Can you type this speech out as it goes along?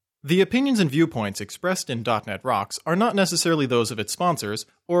The opinions and viewpoints expressed in .NET Rocks are not necessarily those of its sponsors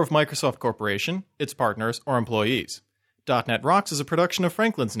or of Microsoft Corporation, its partners, or employees. .NET Rocks is a production of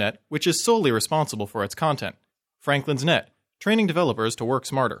Franklin's Net, which is solely responsible for its content. Franklin's Net, training developers to work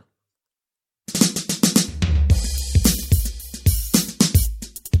smarter.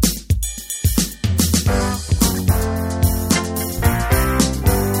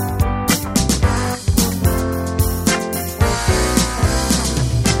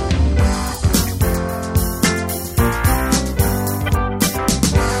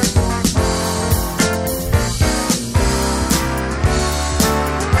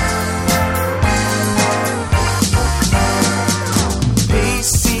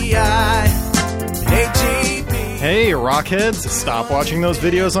 Hey, Rockheads, stop watching those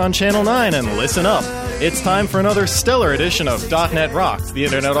videos on Channel 9 and listen up. It's time for another stellar edition of .NET Rocks, the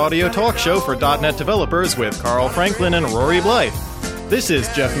internet audio talk show for .NET developers with Carl Franklin and Rory Blythe. This is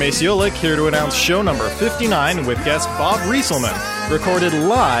Jeff Maciolik here to announce show number 59 with guest Bob Reselman, recorded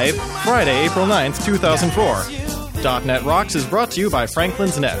live Friday, April 9th, 2004. .NET Rocks is brought to you by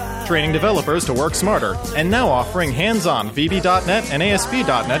Franklin's Net, training developers to work smarter, and now offering hands-on VB.NET and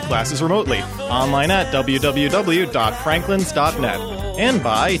ASP.NET classes remotely, online at www.franklins.net, and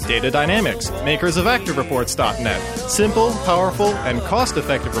by Data Dynamics, makers of ActiveReports.net, simple, powerful, and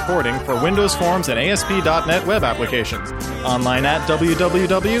cost-effective reporting for Windows Forms and ASP.NET web applications, online at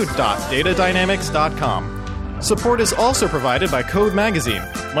www.datadynamics.com. Support is also provided by Code Magazine,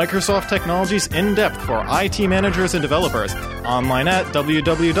 Microsoft Technologies in-depth for IT managers and developers, online at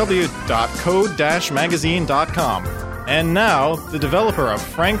www.code-magazine.com. And now, the developer of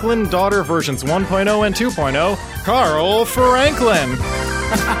Franklin Daughter versions 1.0 and 2.0, Carl Franklin.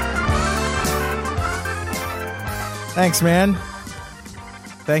 Thanks, man.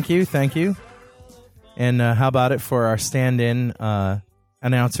 Thank you. And how about it for our stand-in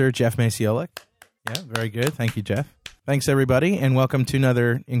announcer, Jeff Maciolik? Yeah, very good. Thank you, Jeff. Thanks, everybody, and welcome to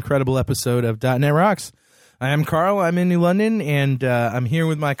another incredible episode of .NET Rocks. I am Carl. I'm in New London, and I'm here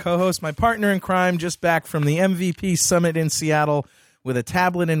with my co-host, my partner in crime, just back from the MVP Summit in Seattle with a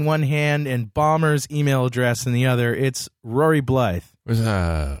tablet in one hand and Bomber's email address in the other. It's Rory Blythe.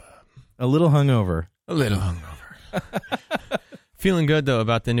 A little hungover. Feeling good, though,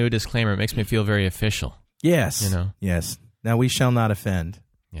 about the new disclaimer. It makes me feel very official. Yes. You know? Yes. Now, we shall not offend.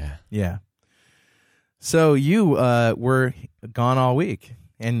 Yeah. So you were gone all week,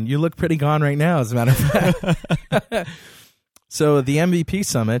 and you look pretty gone right now, as a matter of fact. So the MVP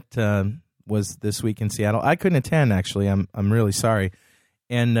Summit was this week in Seattle. I couldn't attend, actually. I'm really sorry.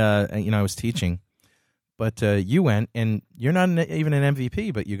 And, I was teaching. But you went, and you're not even an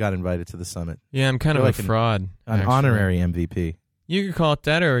MVP, but you got invited to the summit. Yeah, I'm kind of like a fraud. An honorary MVP. You could call it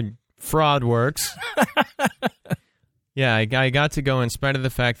that, or fraud works. Yeah, I got to go in spite of the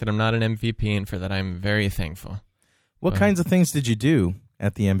fact that I'm not an MVP, and for that I'm very thankful. What kinds of things did you do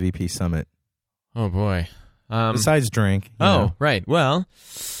at the MVP Summit? Oh, boy. Besides drink. Right. Well,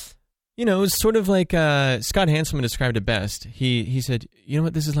 it was sort of like Scott Hanselman described it best. He said, you know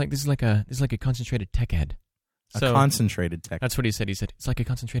what, this is like a concentrated tech ed. So, a concentrated tech ed. That's what he said. He said, it's like a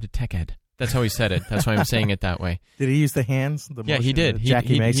concentrated tech ed. That's how he said it. That's why I'm saying it that way. Did he use the hands? Yeah, he did.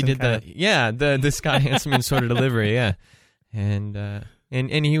 Jackie Mason he did the Scott Hanselman sort of delivery, yeah. And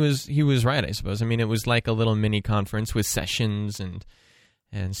he was right, I suppose. I mean, it was like a little mini conference with sessions and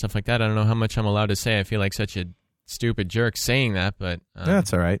stuff like that. I don't know how much I'm allowed to say. I feel like such a stupid jerk saying that, but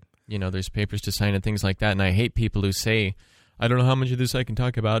that's all right. There's papers to sign and things like that, and I hate people who say, I don't know how much of this I can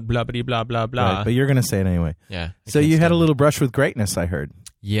talk about, blah, blah, blah, blah, blah. Right, but you're going to say it anyway. Yeah. So you had a little brush with greatness, I heard.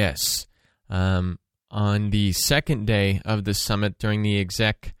 Yes. On the second day of the summit during the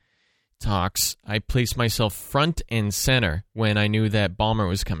exec talks, I placed myself front and center when I knew that Balmer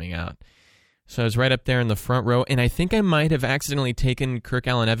was coming out. So I was right up there in the front row, and I think I might have accidentally taken Kirk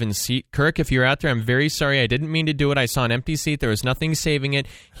Allen Evans' seat. Kirk, if you're out there, I'm very sorry. I didn't mean to do it. I saw an empty seat. There was nothing saving it.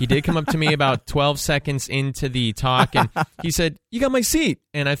 He did come up to me about 12 seconds into the talk, and he said, "You got my seat."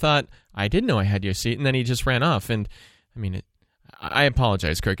 And I thought, I didn't know I had your seat, and then he just ran off. And, I mean, I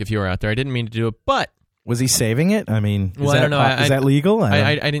apologize, Kirk, if you were out there. I didn't mean to do it, but... Was he saving it? I mean, I don't know. Is that legal?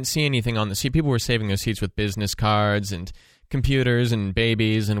 I didn't see anything on the seat. People were saving their seats with business cards and computers and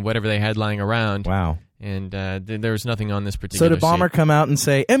babies and whatever they had lying around. Wow. And there was nothing on this particular So did Balmer seat. come out and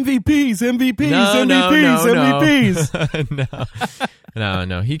say, MVPs, MVPs, no, MVPs?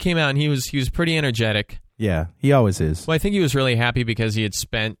 No. He came out and he was pretty energetic. Yeah, he always is. Well, I think he was really happy because he had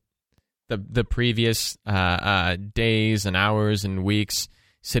spent the previous days and hours and weeks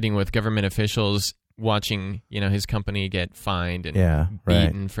sitting with government officials watching his company get fined and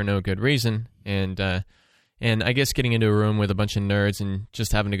beaten for no good reason, and And I guess getting into a room with a bunch of nerds and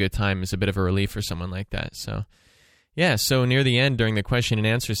just having a good time is a bit of a relief for someone like that. So, yeah, so near the end during the question and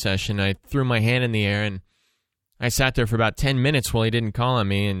answer session, I threw my hand in the air and I sat there for about 10 minutes while he didn't call on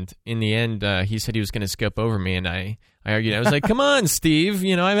me. And in the end, he said he was going to skip over me. And I argued. I was like, come on, Steve.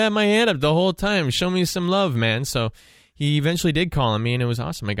 I've had my hand up the whole time. Show me some love, man. So he eventually did call on me, and it was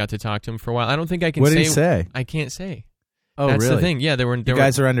awesome. I got to talk to him for a while. I don't think I can say. What did he say? I can't say. Oh, That's really? the thing. Yeah, you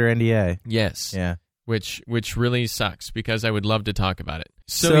guys are under NDA. Yes. Yeah. Which really sucks because I would love to talk about it.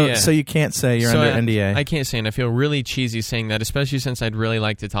 So you can't say you're under NDA. I can't say, and I feel really cheesy saying that, especially since I'd really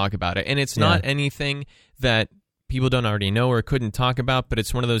like to talk about it. And it's not anything that people don't already know or couldn't talk about, but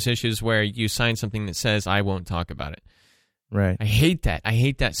it's one of those issues where you sign something that says, I won't talk about it. Right. I hate that. I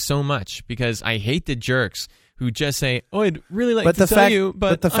hate that so much because I hate the jerks who just say, oh, I'd really like to tell you,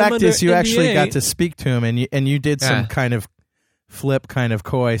 but the I'm fact under is you NDA. actually got to speak to him, and you did some kind of flip, kind of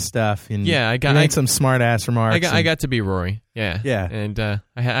coy stuff. And I made some smart-ass remarks. I got to be Rory. Yeah. Yeah. And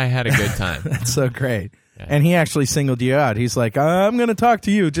I had a good time. That's so great. Yeah. And he actually singled you out. He's like, I'm going to talk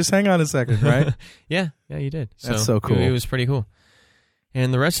to you. Just hang on a second, right? Yeah, you did. That's so cool. It was pretty cool.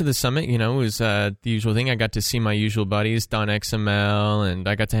 And the rest of the summit, was the usual thing. I got to see my usual buddies, Don XML, and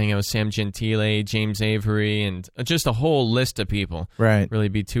I got to hang out with Sam Gentile, James Avery, and just a whole list of people. Right. Really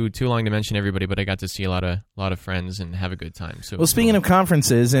be too long to mention everybody, but I got to see a lot of friends and have a good time. So, well, speaking of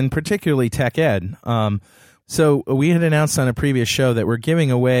conferences, and particularly Tech Ed, so we had announced on a previous show that we're giving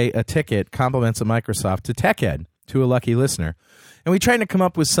away a ticket, compliments of Microsoft, to Tech Ed, to a lucky listener. And we tried to come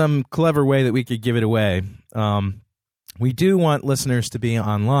up with some clever way that we could give it away. We do want listeners to be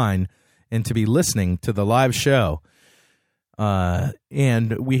online and to be listening to the live show.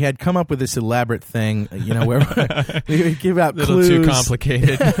 And we had come up with this elaborate thing, where we would give out clues. A little too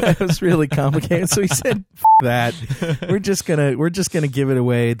complicated. It was really complicated. So we said, F that. We're just gonna give it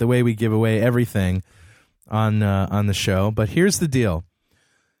away the way we give away everything on the show. But here's the deal: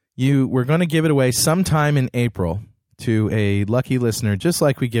 we're going to give it away sometime in April to a lucky listener, just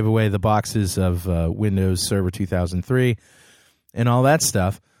like we give away the boxes of Windows Server 2003 and all that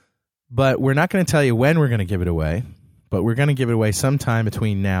stuff. But we're not going to tell you when we're going to give it away, but we're going to give it away sometime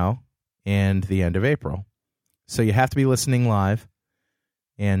between now and the end of April. So you have to be listening live,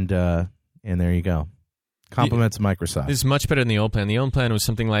 and there you go. Compliments of Microsoft. This is much better than the old plan. The old plan was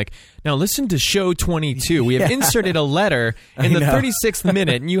something like, now listen to show 22. We have inserted a letter in the 36th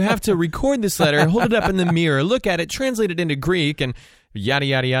minute, and you have to record this letter, hold it up in the mirror, look at it, translate it into Greek, and yada,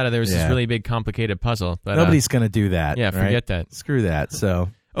 yada, yada. There was this really big, complicated puzzle. But nobody's going to do that. Yeah, right? Forget that. Screw that. So.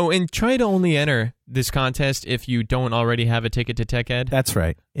 Oh, and try to only enter this contest if you don't already have a ticket to Tech Ed. That's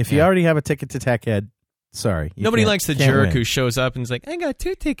right. If you already have a ticket to Tech Ed, sorry. Nobody likes the jerk win. Who shows up and is like, I got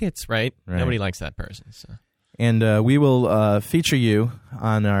 2 tickets, right? Nobody likes that person. So. And we will feature you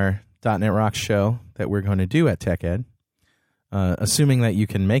on our .NET Rocks show that we're going to do at Tech Ed, assuming that you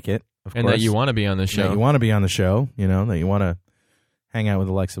can make it, of course. And that you want to be on the show. That you want to be on the show, that you want to hang out with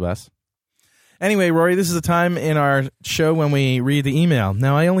the likes of us. Anyway, Rory, this is a time in our show when we read the email.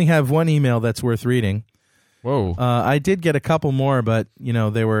 Now, I only have one email that's worth reading. Whoa. I did get a couple more, but,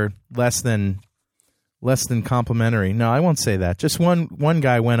 they were less than complimentary. No, I won't say that. Just one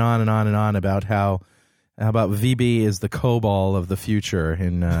guy went on and on and on about how about VB is the COBOL of the future,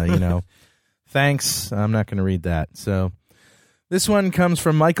 and, thanks. I'm not going to read that. So this one comes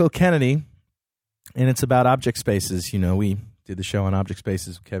from Michael Kennedy, and it's about object spaces. We did the show on object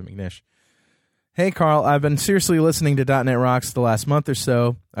spaces with Kevin McNish. Hey, Carl, I've been seriously listening to .NET Rocks the last month or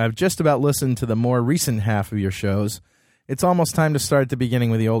so. I've just about listened to the more recent half of your shows. It's almost time to start at the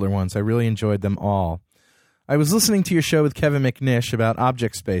beginning with the older ones. I really enjoyed them all. I was listening to your show with Kevin McNish about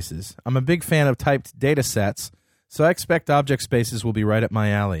object spaces. I'm a big fan of typed data sets, so I expect object spaces will be right up my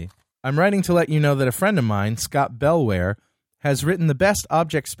alley. I'm writing to let you know that a friend of mine, Scott Bellware, has written the best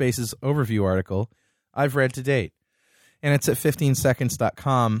object spaces overview article I've read to date. And it's at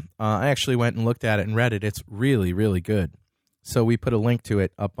 15seconds.com. I actually went and looked at it and read it. It's really, really good. So we put a link to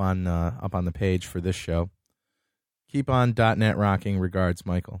it up on the page for this show. Keep on .NET rocking. Regards,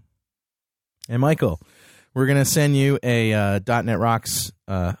 Michael. And Michael, we're going to send you a .NET Rocks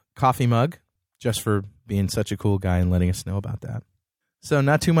coffee mug just for being such a cool guy and letting us know about that. So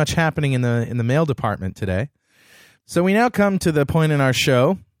not too much happening in the mail department today. So we now come to the point in our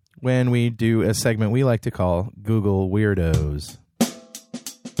show when we do a segment we like to call Google Weirdos.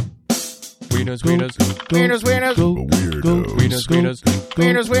 Weirdos, weirdos, weirdos, weirdos, weirdos, weirdos, weirdos,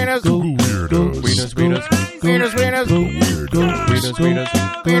 weirdos, weirdos, weirdos,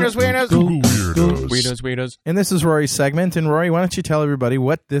 weirdos, weirdos, weirdos, weirdos, weirdos. And this is Rory's segment. And Rory, why don't you tell everybody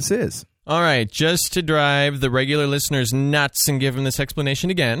what this is? All right, just to drive the regular listeners nuts and give them this explanation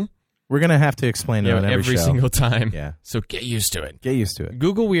again, We're going to have to explain it on every show. Single time. Yeah. So get used to it. Get used to it.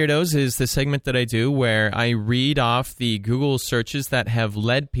 Google Weirdos is the segment that I do where I read off the Google searches that have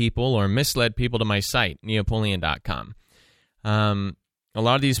led people or misled people to my site, neapolitan.com. A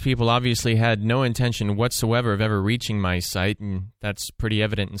lot of these people obviously had no intention whatsoever of ever reaching my site, and that's pretty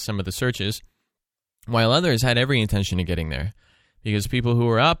evident in some of the searches, while others had every intention of getting there. Because people who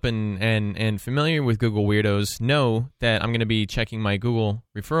are up and familiar with Google Weirdos know that I'm going to be checking my Google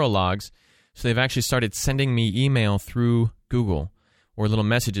referral logs, so they've actually started sending me email through Google or little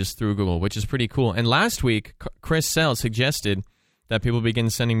messages through Google, which is pretty cool. And last week, Chris Sell suggested that people begin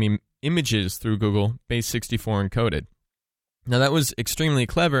sending me images through Google, base64 encoded. Now, that was extremely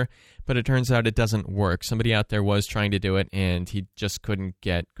clever, but it turns out it doesn't work. Somebody out there was trying to do it, and he just couldn't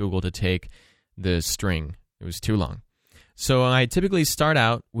get Google to take the string. It was too long. So I typically start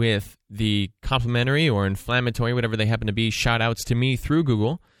out with the complimentary or inflammatory, whatever they happen to be, shout-outs to me through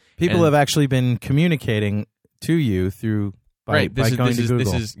Google. People have actually been communicating to you through by going to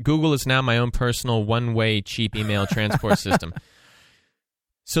Google. Google is now my own personal one-way cheap email transport system.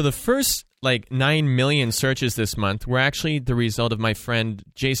 So the first 9 million searches this month were actually the result of my friend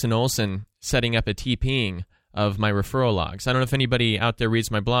Jason Olson setting up a TPing of my referral logs. I don't know if anybody out there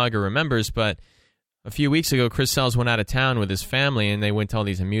reads my blog or remembers, but a few weeks ago, Chris Sells went out of town with his family, and they went to all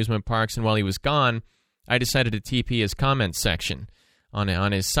these amusement parks, and while he was gone, I decided to TP his comments section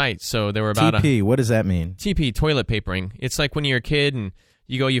on his site. So there were about TP, what does that mean? TP, toilet papering. It's like when you're a kid and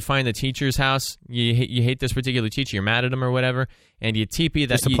you find the teacher's house, you hate this particular teacher, you're mad at him or whatever, and you TP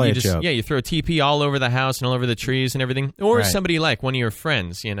that. Just to play a joke. Yeah, you throw TP all over the house and all over the trees and everything. Or somebody like one of your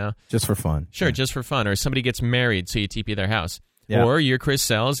friends, Just for fun. Sure, just for fun. Or somebody gets married, so you TP their house. Yeah. Or you're Chris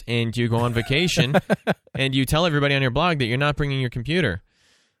Sells and you go on vacation and you tell everybody on your blog that you're not bringing your computer.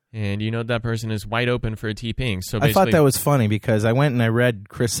 And you know that person is wide open for a TPing. So I thought that was funny because I went and I read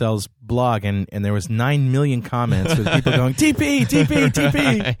Chris Sells' blog and there was 9 million comments with people going, TP, TP,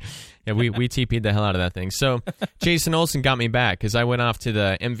 TP. Yeah, we TP'd the hell out of that thing. So Jason Olson got me back because I went off to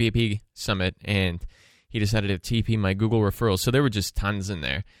the MVP Summit and he decided to TP my Google referrals. So there were just tons in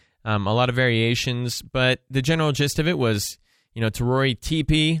there. A lot of variations, but the general gist of it was, to Rory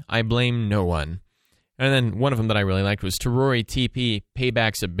TP, I blame no one. And then one of them that I really liked was to Rory TP,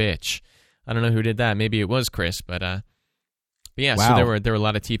 payback's a bitch. I don't know who did that. Maybe it was Chris, but yeah. Wow. So there were a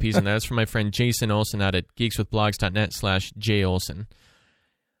lot of TPs in there. That's from my friend Jason Olson out at geekswithblogs.net/JOlson.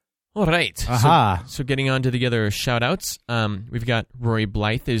 All right. Aha. So getting on to the other shout-outs, we've got Rory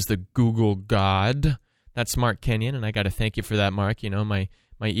Blythe is the Google God. That's Mark Kenyon, and I got to thank you for that, Mark.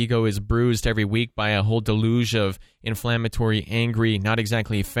 My ego is bruised every week by a whole deluge of inflammatory, angry, not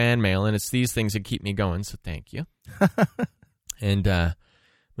exactly fan mail, and it's these things that keep me going, so thank you. And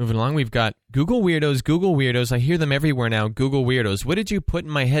moving along, we've got Google Weirdos, Google Weirdos. I hear them everywhere now, Google Weirdos. What did you put in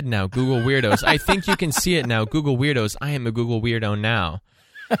my head now, Google Weirdos? I think you can see it now, Google Weirdos. I am a Google Weirdo now.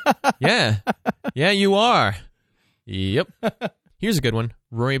 Yeah, you are. Yep. Here's a good one.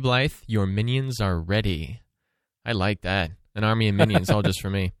 Rory Blythe, your minions are ready. I like that. An army of minions, all just for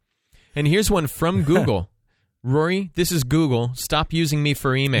me. And here's one from Google. Rory, this is Google. Stop using me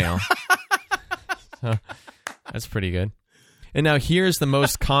for email. So, that's pretty good. And now here's the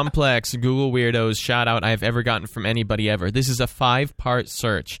most complex Google Weirdos shout-out I've ever gotten from anybody ever. This is a 5-part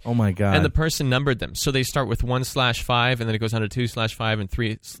search. Oh, my God. And the person numbered them. So they start with 1/5, and then it goes on to 2/5 and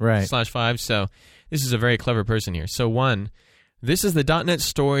 3/5. So this is a very clever person here. So 1, this is the .NET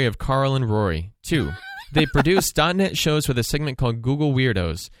story of Carl and Rory. 2, they produce .NET shows with a segment called Google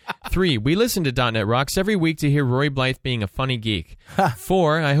Weirdos. 3, we listen to .NET Rocks every week to hear Rory Blythe being a funny geek.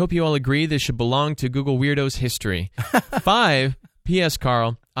 4, I hope you all agree this should belong to Google Weirdos history. 5, P.S.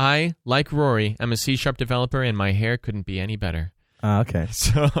 Carl, I, like Rory, am a C# developer and my hair couldn't be any better. Okay.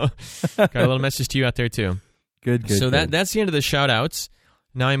 So, got a little message to you out there too. Good. So that's the end of the shout-outs.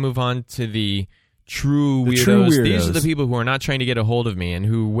 Now I move on to the true weirdos. True weirdos. These are the people who are not trying to get a hold of me and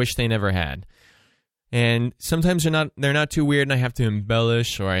who wish they never had. And sometimes they're not too weird and I have to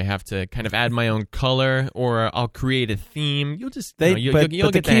embellish or I have to kind of add my own color or I'll create a theme. You'll just you'll but get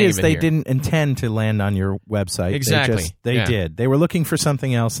the the key hang is of it they here. didn't intend to land on your website. Exactly. They did. They were looking for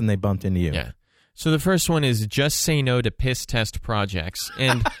something else and they bumped into you. Yeah. So the first one is just say no to piss test projects.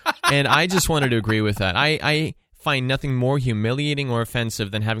 And I just wanted to agree with that. I find nothing more humiliating or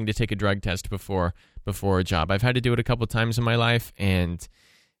offensive than having to take a drug test before a job. I've had to do it a couple times in my life and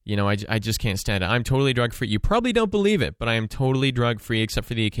I just can't stand it. I'm totally drug-free. You probably don't believe it, but I am totally drug-free except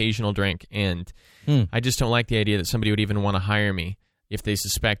for the occasional drink. And I just don't like the idea that somebody would even want to hire me if they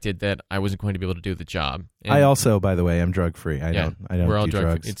suspected that I wasn't going to be able to do the job. And I also, by the way, am drug-free. I don't we're all do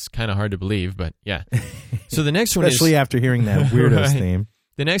drugs. It's kind of hard to believe, but yeah. So the next one is... Especially after hearing that Weirdos theme.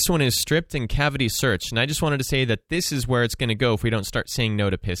 The next one is stripped and cavity search. And I just wanted to say that this is where it's going to go if we don't start saying no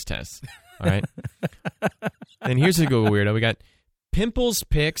to piss tests. All right? And here's a Google weirdo. We got pimples,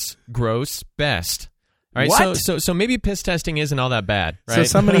 pics, gross, best. All right, What? So maybe piss testing isn't all that bad, right? So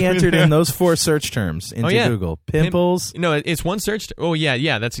somebody entered in those 4 search terms into Google. Pimples. No, it's one search.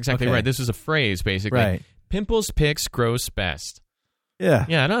 Yeah, that's exactly right. This is a phrase, basically. Right. Pimples, pics, gross, best. Yeah.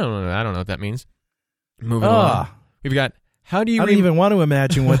 Yeah, I don't know what that means. Moving along. We've got, how do you... I don't even want to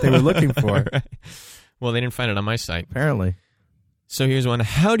imagine what they were looking for. Right. Well, they didn't find it on my site. Apparently. So here's one.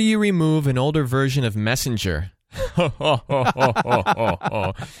 How do you remove an older version of Messenger? I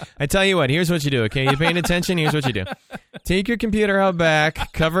tell you what, here's what you do, okay? You paying attention? Here's what you do. Take your computer out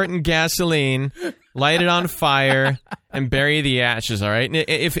back, cover it in gasoline, light it on fire, and bury the ashes, all right?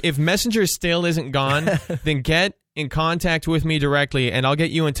 If Messenger still isn't gone, then get in contact with me directly, and I'll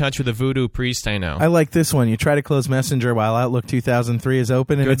get you in touch with a voodoo priest I know. I like this one. You try to close Messenger while Outlook 2003 is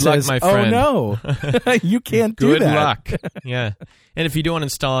open, and Good it luck, says, my friend. "Oh no, you can't do Good that." luck. Yeah. And if you don't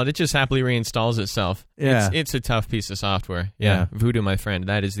install it, it just happily reinstalls itself. Yeah. It's a tough piece of software. Yeah. Voodoo, my friend.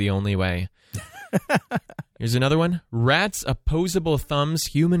 That is the only way. Here's another one. Rats, opposable thumbs,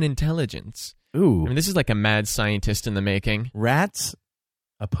 human intelligence. Ooh. I mean, this is like a mad scientist in the making. Rats,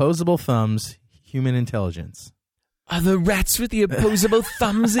 opposable thumbs, human intelligence. Are the rats with the opposable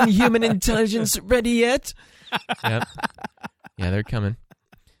thumbs and human intelligence ready yet? Yep. Yeah, they're coming.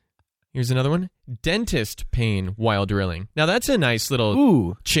 Here's another one. Dentist pain while drilling. Now, that's a nice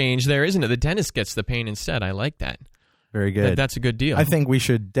little change there, isn't it? The dentist gets the pain instead. I like that. Very good. That's a good deal. I think we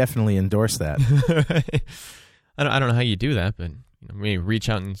should definitely endorse that. I don't know how you do that, but maybe reach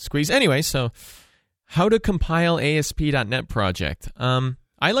out and squeeze. Anyway, so how to compile ASP.NET project.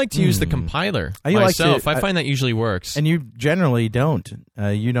 I like to use the compiler myself. I find that usually works. And you generally don't.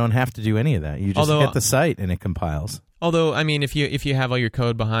 You don't have to do any of that. You just hit the site and it compiles. Although, I mean, if you have all your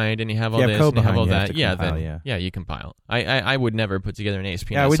code behind and you have all this and you have all that, you compile. I would never put together an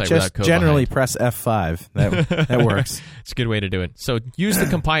ASP.NET I would site just without code generally behind. press F5. That works. It's a good way to do it. So use the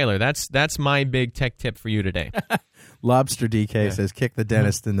compiler. That's my big tech tip for you today. Lobster DK says, kick the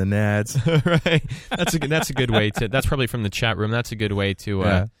dentist in the nads. Right. That's a good way to. That's probably from the chat room. That's a good way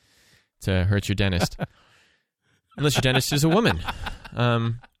to hurt your dentist. Unless your dentist is a woman,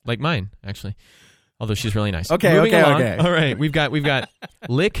 like mine, actually. Although she's really nice. Okay. Moving along. All right, we've got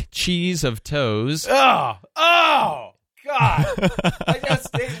lick cheese of toes. Oh God! I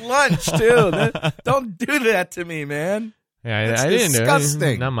just ate lunch too. Don't do that to me, man. Yeah, That's I didn't know.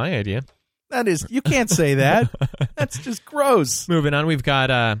 disgusting. Not my idea. That is, you can't say that. That's just gross. Moving on, we've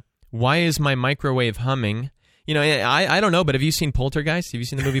got why is my microwave humming? You know, I don't know, but have you seen Poltergeist? Have you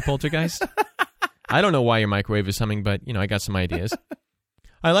seen the movie Poltergeist? I don't know why your microwave is humming, but I got some ideas.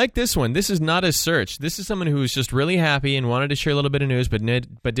 I like this one. This is not a search. This is someone who was just really happy and wanted to share a little bit of news, but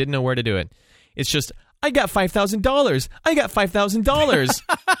didn't know where to do it. It's just, I got $5,000. I got $5,000.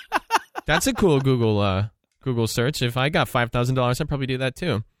 That's a cool Google search. If I got $5,000, I'd probably do that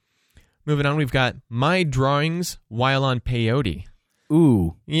too. Moving on, we've got my drawings while on peyote.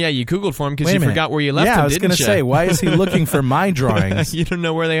 Ooh. Yeah, you Googled for him because you forgot where you left them, I was going to say, why is he looking for my drawings? You don't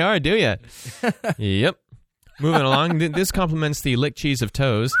know where they are, do you? Yep. Moving along, this complements the lick cheese of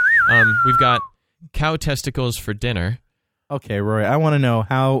toes. We've got cow testicles for dinner. Okay, Roy, I want to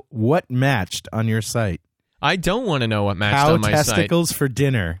know what matched on your site. I don't want to know what matched on my site. Cow testicles for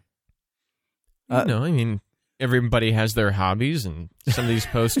dinner. I mean, everybody has their hobbies, and some of these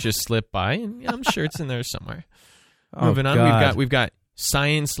posts just slip by, and I'm sure it's in there somewhere. Moving on, we've got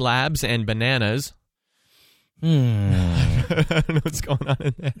science labs and bananas. I don't know what's going on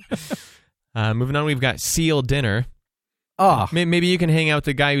in there. Moving on, we've got seal dinner. Oh. Maybe you can hang out with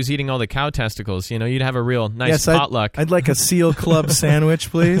the guy who's eating all the cow testicles. You'd have a real nice potluck. I'd like a seal club sandwich,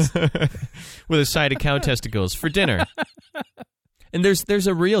 please. With a side of cow testicles for dinner. And there's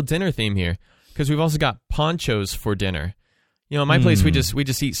a real dinner theme here, because we've also got ponchos for dinner. At my place, we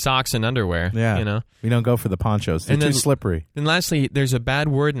just eat socks and underwear. Yeah. We don't go for the ponchos. They're too slippery. And lastly, there's a bad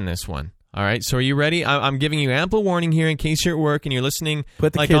word in this one. All right, so are you ready? I'm giving you ample warning here in case you're at work and you're listening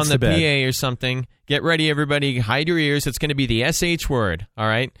Put the like kids on the to bed. PA or something. Get ready, everybody. Hide your ears. It's going to be the SH word, all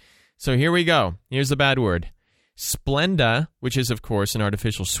right? So here we go. Here's the bad word. Splenda, which is, of course, an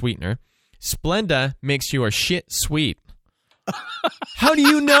artificial sweetener. Splenda makes your shit sweet. How do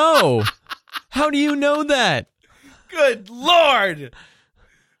you know? How do you know that? Good Lord!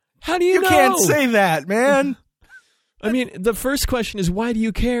 How do you know? You can't say that, man. I mean, the first question is, why do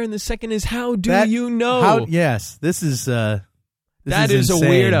you care? And the second is, how do you know? Yes, this is That is a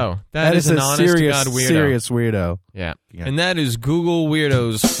insane. weirdo. That is an a honest serious, to God weirdo. serious weirdo. Yeah. Yeah. And that is Google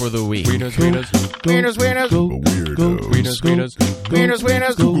Weirdos for the week. Weirdos,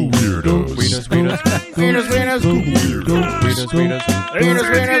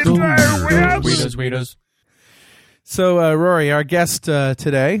 weirdos. So, Rory, our guest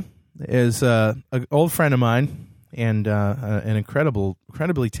today is an old friend of mine and an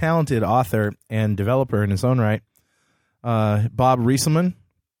incredibly talented author and developer in his own right, Bob Reselman.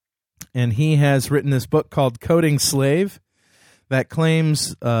 And he has written this book called Coding Slave that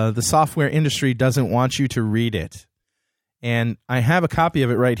claims the software industry doesn't want you to read it. And I have a copy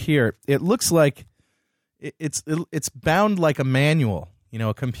of it right here. It looks like it's bound like a manual,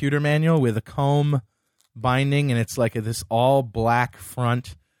 a computer manual with a comb binding, and it's like this all black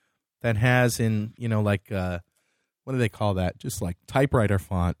front that has what do they call that? Just like typewriter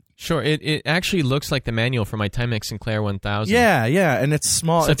font. Sure, it actually looks like the manual for my Timex Sinclair 1000. Yeah, and it's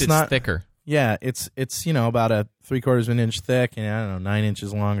small. Except it's not thicker. Yeah, it's about a 3/4 of an inch thick, and I don't know, 9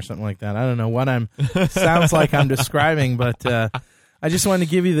 inches long or something like that. I don't know what sounds like I'm describing, but I just wanted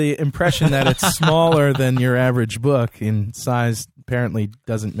to give you the impression that it's smaller than your average book in size. Apparently,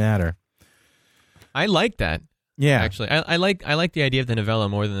 doesn't matter. I like that. Yeah, actually, I like the idea of the novella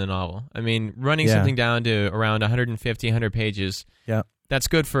more than the novel. I mean, running something down to around 150, 100 pages. Yeah. That's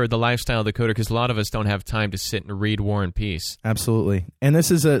good for the lifestyle of the coder because a lot of us don't have time to sit and read War and Peace. Absolutely. And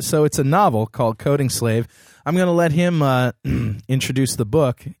this is it's a novel called Coding Slave. I'm going to let him introduce the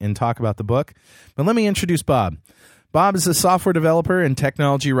book and talk about the book. But let me introduce Bob. Bob is a software developer and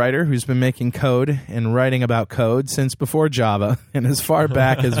technology writer who's been making code and writing about code since before Java and as far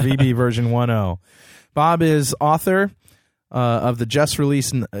back as VB version 1.0. Bob is author of the just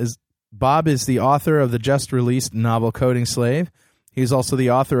released novel Coding Slave. He's also the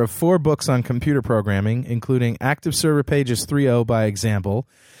author of 4 books on computer programming, including Active Server Pages 3.0 by Example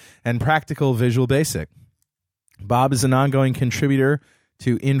and Practical Visual Basic. Bob is an ongoing contributor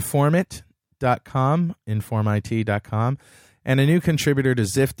to Informit.com, and a new contributor to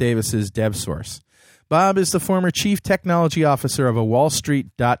Ziff Davis's DevSource. Bob is the former chief technology officer of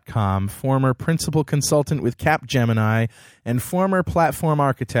AWallStreet.com, former principal consultant with Capgemini, and former platform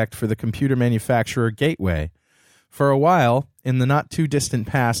architect for the computer manufacturer Gateway. For a while, in the not-too-distant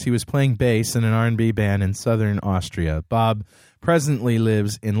past, he was playing bass in an R&B band in southern Austria. Bob presently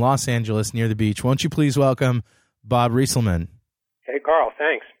lives in Los Angeles near the beach. Won't you please welcome Bob Reselman? Hey, Carl,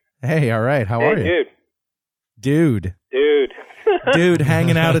 thanks. Hey, all right. How are you? Dude. Dude,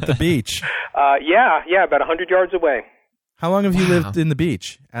 hanging out at the beach. Yeah, about 100 yards away. How long have you lived in the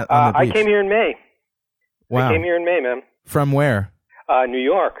beach? On the beach? I came here in May. Wow. I came here in May, man. From where? New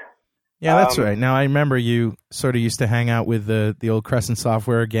York. Yeah, that's right. Now, I remember you sort of used to hang out with the old Crescent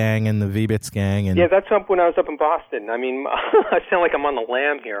Software gang and the VBits gang. And yeah, that's up when I was up in Boston. I mean, I sound like I'm on the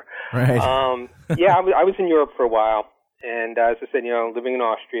lam here. Right. Yeah, I was in Europe for a while. And as I said, living in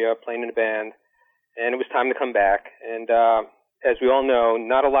Austria, playing in a band. And it was time to come back. And as we all know,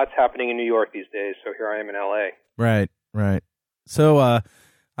 not a lot's happening in New York these days. So here I am in L.A. Right. So,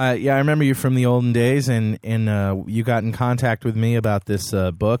 I remember you from the olden days, and you got in contact with me about this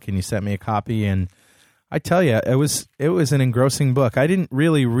book, and you sent me a copy, and I tell you, it was an engrossing book. I didn't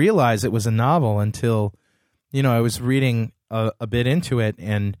really realize it was a novel until, I was reading a bit into it,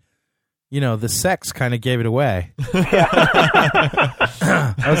 and, the sex kind of gave it away.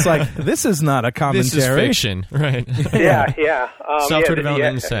 I was like, this is not a commentary. This is fiction, right? Yeah. Software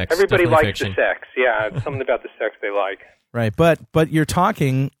development and sex. Everybody likes fiction. the sex. Yeah, it's something about the sex they like. Right, but you're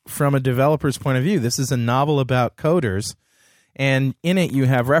talking from a developer's point of view. This is a novel about coders, and in it you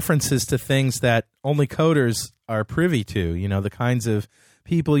have references to things that only coders are privy to, the kinds of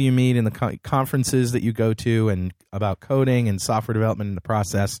people you meet in the conferences that you go to and about coding and software development in the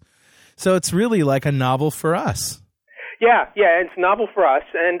process. So it's really like a novel for us. Yeah, it's a novel for us,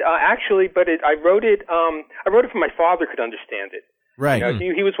 and actually, I wrote it so my father could understand it. Right.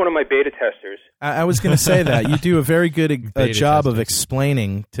 He was one of my beta testers. I was going to say that. You do a very good job of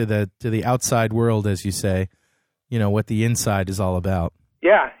explaining to the outside world, as you say, what the inside is all about.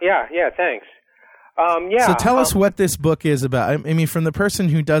 Yeah, thanks. So tell us what this book is about. I mean, from the person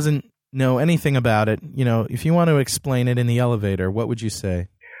who doesn't know anything about it, if you want to explain it in the elevator, what would you say?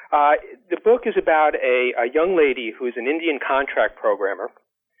 The book is about a young lady who is an Indian contract programmer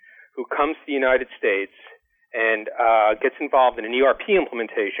who comes to the United States and gets involved in an ERP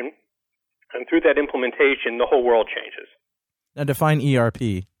implementation, and through that implementation, the whole world changes. Now define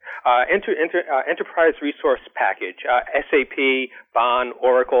ERP. Enterprise Resource Package, SAP, Bond,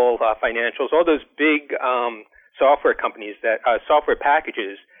 Oracle, Financials, all those big software companies software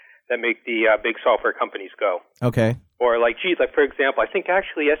packages that make the big software companies go. Okay. Or like, geez, like for example, I think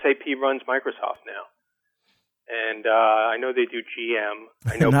actually SAP runs Microsoft now. And I know they do GM.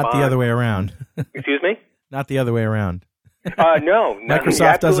 I know Not the other way around. Excuse me? Not the other way around. No,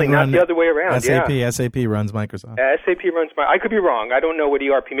 Microsoft doesn't not run the other way around. SAP. Yeah. SAP runs Microsoft. SAP runs. I could be wrong. I don't know what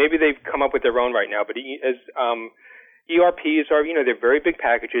ERP. Maybe they've come up with their own right now. But ERPs are, they're very big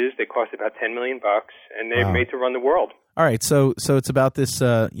packages. They cost about $10 million, and they're made to run the world. All right, so it's about this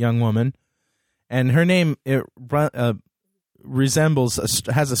young woman, and her name has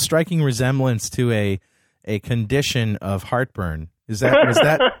a striking resemblance to a condition of heartburn. Was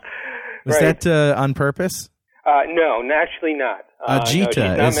that on purpose? No, actually not.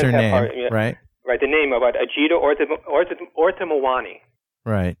 Ajita is her name, right? Right, the name of it, Ajita Orthamawani.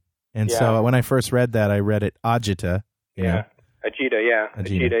 Right, and so when I first read that, I read it Ajita. Yeah, Ajita, yeah.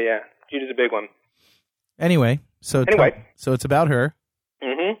 Ajita, yeah. Ajita's a big one. Anyway, so it's about her.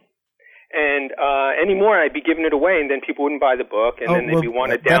 Mm-hmm. And anymore, I'd be giving it away, and then people wouldn't buy the book, and then they'd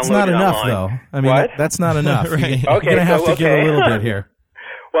want to download it That's not enough, online. though. I mean, that's not enough. Right. You're going to have to give a little bit here.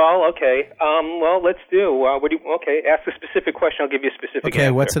 Well, okay. Let's do. Ask a specific question. I'll give you a specific answer.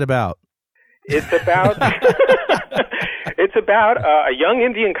 Okay, what's it about? It's about a young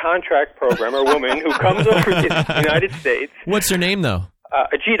Indian contract programmer woman who comes over to the United States. What's her name, though?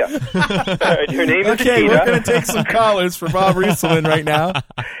 Ajita. Her name is Ajita. Okay, we're going to take some callers for Bob Reselman right now.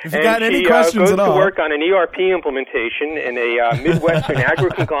 If you got any questions at all. She goes to work on an ERP implementation in a Midwestern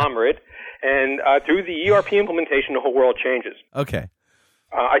agri-conglomerate, and through the ERP implementation, the whole world changes. Okay.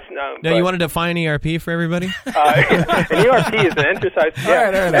 You want to define ERP for everybody? An ERP is an exercise. Yeah.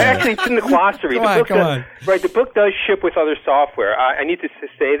 All right. Actually, it's in the glossary. Come on. Right, the book does ship with other software. I need to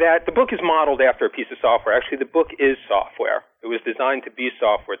say that. The book is modeled after a piece of software. Actually, the book is software. It was designed to be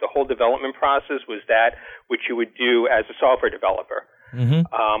software. The whole development process was that which you would do as a software developer. Mm-hmm.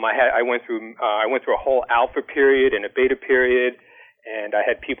 I went through a whole alpha period and a beta period. And I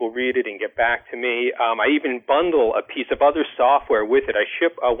had people read it and get back to me. I even bundle a piece of other software with it. I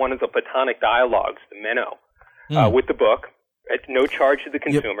ship one of the Platonic dialogues, the Menno, with the book at no charge to the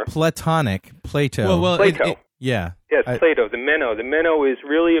consumer. Plato. Well, Plato. Yeah. Yes, Plato, the Menno. The Menno is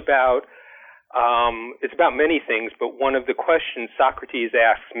really about, it's about many things, but one of the questions Socrates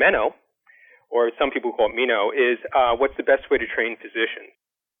asks Menno, or some people call it Meno, is what's the best way to train physicians?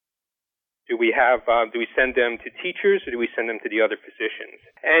 Do we send them to teachers, or do we send them to the other physicians?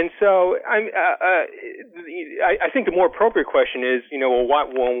 And so I think the more appropriate question is,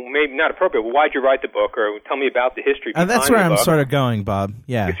 maybe not appropriate, but why'd you write the book, or tell me about the history behind the book. That's where I'm sort of going, Bob.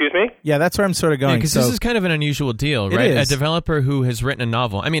 Yeah. Excuse me? Yeah, that's where I'm sort of going. Because this is kind of an unusual deal, right? A developer who has written a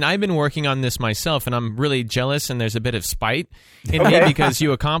novel. I mean, I've been working on this myself, and I'm really jealous, and there's a bit of spite in me because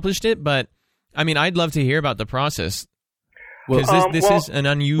you accomplished it, but I mean, I'd love to hear about the process. Because this is an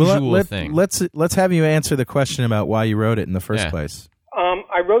unusual thing. Let's have you answer the question about why you wrote it in the first place.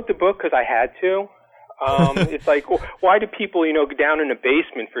 I wrote the book because I had to. It's like, why do people, go down in a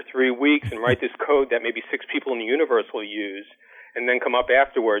basement for 3 weeks and write this code that maybe 6 people in the universe will use, and then come up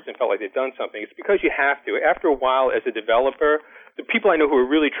afterwards and felt like they've done something? It's because you have to. After a while, as a developer, the people I know who are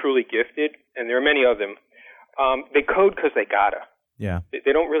really truly gifted, and there are many of them, they code because they gotta. Yeah. They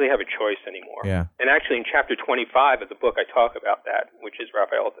don't really have a choice anymore. Yeah. And actually in chapter 25 of the book I talk about that, which is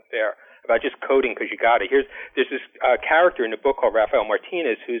Raphael's Affair, about just coding because you got it. There's this character in the book called Rafael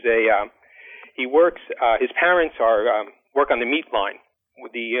Martinez who's his parents work on the meat line.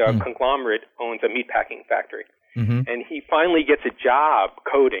 The conglomerate owns a meatpacking factory. Mm-hmm. And he finally gets a job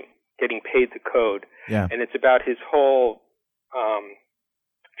coding, getting paid to code. Yeah. And it's about his whole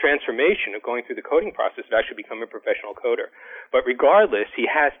transformation of going through the coding process of actually becoming a professional coder. But regardless, he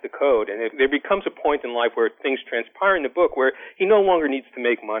has to code, and there becomes a point in life where things transpire in the book where he no longer needs to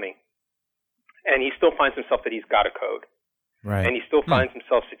make money, and he still finds himself that he's got to code, right? And he still finds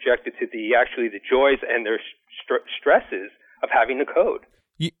himself subjected to the joys and their stresses of having to code.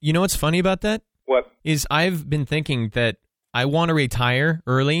 You know what's funny about that? What is I've been thinking that I want to retire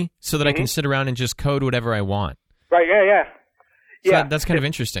early so that I can sit around and just code whatever I want. Right? Yeah. So that's kind of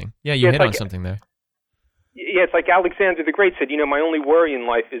interesting. Yeah, you hit on something there. Yeah, it's like Alexander the Great said, my only worry in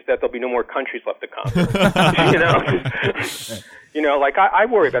life is that there'll be no more countries left to conquer. I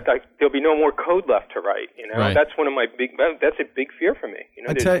worry about that. There'll be no more code left to write. Right. That's that's a big fear for me.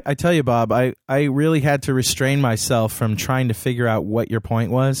 I tell you, Bob, I really had to restrain myself from trying to figure out what your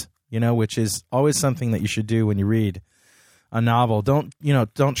point was, which is always something that you should do when you read a novel. Don't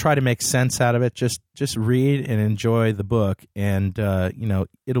try to make sense out of it. Just read and enjoy the book, and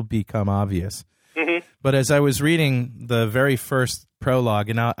it'll become obvious. Mm-hmm. But as I was reading the very first prologue,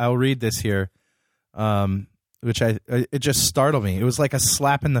 and I'll read this here, which it just startled me. It was like a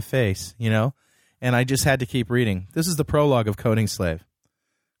slap in the face, and I just had to keep reading. This is the prologue of Coding Slave.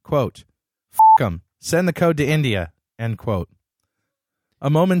 Quote, "F*** 'em. Send the code to India." End quote. A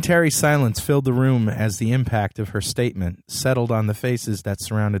momentary silence filled the room as the impact of her statement settled on the faces that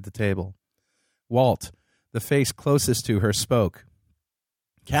surrounded the table. Walt, the face closest to her, spoke.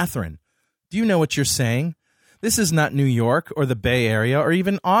 "Catherine, do you know what you're saying? This is not New York or the Bay Area or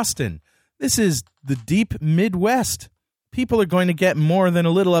even Austin. This is the deep Midwest. People are going to get more than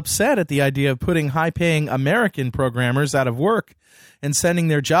a little upset at the idea of putting high-paying American programmers out of work and sending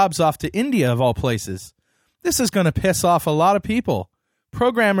their jobs off to India, of all places. This is going to piss off a lot of people.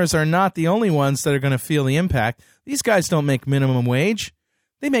 Programmers are not the only ones that are going to feel the impact. These guys don't make minimum wage.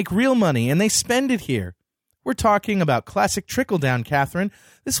 They make real money, and they spend it here. We're talking about classic trickle-down, Catherine.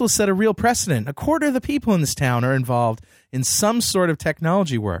 This will set a real precedent. A quarter of the people in this town are involved in some sort of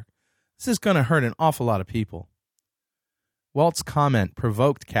technology work. This is going to hurt an awful lot of people." Walt's comment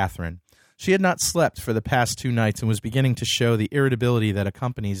provoked Catherine. She had not slept for the past 2 nights and was beginning to show the irritability that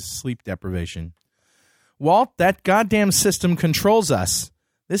accompanies sleep deprivation. "Walt, that goddamn system controls us.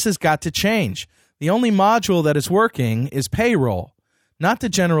 This has got to change. The only module that is working is payroll. Not the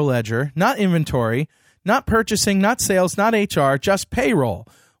general ledger, not inventory, not purchasing, not sales, not HR, just payroll.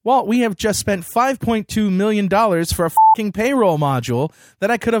 Walt, we have just spent $5.2 million for a fucking payroll module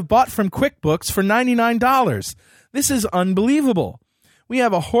that I could have bought from QuickBooks for $99. This is unbelievable. We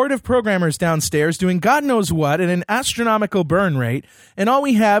have a horde of programmers downstairs doing God knows what at an astronomical burn rate, and all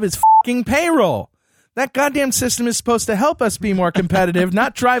we have is fucking payroll. That goddamn system is supposed to help us be more competitive,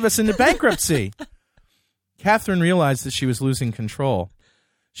 not drive us into bankruptcy." Catherine realized that she was losing control.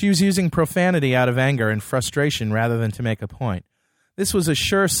 She was using profanity out of anger and frustration rather than to make a point. This was a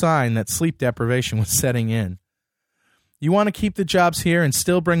sure sign that sleep deprivation was setting in. "You want to keep the jobs here and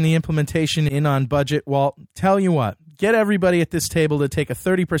still bring the implementation in on budget, Walt? Tell you what, get everybody at this table to take a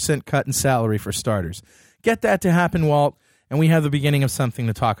 30% cut in salary for starters. Get that to happen, Walt, and we have the beginning of something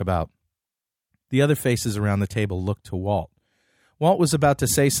to talk about." The other faces around the table looked to Walt. Walt was about to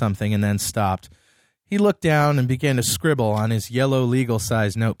say something and then stopped. He looked down and began to scribble on his yellow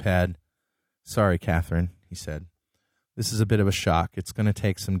legal-sized notepad. "Sorry, Catherine," he said. "This is a bit of a shock. It's going to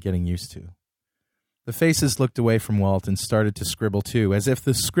take some getting used to." The faces looked away from Walt and started to scribble too, as if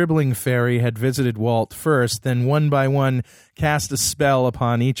the scribbling fairy had visited Walt first, then one by one cast a spell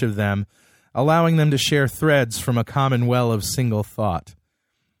upon each of them, allowing them to share threads from a common well of single thought.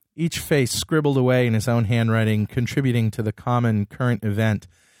 Each face scribbled away in his own handwriting, contributing to the common current event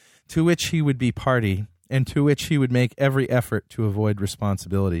to which he would be party and to which he would make every effort to avoid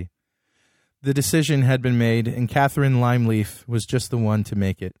responsibility. The decision had been made, and Catherine Limeleaf was just the one to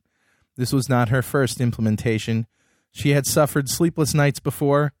make it. This was not her first implementation. She had suffered sleepless nights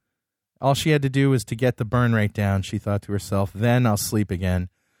before. All she had to do was to get the burn rate down, she thought to herself. Then I'll sleep again.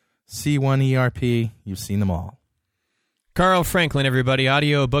 C1 ERP, you've seen them all. Carl Franklin, everybody,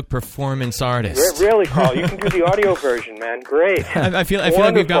 audiobook performance artist. Really, Carl, you can do the audio version, man. Great. I feel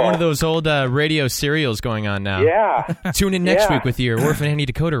like we've got one of those old radio serials going on now. Yeah. Tune in next week with your Orphan Annie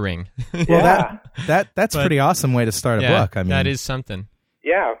Decoder ring. Well, that's a pretty awesome way to start a book. I mean, that is something.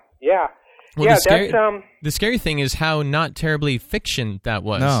 Yeah. Well, Yeah, the scary thing is how not terribly fiction that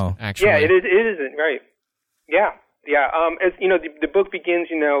was. No. Actually. Yeah, it isn't, right. Yeah. As you know, the book begins,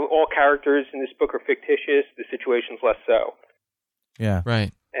 all characters in this book are fictitious, the situation's less so. Yeah.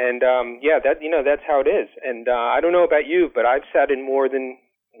 Right. And that's how it is. And I don't know about you, but I've sat in more than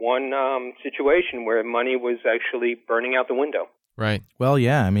one situation where money was actually burning out the window. Right. Well,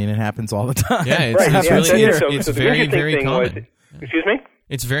 yeah, I mean, it happens all the time. Yeah, it's very, very common. Excuse me?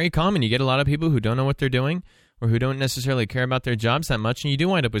 It's very common. You get a lot of people who don't know what they're doing or who don't necessarily care about their jobs that much, and you do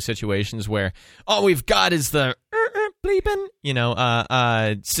wind up with situations where all we've got is the bleeping,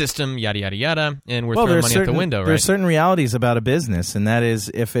 system, yada, yada, yada, and we're throwing money out the window, right? There's certain realities about a business, and that is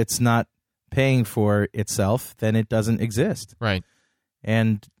if it's not paying for itself, then it doesn't exist. Right.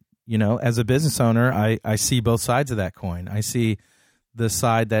 And, as a business owner, I see both sides of that coin. I see the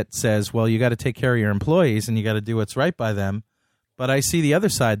side that says, well, you got to take care of your employees and you got to do what's right by them. But I see the other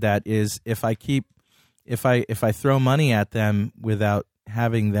side that is if I throw money at them without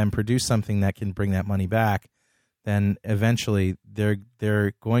having them produce something that can bring that money back, then eventually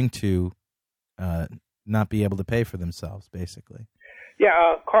they're going to not be able to pay for themselves, basically.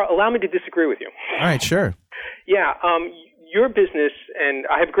 Yeah, Carl, allow me to disagree with you. All right, sure. Yeah, your business, and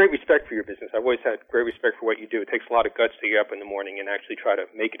I have great respect for your business. I've always had great respect for what you do. It takes a lot of guts to get up in the morning and actually try to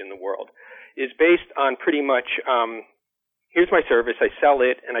make it in the world. Is based on pretty much, here's my service, I sell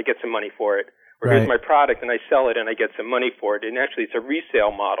it, and I get some money for it. Or here's my product, and I sell it, and I get some money for it. And actually, it's a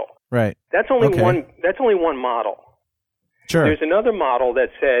resale model. Right. That's only one. That's only one model. Sure. There's another model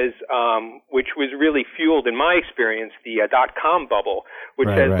that says, which was really fueled in my experience, the dot-com bubble, which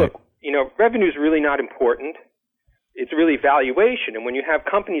says, look, revenue is really not important. It's really valuation. And when you have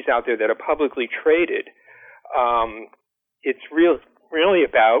companies out there that are publicly traded, it's really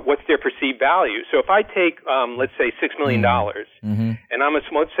about what's their perceived value. So if I take, let's say, $6 million, and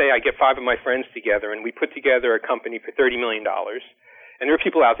let's say I get 5 of my friends together, and we put together a company for $30 million, and there are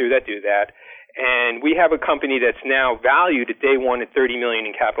people out there that do that, and we have a company that's now valued at day one at $30 million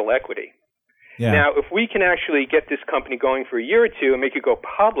in capital equity. Yeah. Now, if we can actually get this company going for a year or two and make it go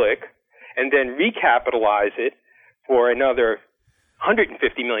public, and then recapitalize it for another $150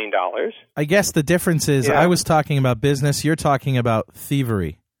 million. I guess the difference is I was talking about business. You're talking about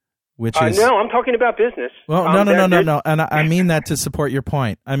thievery, which is... No, I'm talking about business. Well, no. And I mean that to support your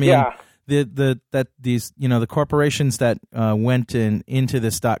point. I mean, the corporations that went into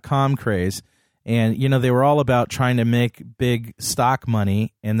this .com craze, and, they were all about trying to make big stock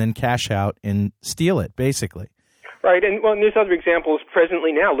money and then cash out and steal it, basically. Right, and there's other examples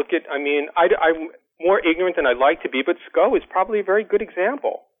presently now. Look at, I'm more ignorant than I'd like to be, but SCO is probably a very good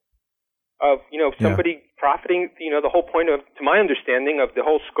example of, somebody profiting. The whole point of, to my understanding, of the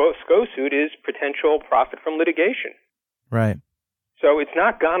whole SCO suit is potential profit from litigation. Right. So it's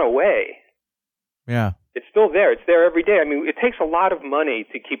not gone away. Yeah. It's still there. It's there every day. It takes a lot of money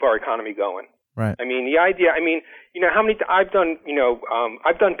to keep our economy going. Right. The idea, how many, I've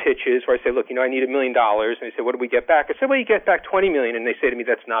done pitches where I say, look, I need $1 million. And they say, what do we get back? I say, well, you get back $20 million. And they say to me,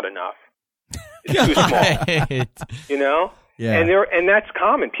 that's not enough. It's too small. Yeah. And that's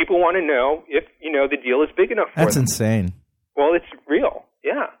common. People want to know if, the deal is big enough for them. That's insane. Well, it's real.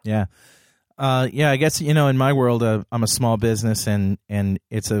 Yeah. Yeah. I guess, in my world, I'm a small business and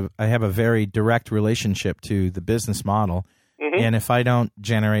I have a very direct relationship to the business model. Mm-hmm. And if I don't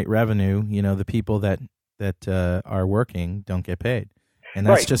generate revenue, the people that are working don't get paid. And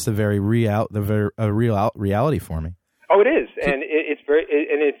that's just a very real reality for me. Oh, it is. And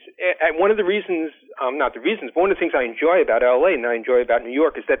and one of the reasons, not the reasons, but one of the things I enjoy about LA and I enjoy about New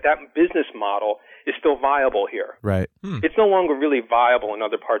York is that business model is still viable here. Right. It's no longer really viable in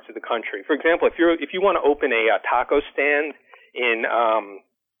other parts of the country. For example, if you want to open a taco stand in,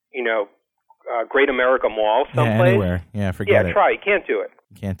 Great America Mall someplace. Anywhere. Yeah, forget it. Try it. Can't do it.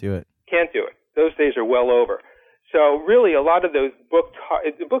 Can't do it. Those days are well over. So really, a lot of those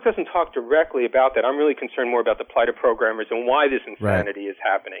the book doesn't talk directly about that. I'm really concerned more about the plight of programmers and why this insanity is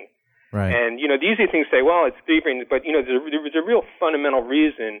happening. Right. And, the easy thing to say, well, it's thievery, but, there's a real fundamental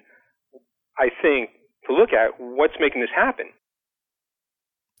reason, I think, to look at what's making this happen.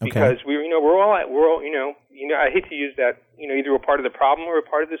 Okay. Because we're all, I hate to use that, either we're part of the problem or a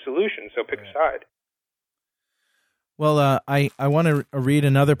part of the solution. So pick a side. Well, I want to read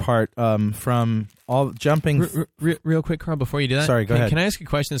another part from all jumping. Real quick, Carl, before you do that. Sorry, go ahead. Can I ask a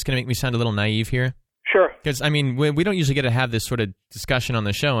question that's going to make me sound a little naive here? Sure. Because, we don't usually get to have this sort of discussion on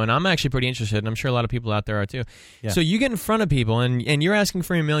the show, and I'm actually pretty interested, and I'm sure a lot of people out there are too. Yeah. So you get in front of people, and you're asking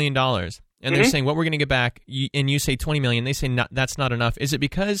for $1 million, and they're saying, what we're going to get back, and you say $20 million, they say that's not enough. Is it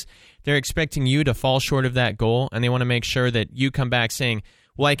because they're expecting you to fall short of that goal, and they want to make sure that you come back saying,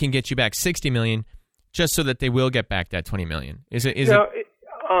 well, I can get you back $60 million, just so that they will get back that $20 million?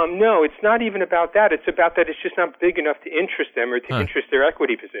 No, it's not even about that. It's about that it's just not big enough to interest them or to interest their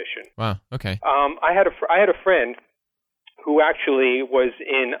equity position. Wow. Okay. I had a friend who actually was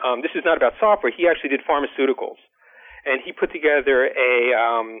in. This is not about software. He actually did pharmaceuticals, and he put together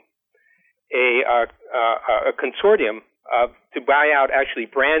a consortium to buy out actually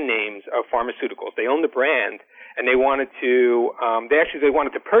brand names of pharmaceuticals. They own the brand, and they wanted to. They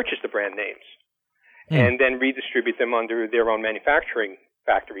wanted to purchase the brand names and then redistribute them under their own manufacturing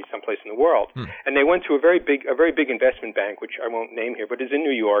factory someplace in the world. And they went to a very big investment bank, which I won't name here, but is in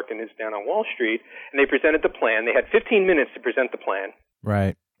New York and is down on Wall Street, and they presented the plan. They had 15 minutes to present the plan.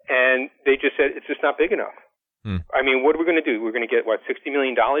 Right. And they just said, it's just not big enough. What are we going to do? We're going to get, $60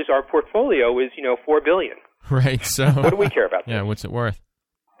 million? Our portfolio is, $4 billion. Right. So what do we care about this? Yeah, what's it worth?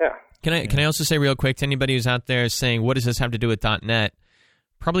 Yeah. Can I also say real quick to anybody who's out there saying, what does this have to do with .net?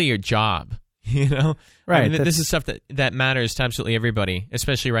 Probably your job. Right. This is stuff that matters to absolutely everybody,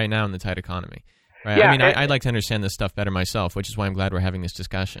 especially right now in the tight economy. Right. Yeah, I'd like to understand this stuff better myself, which is why I'm glad we're having this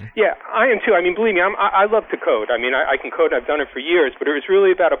discussion. Yeah, I am too. Believe me, I love to code. I can code. I've done it for years, but it was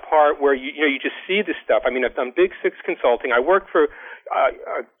really about a part where you just see this stuff. I've done Big Six Consulting. I worked for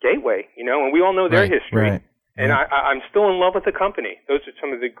Gateway, and we all know their history. Right. And I'm still in love with the company. Those are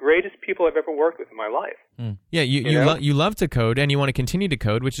some of the greatest people I've ever worked with in my life. Yeah, you love to code, and you want to continue to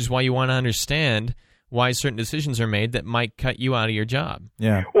code, which is why you want to understand why certain decisions are made that might cut you out of your job.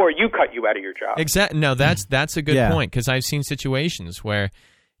 Yeah. Or you cut you out of your job. Exactly. No, that's a good Yeah. point, because I've seen situations where,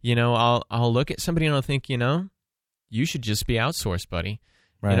 I'll look at somebody and I'll think, you should just be outsourced, buddy.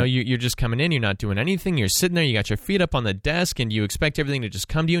 Right. You're just coming in, you're not doing anything, you're sitting there, you got your feet up on the desk, and you expect everything to just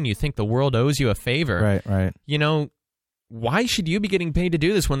come to you, and you think the world owes you a favor. Right. Why should you be getting paid to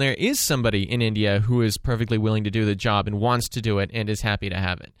do this when there is somebody in India who is perfectly willing to do the job and wants to do it and is happy to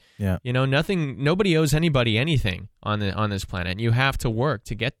have it? Yeah. Nobody owes anybody anything on this planet. You have to work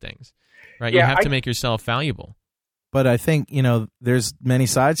to get things, right? Yeah, you have to make yourself valuable. But I think, there's many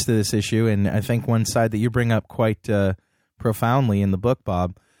sides to this issue, and I think one side that you bring up quite profoundly in the book,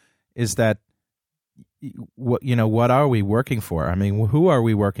 Bob, is that what are we working for? I mean, who are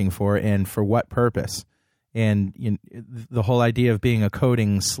we working for, and for what purpose? And the whole idea of being a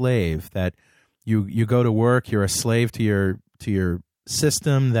coding slave, that you go to work, you're a slave to your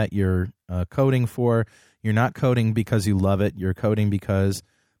system that you're coding for. You're not coding because you love it. You're coding because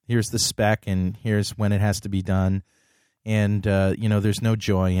here's the spec and here's when it has to be done. And there's no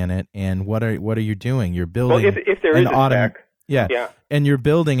joy in it. And what are you doing? You're building. Well, if there is a spec. Yeah. And you're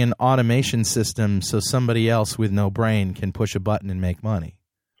building an automation system so somebody else with no brain can push a button and make money,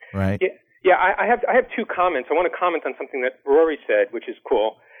 right? Yeah. I have two comments. I want to comment on something that Rory said, which is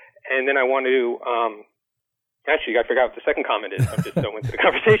cool, and then I want to actually, I forgot what the second comment is. I'm just so into the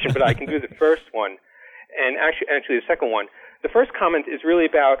conversation, but I can do the first one, and actually the second one. The first comment is really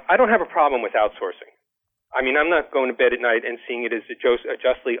about, I don't have a problem with outsourcing. I mean, I'm not going to bed at night and seeing it as a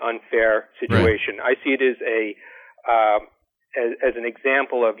justly unfair situation. Right. I see it as as an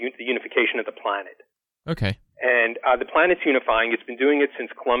example of the unification of the planet. Okay. And the planet's unifying. It's been doing it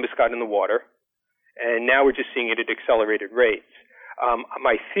since Columbus got in the water, and now we're just seeing it at accelerated rates.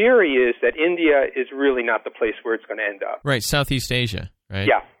 My theory is that India is really not the place where it's going to end up. Right, Southeast Asia, right?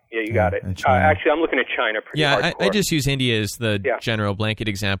 Yeah, you got it. Actually, I'm looking at China pretty hardcore. I just use India as the general blanket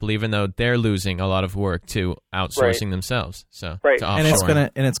example, even though they're losing a lot of work to outsourcing themselves. So to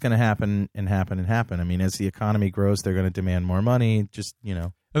offshoring. And it's going to happen and happen and happen. I mean, as the economy grows, they're going to demand more money. Just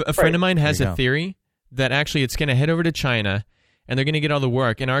a friend of mine has a theory that actually it's going to head over to China, and they're going to get all the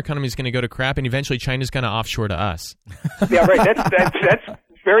work, and our economy is going to go to crap, and eventually China's going to offshore to us. Yeah, right. That's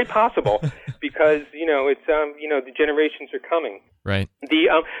very possible, because it's the generations are coming. Right.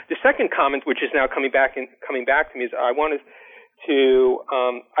 The second comment, which is now coming back to me, is I wanted to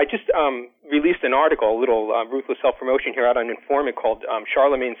I just released an article, a little ruthless self-promotion here out on Informant, called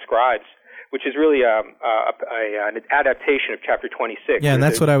Charlemagne Scribes, which is really an adaptation of Chapter 26. Yeah, and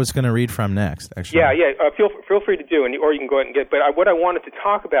that's what I was going to read from next, actually. Yeah. Feel free to do, or you can go ahead and get. But what I wanted to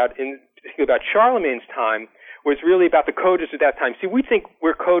talk about about Charlemagne's time was really about the coders at that time. See, we think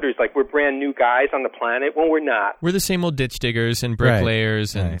we're coders, like we're brand new guys on the planet. Well, we're not. We're the same old ditch diggers and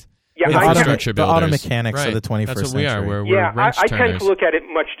bricklayers and infrastructure builders. The auto mechanics of the 21st That's what century. we are. We're I tend to look at it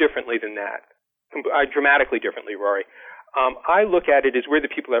much differently than that, dramatically differently, Rory. I look at it as we're the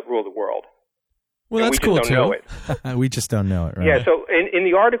people that rule the world. Well, that's cool, too. We just don't know it. We just don't know it, right? Yeah, so in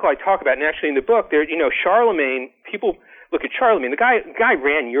the article I talk about, and actually in the book, there, Charlemagne, people look at Charlemagne. The guy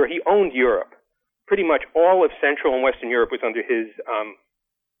ran Europe. He owned Europe. Pretty much all of Central and Western Europe was under his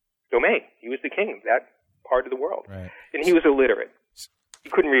domain. He was the king of that part of the world. Right. And he was illiterate. He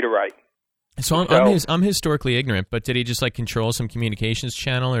couldn't read or write. So I'm historically ignorant, but did he just control some communications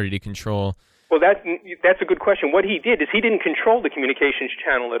channel, or did he control... Well, that's a good question. What he did is he didn't control the communications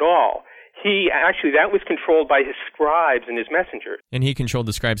channel at all. That was controlled by his scribes and his messengers. And he controlled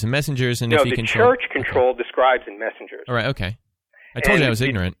the scribes and messengers, and the church controlled the scribes and messengers. All right, okay. I told you I was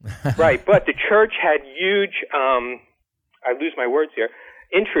ignorant. Right, but the church had huge, I lose my words here,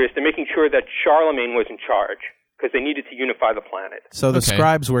 interest in making sure that Charlemagne was in charge, because they needed to unify the planet. So the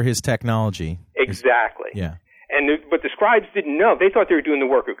scribes were his technology. Exactly. Yeah. But the scribes didn't know. They thought they were doing the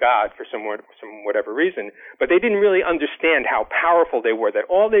work of God for some whatever reason, but they didn't really understand how powerful they were, that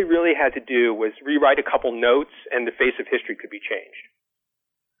all they really had to do was rewrite a couple notes and the face of history could be changed.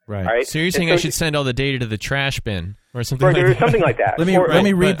 Right. So you're saying I should send all the data to the trash bin or something like that? Something like that. Let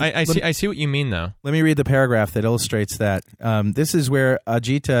me read. I see what you mean, though. Let me read the paragraph that illustrates that. This is where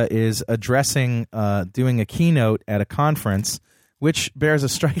Ajita is addressing, doing a keynote at a conference, which bears a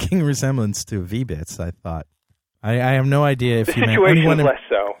striking resemblance to V-Bits, I thought. I have no idea if you meant anyone. Less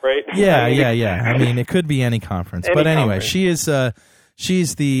so, right? Yeah. I mean, it could be any conference. But anyway, she's the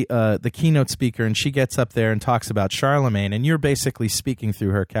keynote speaker, and she gets up there and talks about Charlemagne, and you're basically speaking through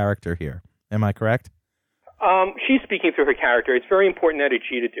her character here. Am I correct? She's speaking through her character. It's very important that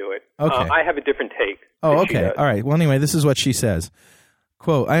Ajita do it. Okay. I have a different take. Oh, okay. All right. Well, anyway, this is what she says.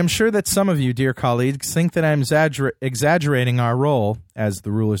 Quote, I am sure that some of you, dear colleagues, think that I'm exaggerating our role as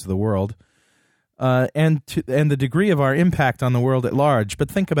the rulers of the world. and the degree of our impact on the world at large. But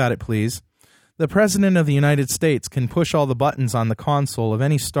think about it, please. The President of the United States can push all the buttons on the console of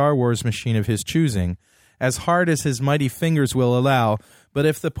any Star Wars machine of his choosing, as hard as his mighty fingers will allow, but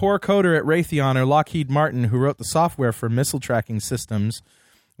if the poor coder at Raytheon or Lockheed Martin, who wrote the software for missile tracking systems,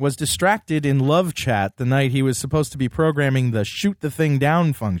 was distracted in love chat the night he was supposed to be programming the shoot the thing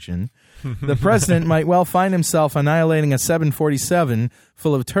down function, the president might well find himself annihilating a 747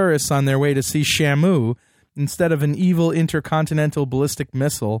 full of tourists on their way to see Shamu instead of an evil intercontinental ballistic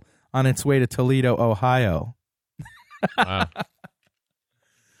missile on its way to Toledo, Ohio. Wow.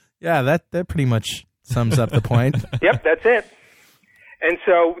 Yeah, that pretty much sums up the point. Yep, that's it. And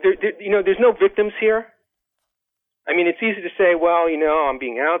so, there's no victims here. I mean, it's easy to say, well, I'm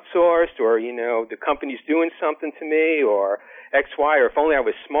being outsourced, or, the company's doing something to me, or X, Y, or if only I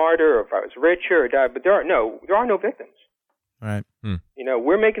was smarter, or if I was richer, but there are no victims. Right.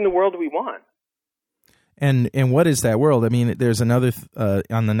 We're making the world we want. And what is that world? I mean, there's another,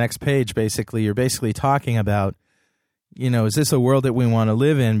 on the next page, basically, you're basically talking about, is this a world that we want to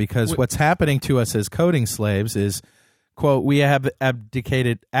live in? Because what's happening to us as coding slaves is, quote, we have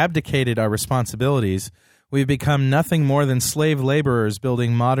abdicated our responsibilities. We've become nothing more than slave laborers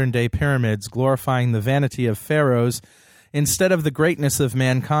building modern-day pyramids, glorifying the vanity of pharaohs instead of the greatness of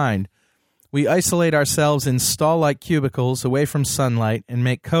mankind. We isolate ourselves in stall-like cubicles away from sunlight and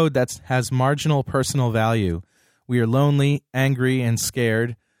make code that has marginal personal value. We are lonely, angry, and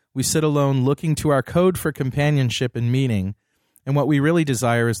scared. We sit alone looking to our code for companionship and meaning, and what we really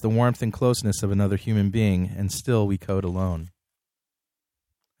desire is the warmth and closeness of another human being, and still we code alone.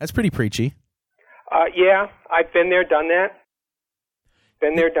 That's pretty preachy. Yeah, I've been there, done that.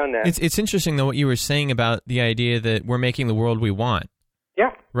 Been there, done that. It's interesting, though, what you were saying about the idea that we're making the world we want.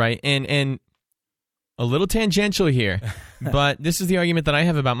 Yeah. Right, and a little tangential here, but this is the argument that I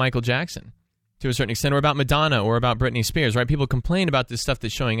have about Michael Jackson, to a certain extent, or about Madonna, or about Britney Spears, right? People complain about this stuff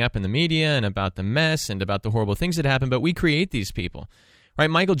that's showing up in the media, and about the mess, and about the horrible things that happen, but we create these people, right?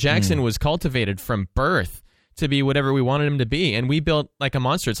 Michael Jackson was cultivated from birth to be whatever we wanted him to be, and we built like a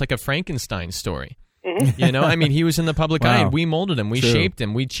monster. It's like a Frankenstein story. I mean, he was in the public eye, and we molded him, we shaped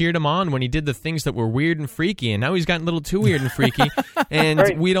him, we cheered him on when he did the things that were weird and freaky, and now he's gotten a little too weird and freaky,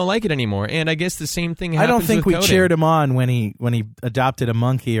 and we don't like it anymore. And I guess the same thing happens. I don't think with we coding. cheered him on when he adopted a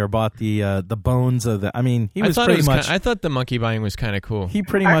monkey or bought the bones of the. I mean, he was pretty much. I thought the monkey buying was kind of cool. He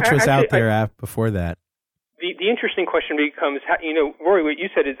pretty much was out there before that. The interesting question becomes, Rory, what you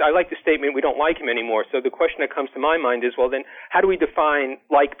said is, I like the statement, we don't like him anymore. So the question that comes to my mind is, well, then, how do we define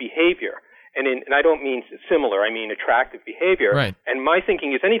like behavior? And I don't mean similar, I mean attractive behavior. Right. And my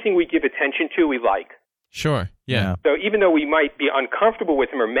thinking is anything we give attention to, we like. Sure, yeah. So even though we might be uncomfortable with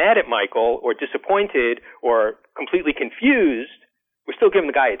him or mad at Michael or disappointed or completely confused, we're still giving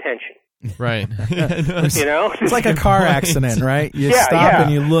the guy attention. Right. It's like a car accident, right? You stop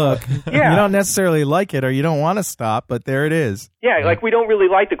and you look. You don't necessarily like it or you don't want to stop, but there it is. Yeah, like we don't really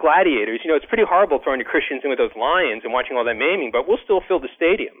like the gladiators. It's pretty horrible throwing the Christians in with those lions and watching all that maiming, but we'll still fill the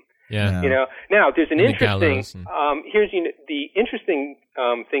stadium. Yeah. Now there's an interesting. And the interesting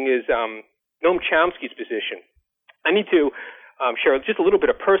thing is Noam Chomsky's position. I need to share just a little bit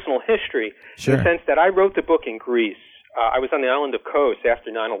of personal history in the sense that I wrote the book in Greece. I was on the island of Kos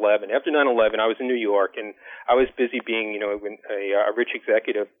after 9/11. After 9/11, I was in New York, and I was busy being, a rich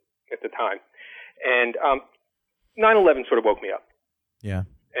executive at the time. And 9/11 sort of woke me up. Yeah.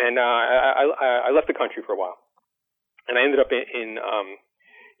 And I left the country for a while, and I ended up in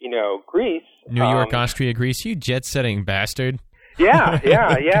Greece. New York, Austria, Greece. You jet-setting bastard. Yeah.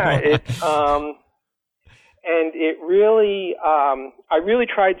 It's and it really, I really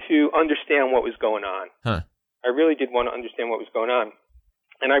tried to understand what was going on. Huh. I really did want to understand what was going on,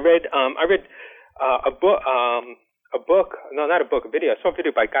 and I read a video. I saw a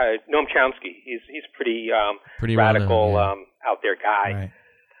video by a guy, Noam Chomsky. He's pretty radical, out there guy. Right.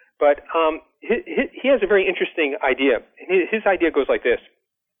 But he has a very interesting idea. His idea goes like this: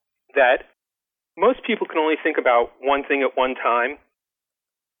 that most people can only think about one thing at one time.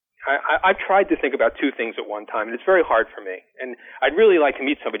 I've tried to think about two things at one time, and it's very hard for me. And I'd really like to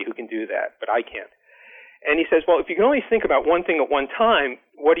meet somebody who can do that, but I can't. And he says, well, if you can only think about one thing at one time,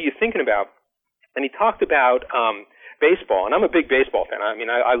 what are you thinking about? And he talked about baseball, and I'm a big baseball fan. I mean,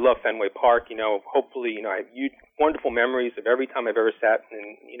 I love Fenway Park. Hopefully, I have wonderful memories of every time I've ever sat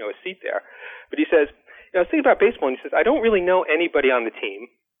in, a seat there. But he says, I was thinking about baseball, and he says, I don't really know anybody on the team.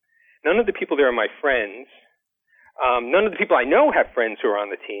 None of the people there are my friends. None of the people I know have friends who are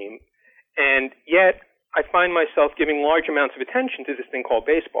on the team. And yet, I find myself giving large amounts of attention to this thing called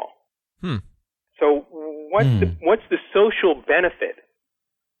baseball. So what's the social benefit?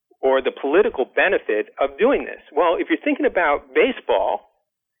 or the political benefit of doing this? Well, if you're thinking about baseball,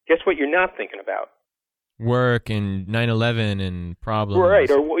 guess what you're not thinking about? Work and 9/11 and problems. Right,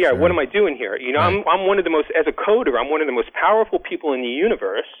 or Sure. what am I doing here? You know, Right. I'm one of the most, as a coder, I'm one of the most powerful people in the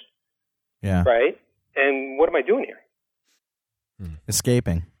universe. Yeah. Right? And what am I doing here?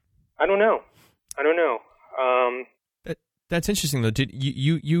 Escaping. I don't know. That's interesting, though. Did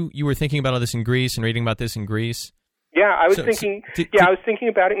you were thinking about all this in Greece and reading about this in Greece? Yeah, I was thinking. I was thinking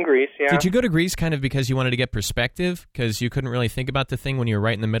about it in Greece. Yeah. Did you go to Greece kind of because you wanted to get perspective, because you couldn't really think about the thing when you were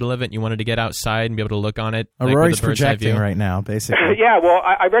right in the middle of it, and you wanted to get outside and be able to look on it? Rory's projecting right now, basically. Yeah, well,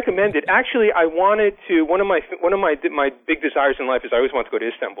 I recommend it. Actually, I wanted to. One of my big desires in life is I always want to go to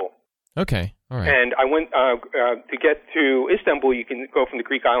Istanbul. Okay, all right. And I went to get to Istanbul. You can go from the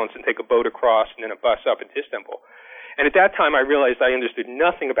Greek islands and take a boat across, and then a bus up into Istanbul. And at that time, I realized I understood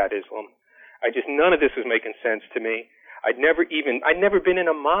nothing about Islam. None of this was making sense to me. I'd never been in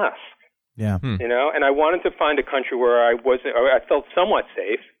a mosque. Yeah. You know, and I wanted to find a country where I felt somewhat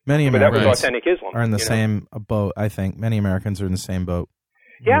safe. Many but that was Americans authentic Islam. are in the same boat, I think. Many Americans are in the same boat.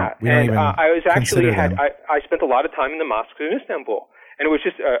 Yeah, and I spent a lot of time in the mosques in Istanbul. And it was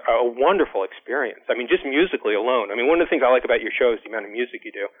just a wonderful experience. I mean, just musically alone. I mean, one of the things I like about your show is the amount of music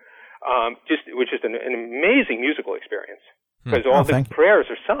you do. It was just an amazing musical experience because all the prayers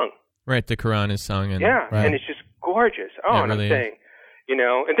are sung. Right, the Quran is sung. And it's just gorgeous. Oh, and really I'm saying, you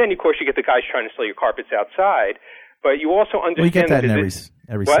know, and then of course you get the guys trying to sell your carpets outside, but you also understand you get that in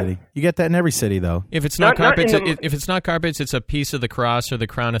every city. You get that in every city, though. If it's not carpets, if it's not carpets, it's a piece of the cross or the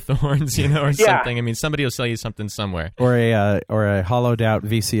crown of thorns, you know, or something. I mean, somebody will sell you something somewhere, or a hollowed out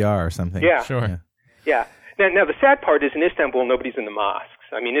VCR or something. Yeah, sure. Yeah. Now the sad part is in Istanbul, nobody's in the mosques.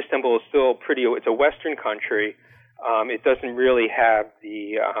 I mean, Istanbul is still it's a Western country. It doesn't really have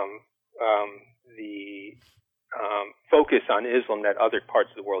the focus on Islam that other parts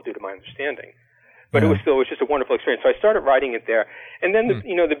of the world do, to my understanding. But it was just a wonderful experience. So I started writing it there. And then,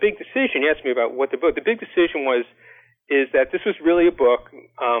 the big decision, you asked me about what the big decision is that this was really a book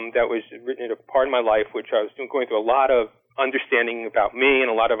that was written at a part of my life which I was going through a lot of understanding about me and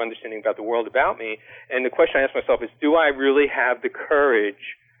a lot of understanding about the world about me. And the question I asked myself is, do I really have the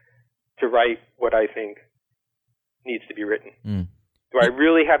courage to write what I think needs to be written? Do I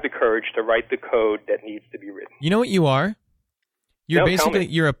really have the courage to write the code that needs to be written? You know what you are?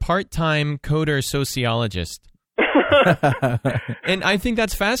 You're a part-time coder sociologist. And I think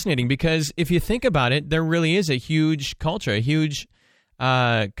that's fascinating because if you think about it, there really is a huge culture, a huge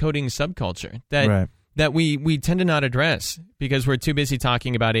coding subculture that we tend to not address because we're too busy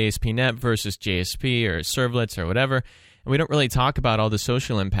talking about ASP.NET versus JSP or servlets or whatever, and we don't really talk about all the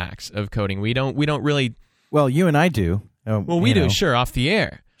social impacts of coding. We don't really. Well, you and I do. We do, sure, off the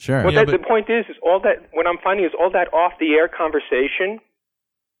air. Sure. Well, the point is all that. What I'm finding is all that off-the-air conversation.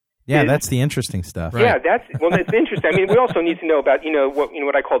 Yeah, that's the interesting stuff. Right. Yeah, that's interesting. I mean, we also need to know about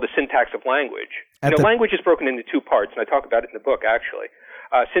what I call the syntax of language. Language is broken into two parts, and I talk about it in the book actually.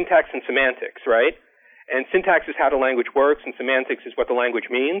 Syntax and semantics, right? And syntax is how the language works, and semantics is what the language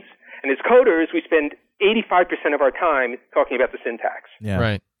means. And as coders, we spend 85% of our time talking about the syntax. Yeah.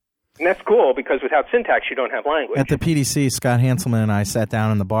 Right. And that's cool because without syntax, you don't have language. At the PDC, Scott Hanselman and I sat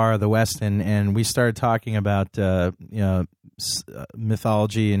down in the bar of the West, and we started talking about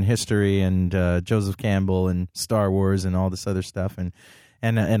mythology and history and Joseph Campbell and Star Wars and all this other stuff, and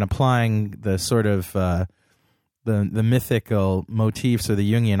applying the sort of the mythical motifs or the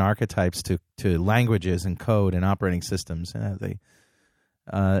Jungian archetypes to languages and code and operating systems.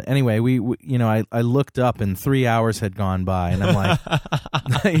 Anyway, I looked up and 3 hours had gone by, and I'm like,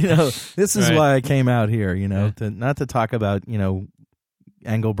 this is why I came out here, not to talk about,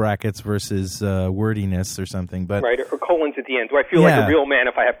 angle brackets versus wordiness or something, but right, or colons at the end. Do I feel like a real man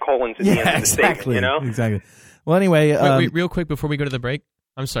if I have colons at the end of the statement? Exactly. Well, anyway, wait, real quick before we go to the break,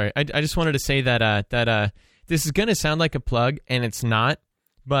 I'm sorry, I just wanted to say that this is going to sound like a plug, and it's not.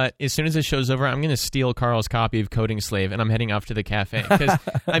 But as soon as the show's over, I'm going to steal Carl's copy of Coding Slave, and I'm heading off to the cafe. Because,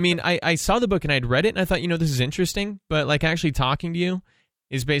 I mean, I saw the book, and I'd read it, and I thought, this is interesting. But, actually talking to you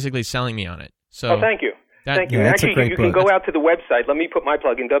is basically selling me on it. So, thank you. Thank you. Yeah, actually, you can go out to the website. Let me put my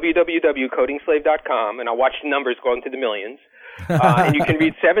plug in, www.codingslave.com, and I'll watch the numbers go into the millions. And you can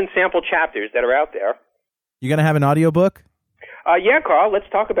read 7 sample chapters that are out there. You going to have an audiobook? Yeah, Carl, let's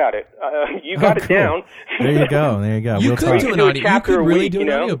talk about it. You got it down. There you go. You could do an audio. You could really do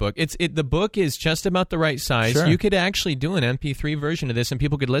an audiobook. The book is just about the right size. Sure. You could actually do an MP3 version of this, and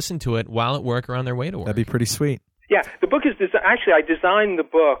people could listen to it while at work or on their way to work. That'd be pretty sweet. Yeah, the book is actually I designed the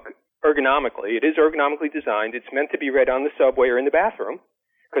book ergonomically. It is ergonomically designed. It's meant to be read on the subway or in the bathroom.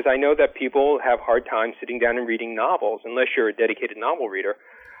 because I know that people have hard time sitting down and reading novels unless you're a dedicated novel reader.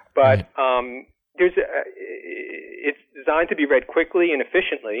 But it's designed to be read quickly and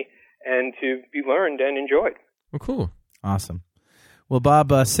efficiently and to be learned and enjoyed. Well, cool. Awesome. Well,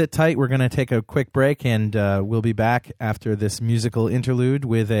 Bob, sit tight. We're going to take a quick break, and we'll be back after this musical interlude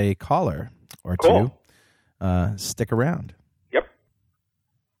with a caller or two. Stick around. Yep.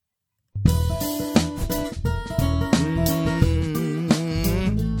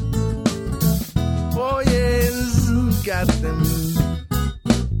 Oh, yes, got them.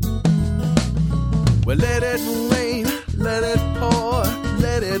 Well, let it rain, let it pour,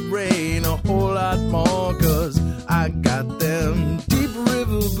 let it rain a whole lot more, 'cause I got them deep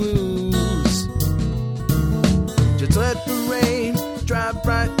river blues. Just let the rain drive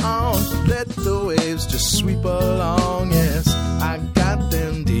right on, let the waves just sweep along. Yes, I got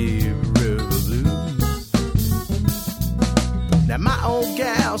them deep river blues. Now my old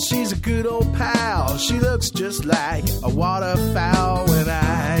gal, she's a good old pal. She looks just like a waterfowl when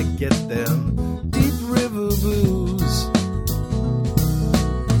I get them deep river blues.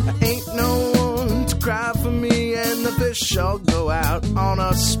 I ain't no one to cry for me, and the fish all go out on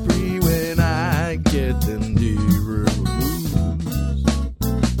a spree when I get them deep river blues.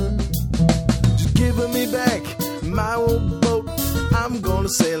 Just giving me back my old boat, I'm gonna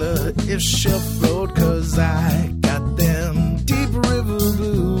sail her if she'll float, 'cause I got them deep river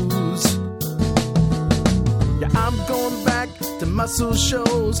blues. Yeah, I'm going back to muscle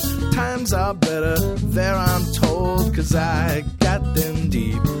shows, times are better there I'm told, 'cause I got them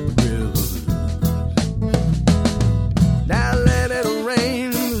deep river blues. Now let it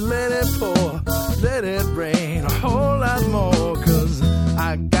rain, let it pour, let it rain a whole lot more, 'cause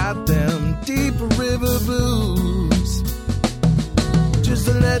I got them deep river blues. Just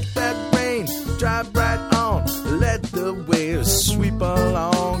let that rain drive right on, let the waves sweep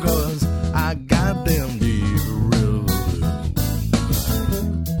along, 'cause I got them deep river blues.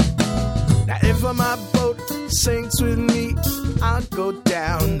 Now if my boat sinks with me, I'll go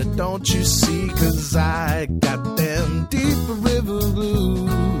down, don't you see, 'cause I got them deep river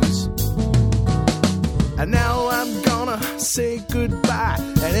blues. And now I'm gonna say goodbye,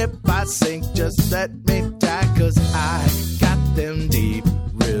 and if I sink, just let me die, 'cause I got them deep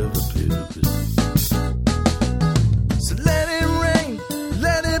river blues. So let it rain,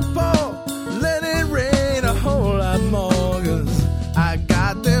 let it pour, let it rain a whole lot more, 'cause I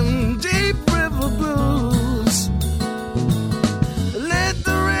got them deep river blues. Let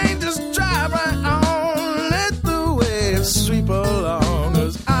the rain just drive right on, let the waves sweep along,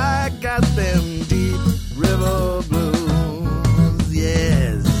 'cause I got them deep river blues.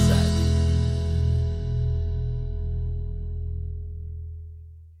 Yes.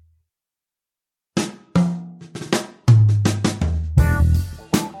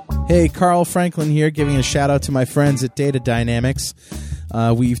 Hey, Carl Franklin here, giving a shout out to my friends at Data Dynamics.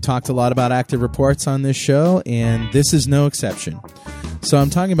 We've talked a lot about Active Reports on this show, and this is no exception. So I'm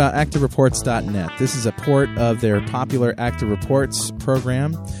talking about ActiveReports.net. This is a port of their popular Active Reports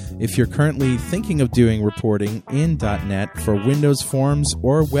program. If you're currently thinking of doing reporting in .net for Windows Forms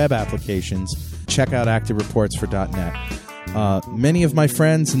or web applications, check out Active Reports for .net. Many of my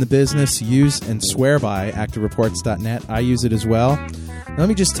friends in the business use and swear by ActiveReports.net. I use it as well. Now, let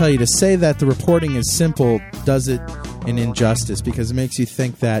me just tell you, to say that the reporting is simple does it an injustice, because it makes you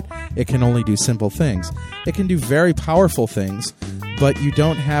think that it can only do simple things. It can do very powerful things, but you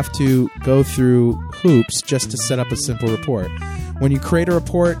don't have to go through hoops just to set up a simple report. When you create a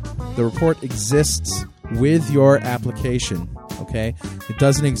report, the report exists with your application, okay? It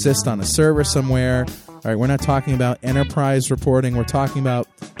doesn't exist on a server somewhere. All right, we're not talking about enterprise reporting. We're talking about,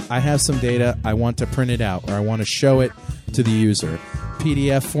 I have some data, I want to print it out, or I want to show it to the user.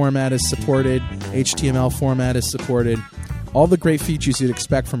 PDF format is supported, HTML format is supported. All the great features you'd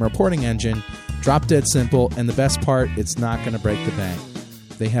expect from a reporting engine, drop dead simple, and the best part, it's not going to break the bank.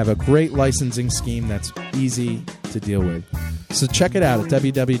 They have a great licensing scheme that's easy to deal with. So check it out at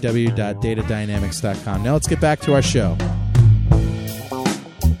www.datadynamics.com. Now let's get back to our show.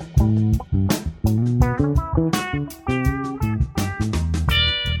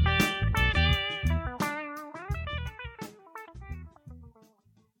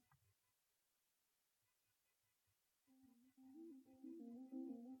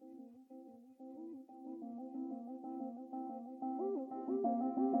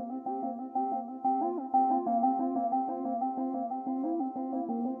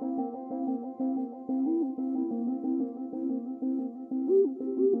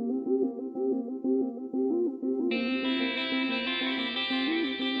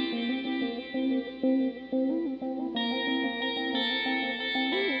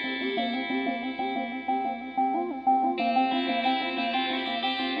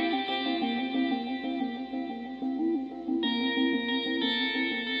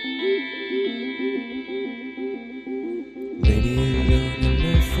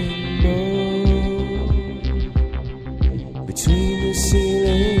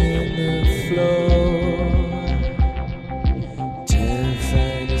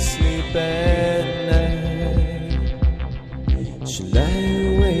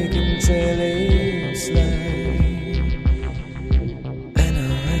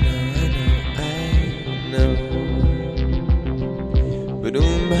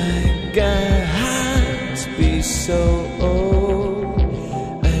 my God, to be so old.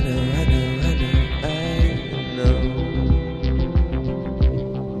 I know.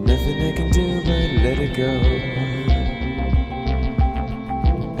 Nothing I can do but let it go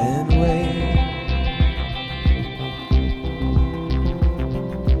and wait.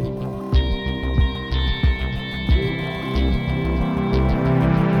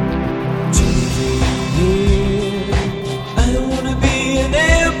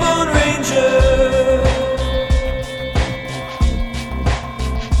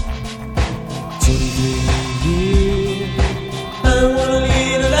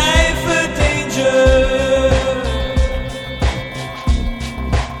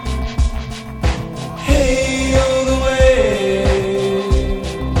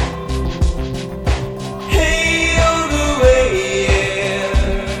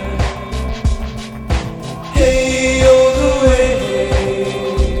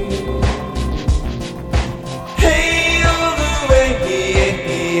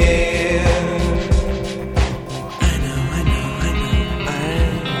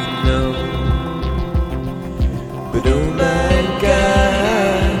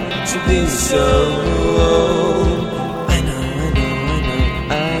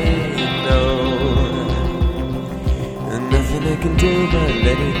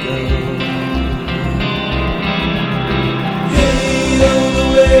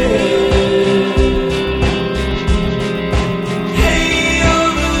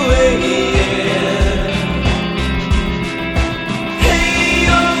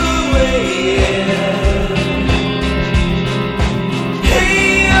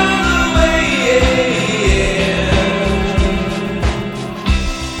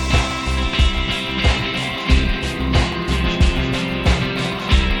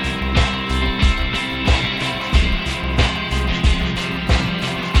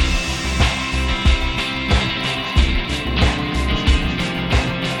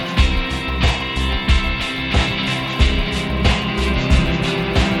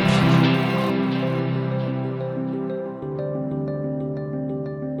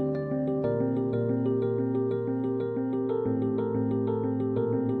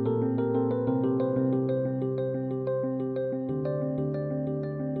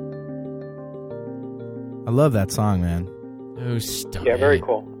 I love that song, man. Oh, stop. Yeah, very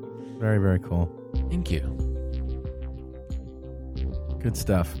cool. Very, very cool. Thank you. Good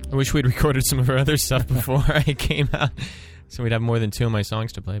stuff. I wish we'd recorded some of our other stuff before I came out, so we'd have more than 2 of my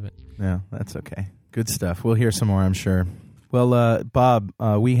songs to play. But yeah, that's okay. Good stuff. We'll hear some more, I'm sure. Well, Bob,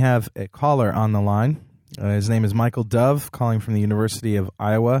 we have a caller on the line. His name is Michael Dove, calling from the University of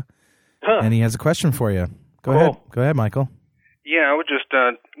Iowa, and he has a question for you. Go ahead. Go ahead, Michael. Yeah, I would just,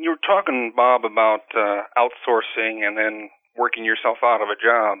 you were talking, Bob, about outsourcing and then working yourself out of a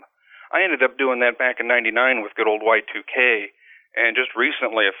job. I ended up doing that back in '99 with good old Y2K, and just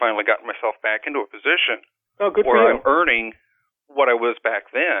recently I finally got myself back into a position where I'm earning what I was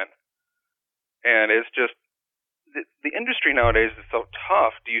back then. And it's just, the industry nowadays is so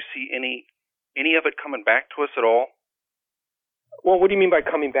tough. Do you see any of it coming back to us at all? Well, what do you mean by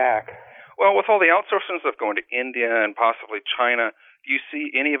coming back? Well, with all the outsourcing stuff going to India and possibly China, do you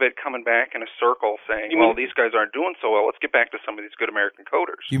see any of it coming back in a circle saying, well, these guys aren't doing so well, let's get back to some of these good American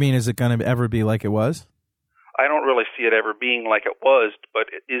coders? You mean, is it going to ever be like it was? I don't really see it ever being like it was,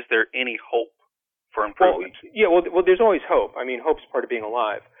 but is there any hope for improvement? Well, there's always hope. I mean, hope's part of being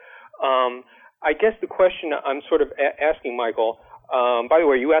alive. I guess the question I'm sort of asking, Michael, by the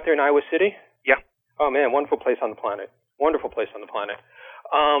way, are you out there in Iowa City? Yeah. Oh, man, wonderful place on the planet. Wonderful place on the planet.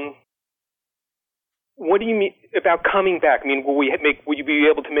 What do you mean about coming back? I mean, will you be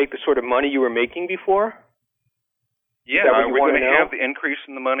able to make the sort of money you were making before? Yeah, are we going to have the increase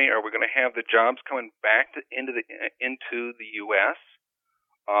in the money? Are we going to have the jobs coming back into the U.S.?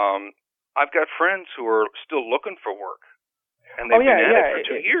 I've got friends who are still looking for work, and they've been at it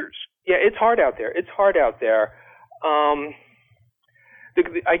for 2 years. Yeah, it's hard out there.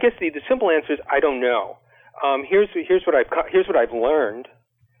 I guess the simple answer is I don't know. Here's what I've learned.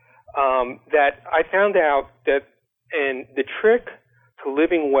 That I found out that, and the trick to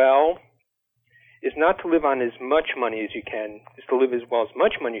living well is not to live on as much money as you can, is to live as well as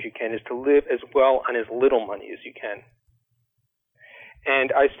much money as you can, is to live as well on as little money as you can.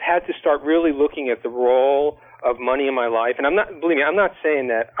 And I had to start really looking at the role of money in my life. And believe me, I'm not saying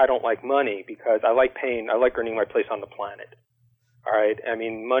that I don't like money, because I like earning my place on the planet. All right? I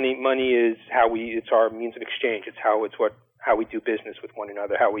mean, money is it's our means of exchange. It's how we do business with one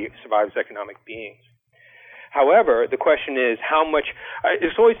another, how we survive as economic beings. However, the question is how much.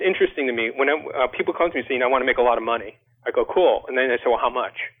 It's always interesting to me when people come to me saying, "I want to make a lot of money." I go, "Cool," and then they say, "Well, how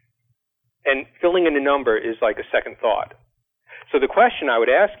much?" And filling in a number is like a second thought. So the question I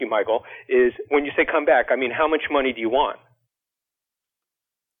would ask you, Michael, is when you say come back, I mean, how much money do you want?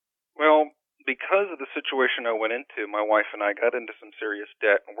 Well, because of the situation I went into, my wife and I got into some serious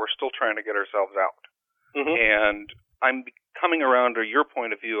debt, and we're still trying to get ourselves out. Mm-hmm. And I'm coming around to your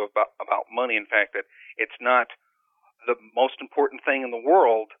point of view about money, in fact, that it's not the most important thing in the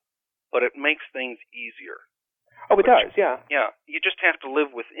world, but it makes things easier. Oh, it does, yeah. Yeah, you just have to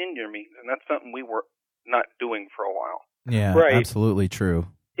live within your means, and that's something we were not doing for a while. Yeah, right. Absolutely true.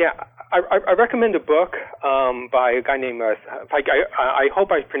 Yeah, I recommend a book by a guy named, I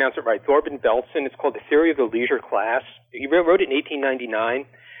hope I pronounce it right, Thorben Belson. It's called The Theory of the Leisure Class. He wrote it in 1899,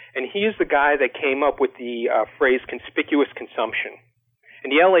 and he is the guy that came up with the phrase conspicuous consumption.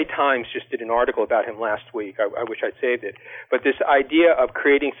 And the LA Times just did an article about him last week. I wish I'd saved it. But this idea of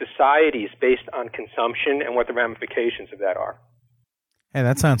creating societies based on consumption and what the ramifications of that are. Hey,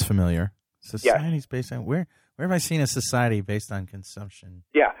 that sounds familiar. Societies based on where have I seen a society based on consumption?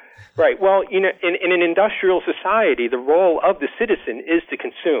 Yeah, right. Well, in an industrial society, the role of the citizen is to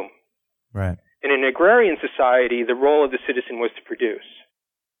consume. Right. In an agrarian society, the role of the citizen was to produce.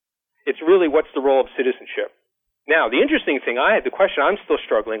 It's really what's the role of citizenship. Now, the interesting thing the question I'm still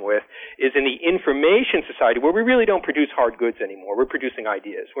struggling with is in the information society where we really don't produce hard goods anymore. We're producing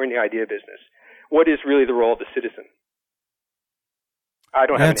ideas. We're in the idea business. What is really the role of the citizen? I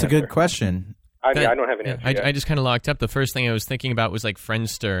don't have an answer. That's a good question. I don't have an answer yet. I just kind of locked up. The first thing I was thinking about was like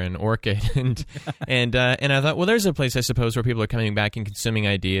Friendster and Orchid, and I thought, well, there's a place I suppose where people are coming back and consuming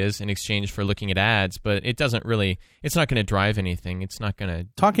ideas in exchange for looking at ads, but it doesn't really. It's not going to drive anything. It's not going to.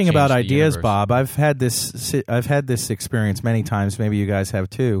 Talking about ideas, universe. Bob, I've had this experience many times. Maybe you guys have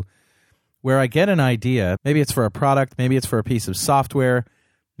too, where I get an idea. Maybe it's for a product. Maybe it's for a piece of software.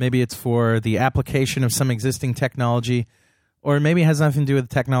 Maybe it's for the application of some existing technology. Or maybe it has nothing to do with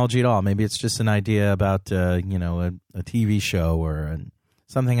technology at all. Maybe it's just an idea about, a TV show or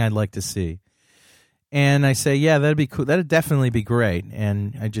something I'd like to see. And I say, yeah, that'd be cool. That'd definitely be great.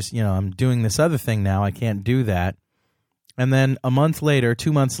 And I just, I'm doing this other thing now. I can't do that. And then a month later,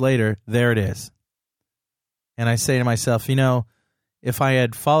 2 months later, there it is. And I say to myself, if I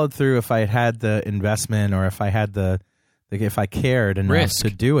had followed through, if I had the investment, or if I had if I cared enough to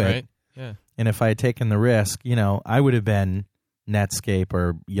do it, right? Yeah. And if I had taken the risk, I would have been Netscape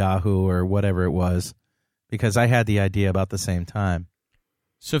or Yahoo or whatever it was, because I had the idea about the same time.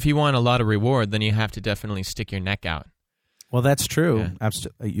 So if you want a lot of reward, then you have to definitely stick your neck out. Well, that's true. Yeah.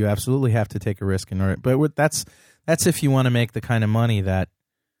 You absolutely have to take a risk in order. But that's if you want to make the kind of money that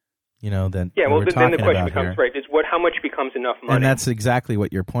we're talking about then the question becomes here. Right. Is how much becomes enough money? And that's exactly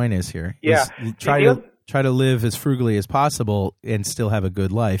what your point is here. Yeah. Try to live as frugally as possible and still have a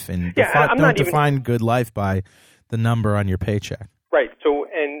good life. And don't define good life by the number on your paycheck. Right. So,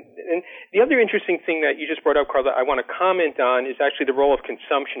 and the other interesting thing that you just brought up, Carl, that I want to comment on is actually the role of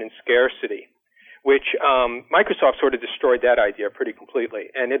consumption and scarcity, which Microsoft sort of destroyed that idea pretty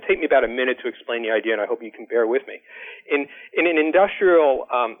completely. And it'll take me about a minute to explain the idea, and I hope you can bear with me. In an industrial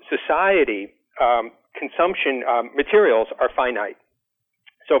society, consumption materials are finite.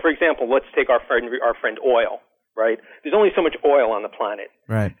 So, for example, let's take our friend oil, right? There's only so much oil on the planet.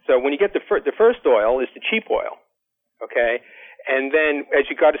 Right. So when you get the first oil is the cheap oil, okay? And then as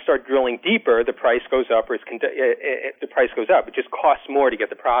you got to start drilling deeper, the price goes up, or the price goes up. It just costs more to get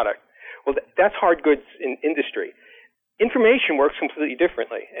the product. Well, that's hard goods in industry. Information works completely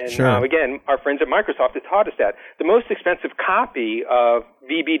differently. And sure. Again, our friends at Microsoft have taught us that. The most expensive copy of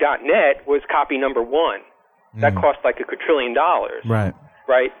VB.net was copy number 1. That cost like $1 quadrillion. Right.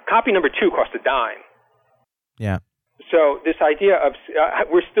 Right? Copy number 2 cost $0.10. Yeah. So this idea of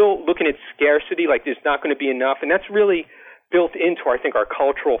we're still looking at scarcity, like there's not going to be enough, and that's really built into, I think, our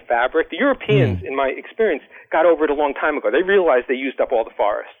cultural fabric. The Europeans, in my experience, got over it a long time ago. They realized they used up all the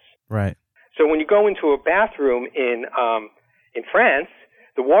forests. Right. So when you go into a bathroom in France,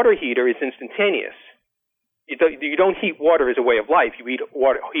 the water heater is instantaneous. You don't heat water as a way of life. You heat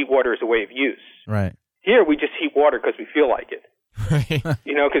water as a way of use. Right. Here we just heat water because we feel like it. Right.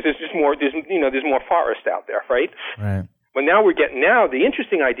 Because there's just more. There's more forest out there, right? Right. Well, now we're getting the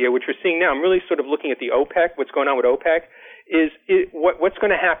interesting idea, which we're seeing now. I'm really sort of looking at the OPEC. What's going on with OPEC is what's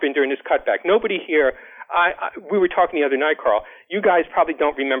going to happen during this cutback. Nobody here. We were talking the other night, Carl. You guys probably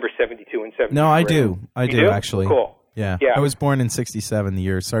don't remember 72 and 73. No, I do. I do actually. Cool. Yeah. I was born in '67, the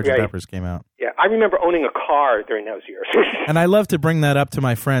year Sgt. Pepper's came out. Yeah, I remember owning a car during those years. And I love to bring that up to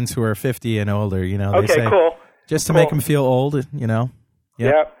my friends who are 50 and older. They say, cool. Just to make them feel old,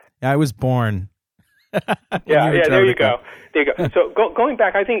 Yeah. I was born. There you go. So going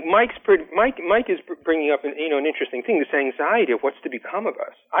back, I think Mike is bringing up an interesting thing, this anxiety of what's to become of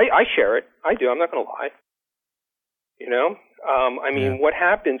us. I share it. I do. I'm not going to lie. What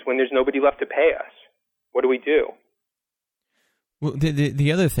happens when there's nobody left to pay us? What do we do? Well,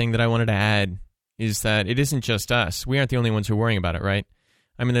 the other thing that I wanted to add is that it isn't just us. We aren't the only ones who are worrying about it, right?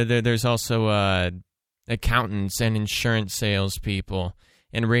 I mean, there's also accountants and insurance salespeople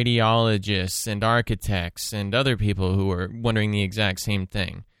and radiologists and architects and other people who are wondering the exact same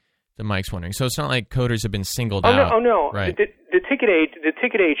thing that Mike's wondering. So it's not like coders have been singled out. No. Right. The ticket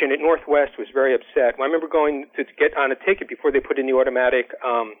agent at Northwest was very upset. I remember going to get on a ticket before they put in the automatic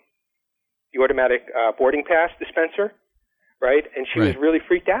boarding pass dispenser, right? And she was really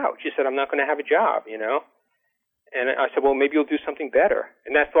freaked out. She said, "I'm not going to have a job," And I said, "Well, maybe you'll do something better."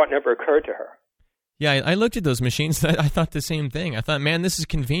 And that thought never occurred to her. Yeah, I looked at those machines. I thought the same thing. I thought, man, this is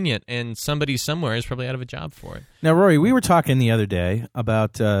convenient, and somebody somewhere is probably out of a job for it. Now, Rory, we were talking the other day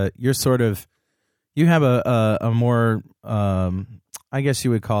about you have a more, I guess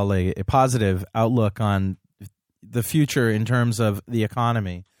you would call a positive outlook on the future in terms of the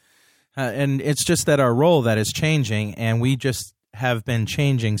economy. And it's just that our role that is changing, and we just have been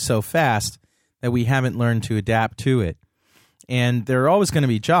changing so fast that we haven't learned to adapt to it. And there are always going to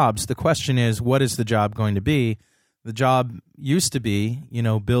be jobs. The question is, what is the job going to be? The job used to be,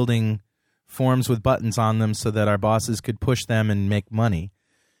 building forms with buttons on them so that our bosses could push them and make money.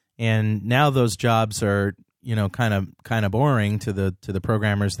 And now those jobs are, kind of boring to the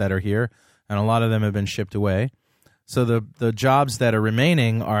programmers that are here, and a lot of them have been shipped away. So the jobs that are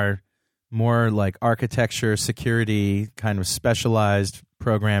remaining are more like architecture, security, kind of specialized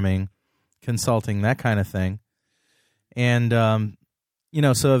programming, consulting, that kind of thing. And,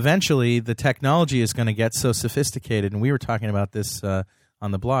 so eventually the technology is going to get so sophisticated, and we were talking about this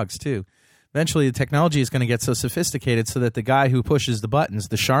on the blogs too. Eventually the technology is going to get so sophisticated so that the guy who pushes the buttons,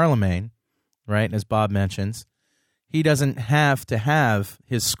 the Charlemagne, right, as Bob mentions, he doesn't have to have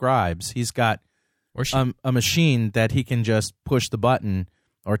his scribes. He's got a machine that he can just push the button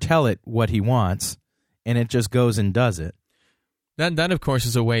or tell it what he wants, and it just goes and does it. That of course,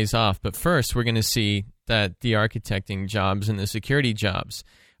 is a ways off. But first, we're going to see that the architecting jobs and the security jobs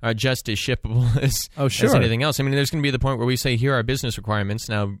are just as shippable as anything else. I mean, there's going to be the point where we say, here are our business requirements,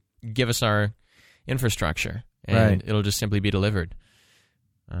 now give us our infrastructure, and it'll just simply be delivered.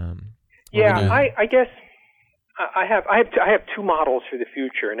 I guess I have two models for the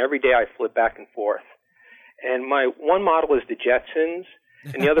future, and every day I flip back and forth. And my one model is the Jetsons,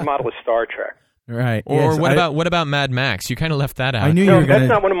 and the other model is Star Trek. Right. Or what about Mad Max? You kind of left that out. That's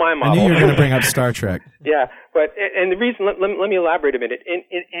not one of my models. I knew you were going to bring up Star Trek. Yeah, and the reason, let me elaborate a minute.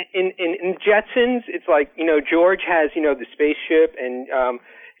 In Jetsons, it's like, George has, the spaceship, and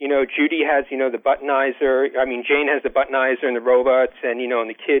Judy has, the buttonizer. I mean, Jane has the buttonizer and the robots, and and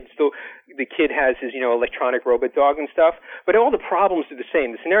the kid has his, electronic robot dog and stuff. But all the problems are the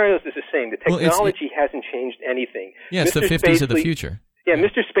same. The scenarios is the same. The technology hasn't changed anything. Yeah, it's the 50s of the future. Yeah,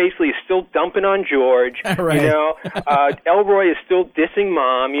 Mr. Spacely is still dumping on George. Right. Elroy is still dissing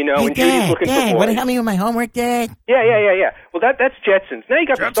Mom. Hey, and Judy's looking for boys. Want to help me with my homework, Dad? Yeah. Well, that's Jetsons. Now you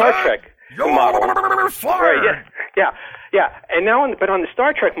got the Star Trek model. Right, yeah. And now, but on the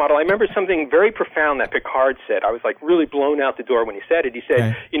Star Trek model, I remember something very profound that Picard said. I was like really blown out the door when he said it. He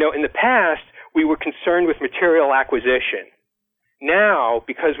said, in the past we were concerned with material acquisition. Now,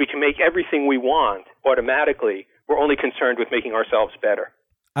 because we can make everything we want automatically, we're only concerned with making ourselves better.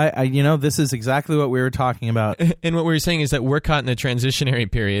 This is exactly what we were talking about. And what we were saying is that we're caught in a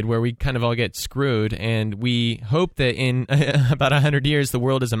transitionary period where we kind of all get screwed, and we hope that in about 100 years, the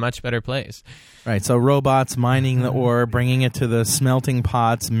world is a much better place. Right, so robots mining the ore, bringing it to the smelting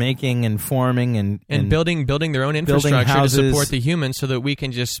pots, making and forming and building their own infrastructure to support the humans so that we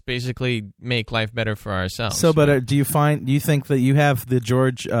can just basically make life better for ourselves. So, but do you think that you have the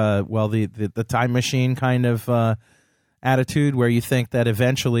George, the time machine kind of attitude where you think that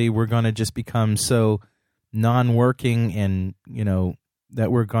eventually we're going to just become so non-working and,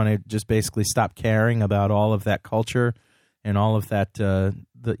 that we're going to just basically stop caring about all of that culture and all of that,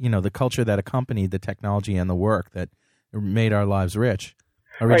 the culture that accompanied the technology and the work that made our lives rich?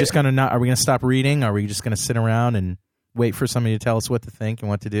 Are we just going to are we going to stop reading? Are we just going to sit around and wait for somebody to tell us what to think and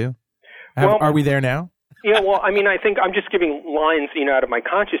what to do? Are we there now? Yeah, well, I mean, I think I'm just giving lines, out of my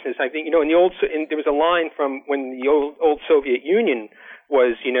consciousness. I think, there was a line from when the old Soviet Union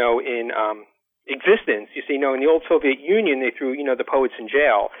was, in existence. You see, in the old Soviet Union, they threw, the poets in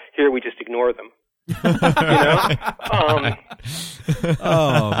jail. Here, we just ignore them.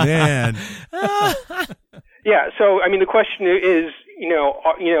 Oh man. Yeah. So, I mean, the question is,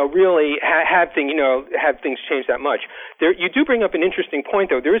 really have things change that much. You do bring up an interesting point,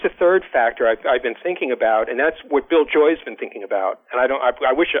 though. There is a third factor I've been thinking about, and that's what Bill Joy's been thinking about. And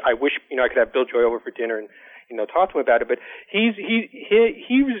I wish I could have Bill Joy over for dinner and talk to him about it. But he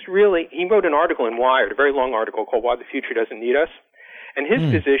wrote an article in Wired, a very long article called "Why the Future Doesn't Need Us," and his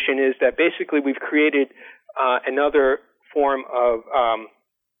position is that basically we've created another form of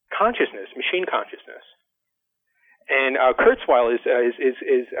consciousness, machine consciousness. And Kurzweil is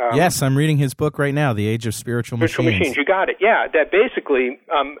yes, I'm reading his book right now, The Age of Spiritual Machines. You got it. Yeah, that basically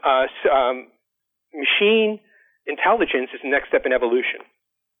machine intelligence is the next step in evolution.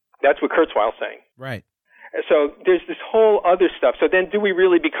 That's what Kurzweil's saying. Right. So there's this whole other stuff. So then, does it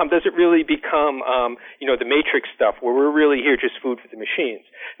really become the Matrix stuff, where we're really here just food for the machines?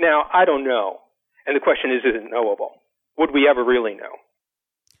 Now, I don't know. And the question is it knowable? Would we ever really know?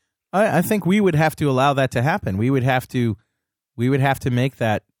 I think we would have to allow that to happen. We would have to make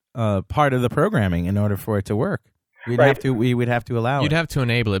that part of the programming in order for it to work. We would have to allow it. You'd have to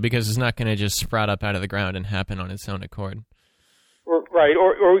enable it, because it's not going to just sprout up out of the ground and happen on its own accord. Right,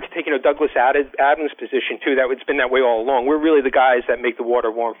 or we could take Douglas Adams' position too. It's been that way all along. We're really the guys that make the water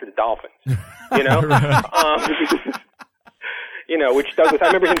warm for the dolphins. Which Douglas, I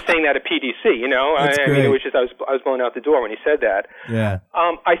remember him saying that at PDC. It was just I was blowing out the door when he said that. Yeah.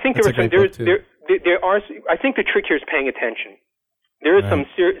 I think I think the trick here is paying attention. There is some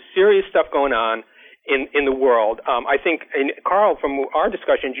serious stuff going on in the world. I think, and Carl, from our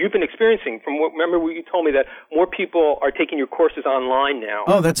discussions, you've been experiencing. Remember, you told me that more people are taking your courses online now.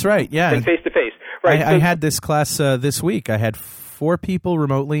 Oh, that's right. Yeah, than face to face. Right. I had this class this week. I had 4 people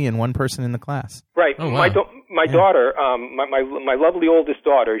remotely and 1 person in the class. Right. Oh, wow. My daughter, my lovely oldest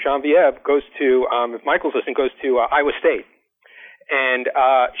daughter, Genevieve, goes to, if Michael's listening, goes to Iowa State, and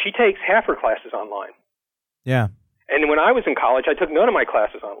she takes half her classes online. Yeah. And when I was in college, I took none of my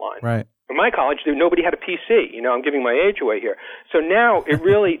classes online. Right. In my college, nobody had a PC. I'm giving my age away here. So now it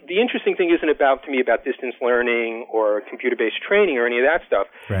really, the interesting thing isn't about distance learning or computer-based training or any of that stuff.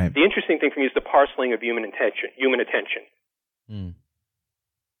 Right. The interesting thing for me is the parceling of human attention. Mm.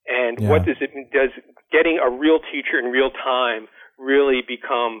 And what does getting a real teacher in real time really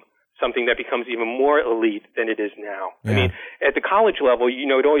become something that becomes even more elite than it is now? Yeah. I mean, at the college level,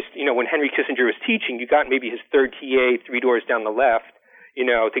 it always, when Henry Kissinger was teaching, you got maybe his third TA 3 doors down the left,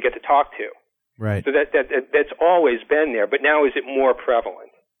 to get to talk to. Right. So that's always been there, but now is it more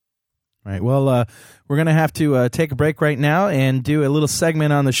prevalent? Right. Well, we're going to have to take a break right now and do a little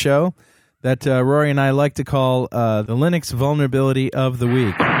segment on the show that Rory and I like to call the Linux Vulnerability of the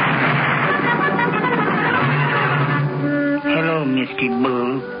Week. Hello, Mr.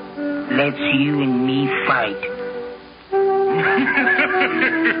 Bull. Let's you and me fight.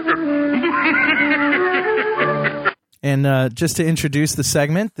 And just to introduce the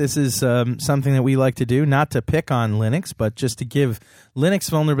segment, this is something that we like to do, not to pick on Linux, but just to give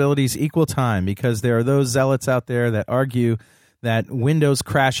Linux vulnerabilities equal time, because there are those zealots out there that argue that Windows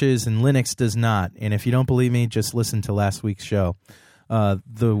crashes and Linux does not. And if you don't believe me, just listen to last week's show,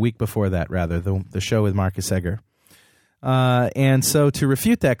 the week before that, rather, the show with Marcus Egger. And so to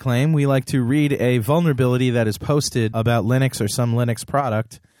refute that claim, we like to read a vulnerability that is posted about Linux or some Linux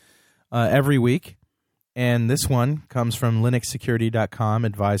product every week. And this one comes from linuxsecurity.com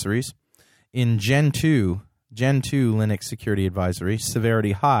advisories. In Gen 2 Linux Security Advisory,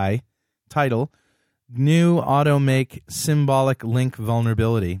 Severity High, title, New Automake Symbolic Link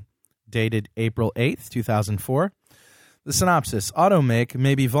Vulnerability, dated April 8th, 2004. The synopsis, Automake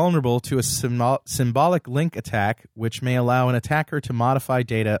may be vulnerable to a symbolic link attack, which may allow an attacker to modify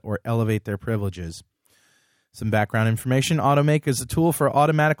data or elevate their privileges. Some background information. Automake is a tool for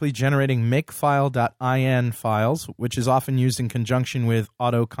automatically generating makefile.in files, which is often used in conjunction with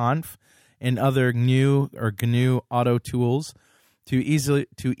AutoConf and other GNU or GNU auto tools to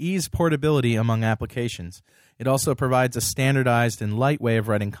ease portability among applications. It also provides a standardized and light way of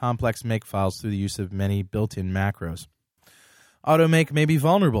writing complex makefiles through the use of many built-in macros. Automake may be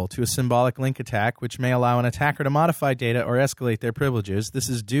vulnerable to a symbolic link attack, which may allow an attacker to modify data or escalate their privileges. This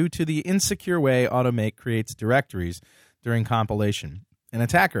is due to the insecure way Automake creates directories during compilation. An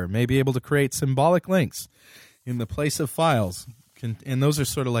attacker may be able to create symbolic links in the place of files, and those are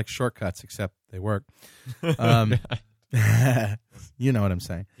sort of like shortcuts, except they work. You know what I'm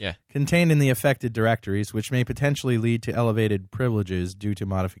saying. Yeah. Contained in the affected directories, which may potentially lead to elevated privileges due to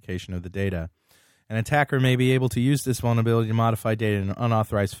modification of the data. An attacker may be able to use this vulnerability to modify data in an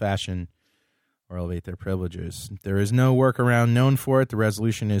unauthorized fashion or elevate their privileges. There is no workaround known for it. The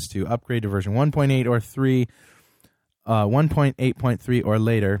resolution is to upgrade to version 1.8 or 3, 1.8.3 or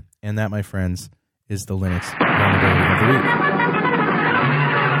later, and that, my friends, is the Linux Vulnerability of the Week.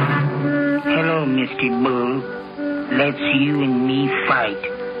 Mr. Bull. Let's you and me fight.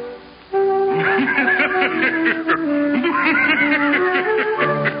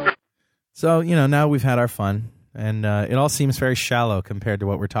 So, now we've had our fun, and it all seems very shallow compared to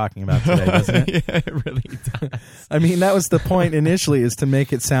what we're talking about today, doesn't it? Yeah, it really does. I mean, that was the point initially, is to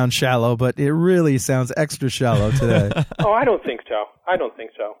make it sound shallow, but it really sounds extra shallow today. Oh, I don't think so. I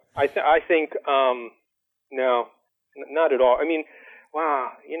think, no, not at all. I mean,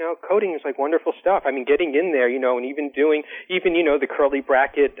 wow, coding is like wonderful stuff. I mean, getting in there, and even doing, the curly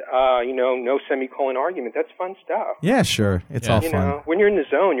bracket, no semicolon argument, that's fun stuff. Yeah, sure. It's all fun. When you're in the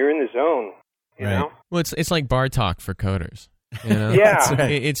zone, you're in the zone, you Right. know? Well, it's like bar talk for coders. Yeah. That's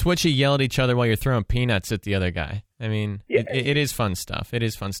right. It's what you yell at each other while you're throwing peanuts at the other guy. I mean, Yeah. it is fun stuff. It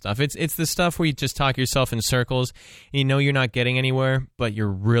is fun stuff. It's the stuff where you just talk yourself in circles. And you're not getting anywhere, but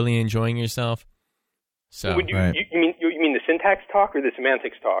you're really enjoying yourself. So Would you, Right. you mean the syntax talk or the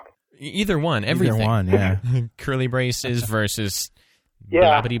semantics talk? either one, everything. Either one, yeah. Curly braces versus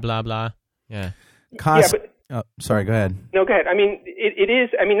Yeah. blah blah blah. Yeah. Cost. Yeah, but- sorry, go ahead. No, go ahead. I mean, it is.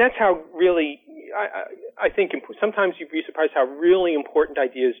 I mean, that's how really. I think sometimes you'd be surprised how really important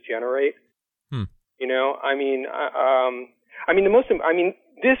ideas generate. I mean,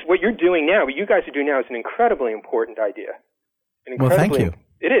 what you're doing now, what you guys are doing now, is an incredibly important idea. Well, thank you.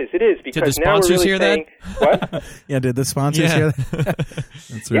 It is because Did the now we're sponsors really hear saying, that? What? Yeah, did the sponsors hear that?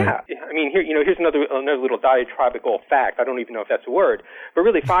 That's right. Yeah, I mean, here's another little diatribical fact. I don't even know if that's a word, but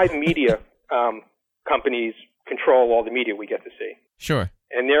really, 5 media companies control all the media we get to see. Sure.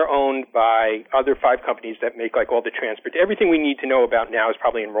 And they're owned by other 5 companies that make like all the transport. Everything we need to know about now is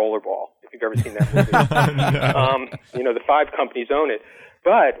probably in Rollerball, if you've ever seen that movie. The 5 companies own it.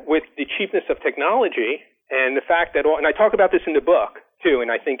 But with the cheapness of technology and the fact that, and I talk about this in the book too,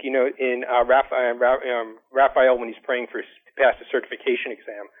 and I think, in Raphael, when he's praying to pass the certification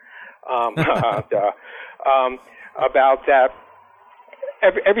exam, about that,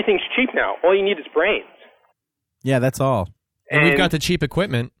 everything's cheap now. All you need is brains. Yeah, that's all. And we've got the cheap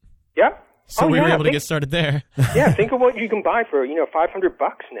equipment. Yeah. So we were able to get started there. Yeah, think of what you can buy for, $500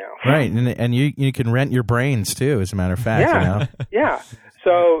 now. Right, and you can rent your brains too, as a matter of fact. Yeah, yeah.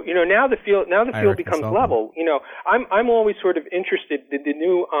 So now the field becomes consultant. level. I'm always sort of interested. The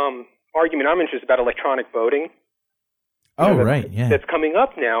new argument I'm interested about electronic voting. Oh, right, yeah. That's coming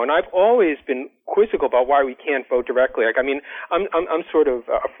up now, and I've always been quizzical about why we can't vote directly. Like, I mean, I'm sort of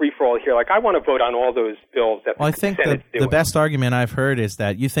a free for all here. Like, I want to vote on all those bills that I think the Senate's the doing. best argument I've heard is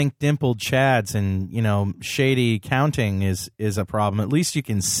that you think dimpled chads and shady counting is a problem. At least you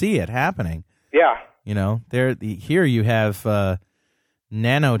can see it happening. Yeah. Here you have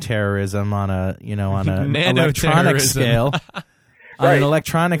nanoterrorism on a electronic scale. On Right. an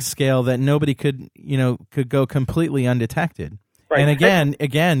electronic scale that nobody could go completely undetected. Right. And again,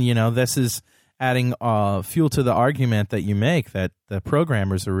 this is adding fuel to the argument that you make that the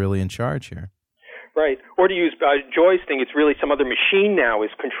programmers are really in charge here. Right. Or to use Joy's thing, it's really some other machine now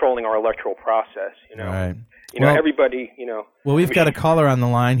is controlling our electoral process. Right. Everybody. Well, we've got a caller on the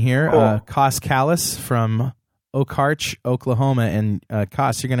line here, Cool. Cos Callis from Okarch, Oklahoma, and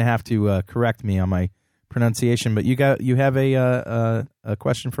Cos, you're going to have to correct me on my pronunciation, but you have a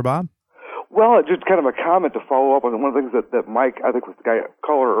question for Bob? Well, just kind of a comment to follow up on one of the things that Mike, I think was the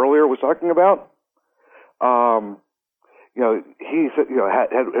caller earlier, was talking about. He said,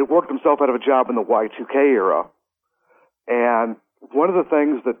 had worked himself out of a job in the Y2K era, and one of the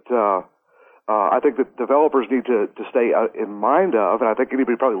things that I think that developers need to stay in mind of, and I think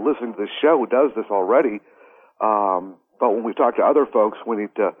anybody probably listening to this show does this already, but when we talk to other folks, we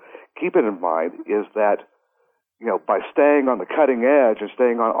need to keep it in mind, is that by staying on the cutting edge and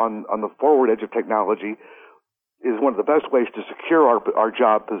staying on the forward edge of technology is one of the best ways to secure our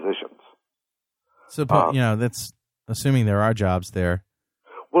job positions. So, that's assuming there are jobs there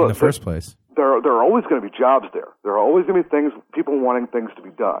in the first place. There are always going to be jobs there. There are always going to be people wanting things to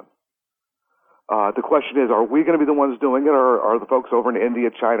be done. The question is, are we going to be the ones doing it, or are the folks over in India,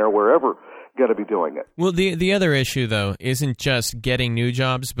 China, or wherever going to be doing it? Well, the other issue, though, isn't just getting new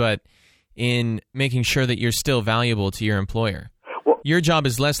jobs, but in making sure that you're still valuable to your employer. Well, your job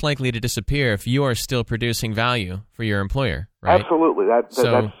is less likely to disappear if you are still producing value for your employer, right? Absolutely. That's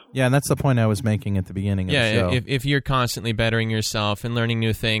and that's the point I was making at the beginning of the show. If you're constantly bettering yourself and learning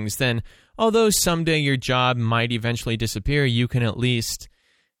new things, then although someday your job might eventually disappear, you can at least,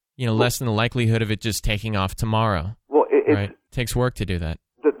 lessen the likelihood of it just taking off tomorrow. Well, it takes work to do that.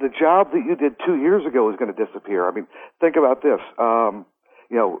 The job that you did 2 years ago is going to disappear. I mean, think about this.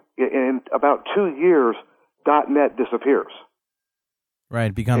 In about 2 years, .NET disappears. Right,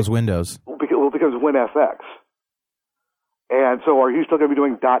 it becomes Windows. It becomes WinFX. And so are you still going to be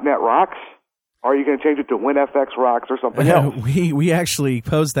doing .NET Rocks? Or are you going to change it to WinFX Rocks or something else? We actually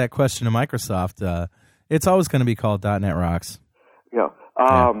posed that question to Microsoft. It's always going to be called .NET Rocks. Yeah.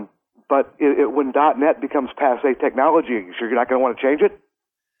 But when .NET becomes passé technology, you sure you're not going to want to change it?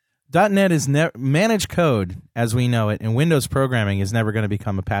 .NET is managed code as we know it, and Windows programming is never going to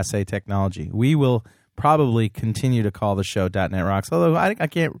become a passé technology. We will probably continue to call the show .NET Rocks, although I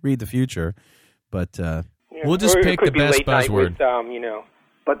can't read the future. But we'll just pick the best buzzword. With,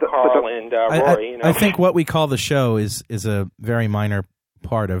 Carl and Rory. I think what we call the show is a very minor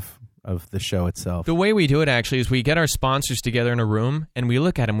part of the show itself. The way we do it actually is we get our sponsors together in a room and we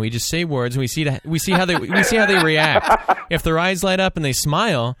look at them. We just say words and we see how they react. If their eyes light up and they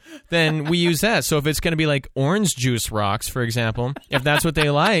smile, then we use that. So if it's going to be like orange juice rocks, for example, if that's what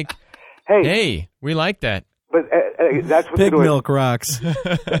they like, hey, we like that. But that's what's Pig milk rocks.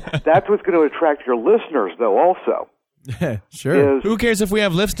 That's what's going to attract your listeners, though. Also, sure. Who cares if we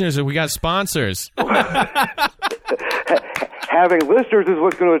have listeners if we got sponsors? Having listeners is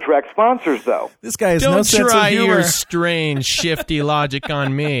what's going to attract sponsors, though. This guy has Don't no sense of try humor. your strange, shifty logic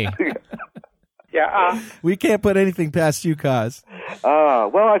on me. Yeah. We can't put anything past you, Kaz.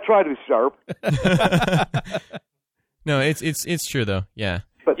 Well, I try to be sharp. No, it's true though. Yeah.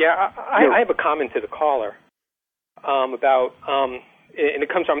 But, I have a comment to the caller about, and it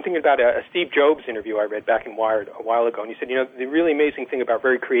comes from, I'm thinking about a Steve Jobs interview I read back in Wired a while ago, and he said, the really amazing thing about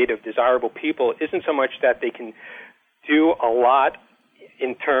very creative, desirable people isn't so much that they can do a lot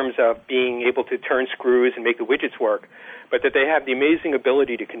in terms of being able to turn screws and make the widgets work, but that they have the amazing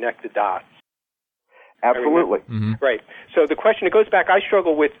ability to connect the dots. Absolutely. Mm-hmm. Right. So the question, it goes back, I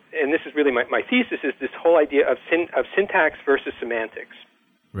struggle with, and this is really my thesis, is this whole idea of syntax versus semantics.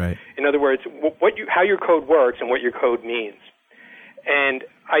 Right. In other words, how your code works and what your code means. And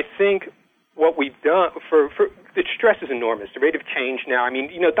I think what we've done, the stress is enormous. The rate of change now,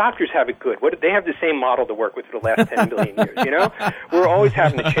 doctors have it good. They have the same model to work with for the last 10 billion years, We're always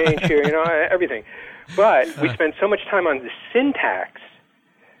having to change here, everything. But we spend so much time on the syntax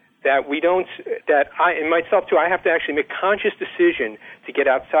that in myself too, I have to actually make conscious decision to get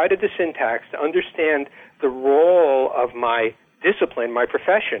outside of the syntax, to understand the role of my discipline, my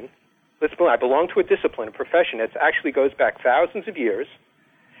profession. I belong to a discipline, a profession that actually goes back thousands of years,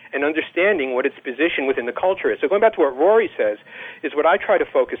 and understanding what its position within the culture is. So going back to what Rory says, is what I try to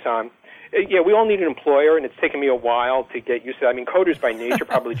focus on. Yeah, we all need an employer, and it's taken me a while to get used to that. Coders by nature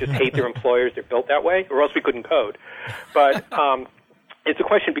probably just hate their employers. They're built that way, or else we couldn't code. But it's a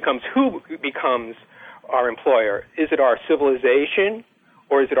question becomes, who becomes our employer? Is it our civilization,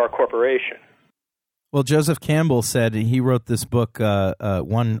 or is it our corporation? Well, Joseph Campbell said he wrote this book,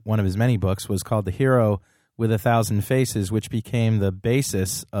 one of his many books, was called The Hero with 1,000 Faces, which became the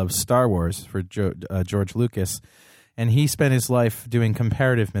basis of Star Wars for George Lucas. And he spent his life doing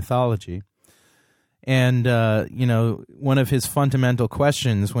comparative mythology. And, one of his fundamental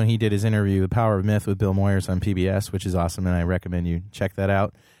questions when he did his interview, The Power of Myth with Bill Moyers on PBS, which is awesome, and I recommend you check that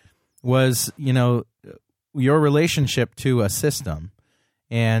out, was, your relationship to a system.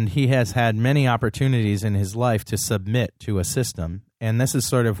 And he has had many opportunities in his life to submit to a system. And this is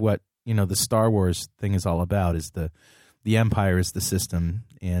sort of what, the Star Wars thing is all about, is the Empire is the system.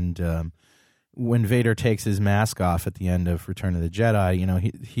 And when Vader takes his mask off at the end of Return of the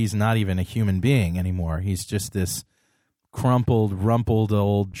Jedi, he's not even a human being anymore. He's just this crumpled, rumpled,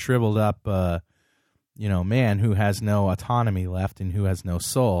 old, shriveled up, man who has no autonomy left and who has no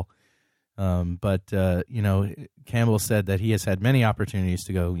soul. But Campbell said that he has had many opportunities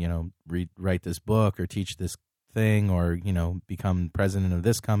to go, write this book or teach this thing or, become president of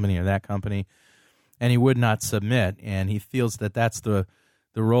this company or that company, and he would not submit. And he feels that that's the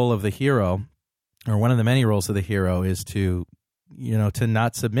role of the hero, or one of the many roles of the hero, is to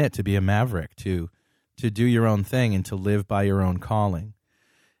not submit, to be a maverick, to do your own thing and to live by your own calling.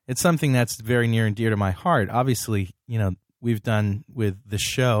 It's something that's very near and dear to my heart. Obviously, we've done with the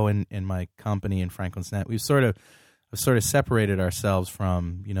show and my company and Franklin's Net, we've sort of separated ourselves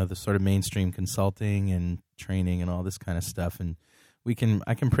from, the sort of mainstream consulting and training and all this kind of stuff. And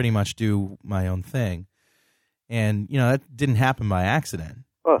I can pretty much do my own thing. And, that didn't happen by accident.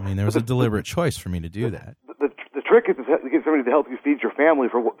 There was a deliberate choice for me to do that. The trick is to get somebody to help you feed your family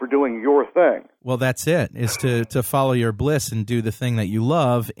for doing your thing. Well, that's it, is to follow your bliss and do the thing that you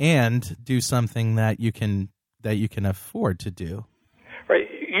love and do something that you can afford to do. Right.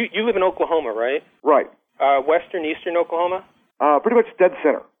 You live in Oklahoma, right? Right. Western, eastern Oklahoma? Pretty much dead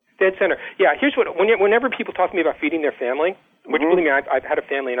center. Dead center. Yeah, here's whenever people talk to me about feeding their family, which believe me, I've had a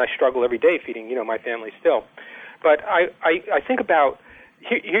family and I struggle every day feeding, my family still. But I think about,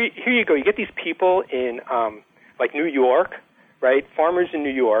 here you go, you get these people in, like New York, right? Farmers in New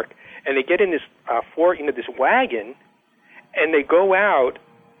York, and they get in this this wagon, and they go out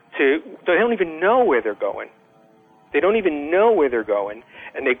they don't even know where they're going. They don't even know where they're going,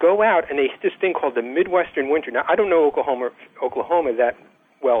 and they go out and they hit this thing called the Midwestern winter. Now, I don't know Oklahoma that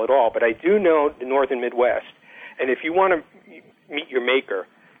well at all, but I do know the northern Midwest. And if you want to meet your maker,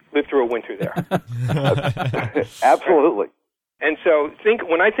 live through a winter there. Absolutely. And so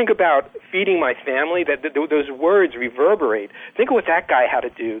when I think about feeding my family, that those words reverberate. Think of what that guy had to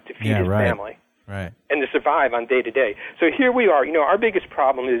do to feed his family. Right. And to survive on day to day. So here we are. Our biggest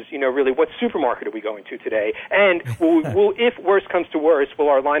problem is, really, what supermarket are we going to today? And will if worse comes to worse, will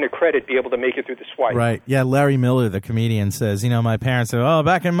our line of credit be able to make it through the swipe? Right. Yeah, Larry Miller, the comedian, says, my parents said,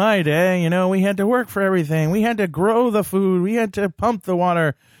 back in my day, we had to work for everything. We had to grow the food. We had to pump the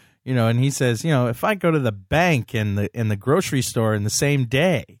water. And he says, if I go to the bank and the grocery store in the same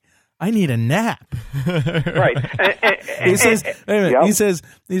day, I need a nap. Right. He says, wait a minute. Yep. He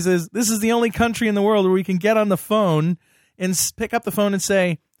says, this is the only country in the world where we can get on the phone and pick up the phone and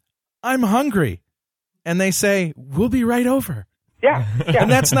say, I'm hungry. And they say, we'll be right over. Yeah.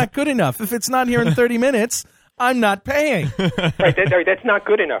 And that's not good enough. If it's not here in 30 minutes, I'm not paying. Right. That's not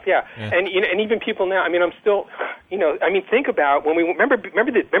good enough. Yeah. And even people now, I'm still, think about when we remember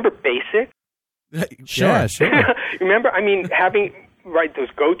BASIC? Sure. Yeah, sure. Remember, having... Right, those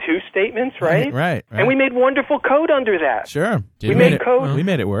go-to statements, right? Right. And we made wonderful code under that. Sure. We made code. We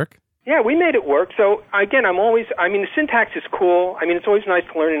made it work. Yeah, we made it work. So, again, the syntax is cool. It's always nice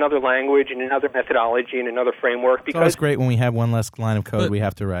to learn another language and another methodology and another framework. Because it's great when we have one less line of code we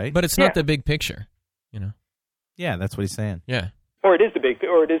have to write. But it's not the big picture, Yeah, that's what he's saying. Yeah. Or it is the big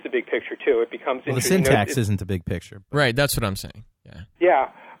picture, too. It becomes interesting. The syntax isn't the big picture. Right, that's what I'm saying. Yeah. Yeah,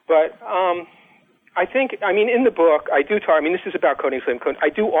 but... I think, in the book, I do talk, this is about coding slim code. I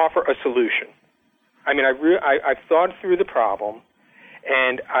do offer a solution. I've thought through the problem,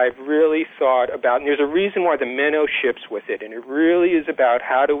 and I've really thought about, and there's a reason why the Menno ships with it, and it really is about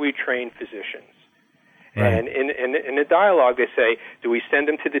how do we train physicians. Right. And in the dialogue, they say, do we send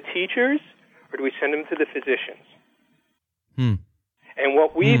them to the teachers, or do we send them to the physicians? And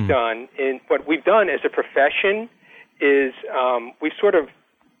what we've done, as a profession is we've sort of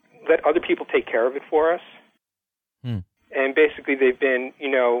let other people take care of it for us. And basically they've been,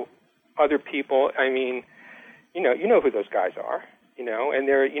 other people, you know who those guys are, and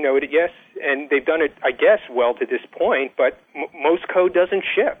they're, yes, and they've done it, I guess, well to this point, but most code doesn't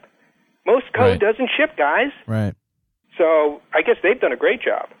ship. Most code doesn't ship, guys. Right. So I guess they've done a great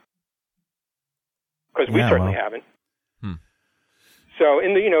job. Because we certainly haven't. So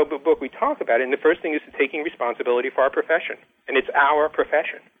in the book we talk about it, and the first thing is taking responsibility for our profession. And it's our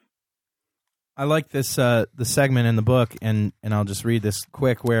profession. I like this the segment in the book, and I'll just read this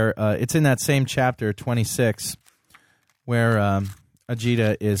quick, where it's in that same chapter, 26, where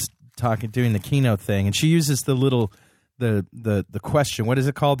Ajita is doing the keynote thing, and she uses the question. What is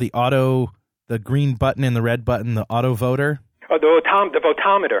it called? The green button and the red button, the auto voter. Oh, the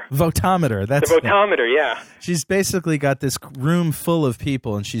votometer. Votometer. That's the votometer. Yeah. She's basically got this room full of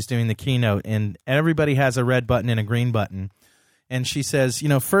people, and she's doing the keynote, and everybody has a red button and a green button, and she says,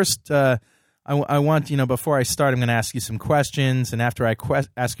 first. I want, before I start, I'm going to ask you some questions, and after I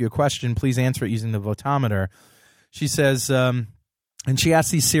ask you a question, please answer it using the votometer. She says, and she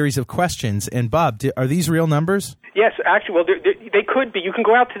asks these series of questions. And Bob, are these real numbers? Yes, actually, well, they could be. You can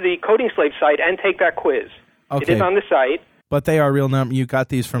go out to the Coding Slave site and take that quiz. Okay. It is on the site. But they are real numbers. You got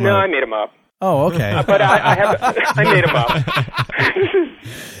these from? No, I made them up. Oh, okay. But I made them up.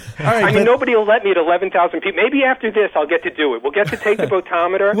 All right, nobody will let me at 11,000 people. Maybe after this, I'll get to do it. We'll get to take the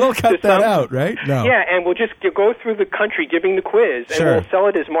votometer. We'll cut that out, right? No. Yeah, and we'll just go through the country giving the quiz, and we'll sell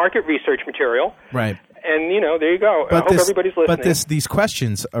it as market research material. Right. And, there you go. I hope everybody's listening. But these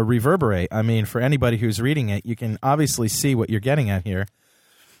questions reverberate. For anybody who's reading it, you can obviously see what you're getting at here.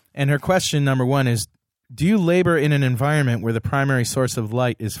 And her question number one is, do you labor in an environment where the primary source of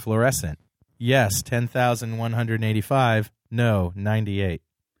light is fluorescent? Yes, 10,185. No, 98.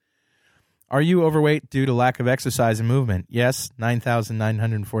 Are you overweight due to lack of exercise and movement? Yes,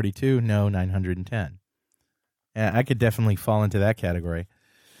 9,942. No, 910. I could definitely fall into that category.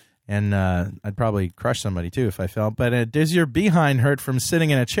 And I'd probably crush somebody, too, if I fell. But does your behind hurt from sitting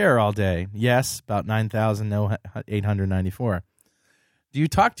in a chair all day? Yes, about 9,000. No, 894. Do you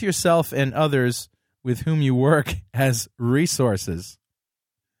talk to yourself and others with whom you work as resources?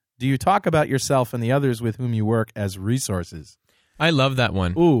 Do you talk about yourself and the others with whom you work as resources? I love that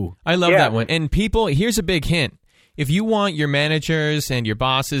one. Ooh. I love that one. And people, here's a big hint. If you want your managers and your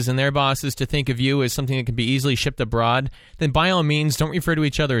bosses and their bosses to think of you as something that can be easily shipped abroad, then by all means, don't refer to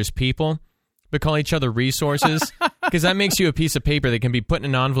each other as people, but call each other resources. Because that makes you a piece of paper that can be put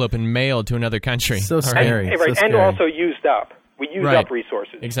in an envelope and mailed to another country. So All scary. right. So and scary. also used up. We use Right. up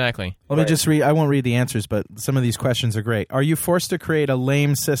resources. Exactly. Let me just read. I won't read the answers, but some of these questions are great. Are you forced to create a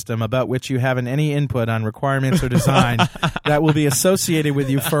lame system about which you haven't any input on requirements or design that will be associated with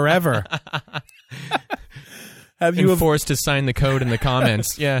you forever? Have you forced to sign the code in the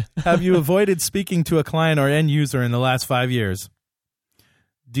comments? Yeah. Have you avoided speaking to a client or end user in the last 5 years?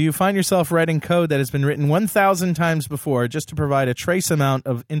 Do you find yourself writing code that has been written 1,000 times before just to provide a trace amount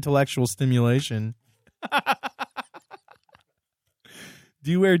of intellectual stimulation? Do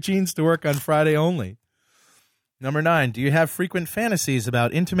you wear jeans to work on Friday only? Number 9, do you have frequent fantasies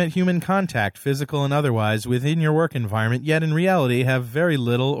about intimate human contact, physical and otherwise, within your work environment, yet in reality have very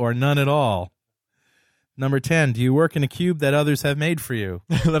little or none at all? Number 10, do you work in a cube that others have made for you?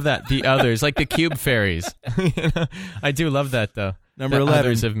 I love that. The others, like the cube fairies. I do love that, though. Number that 11,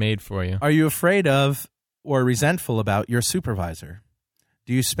 others have made for you. are you afraid of or resentful about your supervisor?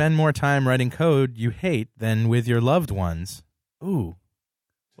 Do you spend more time writing code you hate than with your loved ones? Ooh,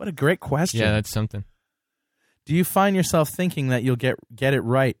 what a great question. Yeah, that's something. Do you find yourself thinking that you'll get it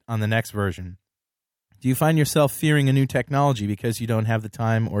right on the next version? Do you find yourself fearing a new technology because you don't have the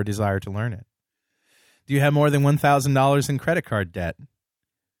time or desire to learn it? Do you have more than $1,000 in credit card debt?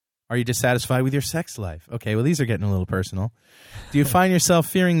 Are you dissatisfied with your sex life? Okay, well, these are getting a little personal. Do you find yourself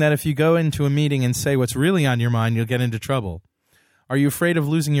fearing that if you go into a meeting and say what's really on your mind, you'll get into trouble? Are you afraid of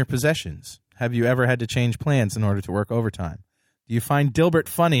losing your possessions? Have you ever had to change plans in order to work overtime? Do you find Dilbert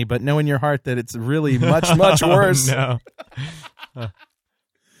funny, but know in your heart that it's really much, much worse? Oh, no.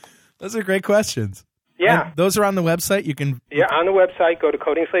 Those are great questions. Yeah. And those are on the website. You can. Yeah, on the website, go to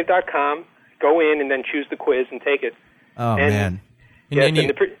codingslave.com, go in, and then choose the quiz and take it. Oh, And- man. Yes, And,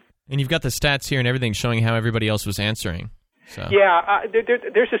 and and you've got the stats here and everything showing how everybody else was answering. So. Yeah,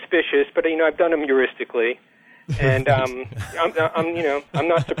 they're suspicious, but I've done them heuristically, and I'm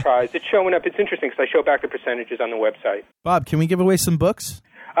not surprised. It's showing up. It's interesting because I show back the percentages on the website. Bob, can we give away some books?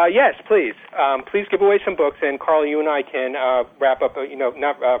 Yes, please. Please give away some books, and Carl, you and I can wrap up.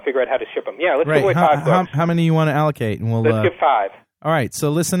 Figure out how to ship them. Yeah, let's give away 5 books. How many you want to allocate? And we'll. Let's give 5. All right, so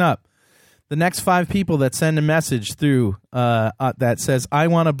listen up. The next 5 people that send a message through that says, I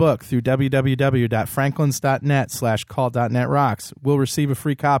want a book through www.franklins.net/call.netrocks will receive a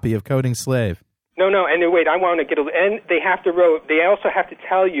free copy of Coding Slave. No, and wait, I want to get and they have to they also have to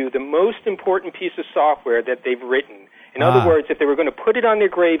tell you the most important piece of software that they've written. In other words, if they were going to put it on their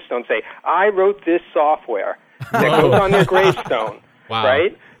gravestone, say, I wrote this software that goes on their gravestone, Wow.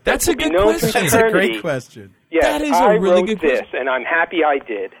 right? That's a good known question. for That's a eternity. great question. Yes, That is a I really wrote good this, question. and I'm happy I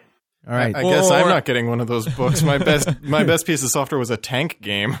did. All right. I guess I'm not getting one of those books. My best piece of software was a tank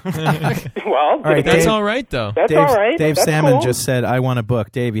game. Well, right, That's Dave- all right, though. that's all right. Dave That's Salmon cool. just said, I want a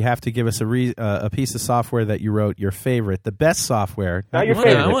book. Dave, you have to give us a piece of software that you wrote, your favorite, the best software. Not your Yeah,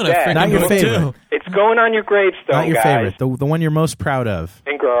 favorite. I want a Dad. freaking Not your book, favorite. too. It's going on your gravestone, Not your guys favorite, the one you're most proud of.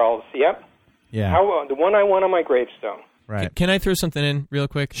 and girls. Yep. Yeah, The one I want on my gravestone. right. Can I throw something in real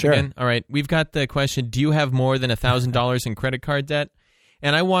quick? Sure. Again? All right. We've got the question, do you have more than $1,000 in credit card debt?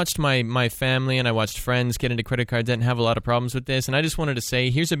 And I watched my family and I watched friends get into credit card debt and have a lot of problems with this. And I just wanted to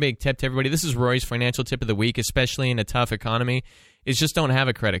say, here's a big tip to everybody. This is Rory's financial tip of the week, especially in a tough economy, is just don't have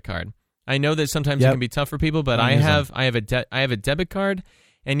a credit card. I know that sometimes it Yep. can be tough for people, but Don't I use have a debit card.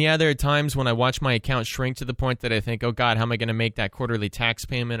 And yeah, there are times when I watch my account shrink to the point that I think, oh God, how am I going to make that quarterly tax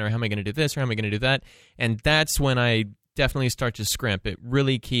payment, or how am I going to do this, or how am I going to do that? And that's when I definitely start to scrimp. It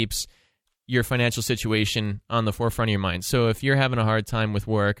really keeps your financial situation on the forefront of your mind. So if you're having a hard time with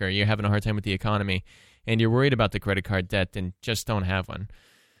work, or you're having a hard time with the economy, and you're worried about the credit card debt, then just don't have one.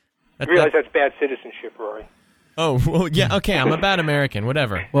 I realize that's bad citizenship, Rory. Oh, well, yeah, okay, I'm a bad American,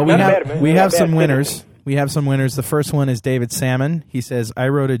 whatever. Well, Not bad, man. we Not have bad some citizen. winners. We have some winners. The first one is David Salmon. He says, I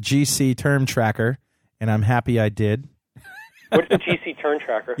wrote a GC term tracker, and I'm happy I did. What's the GC turn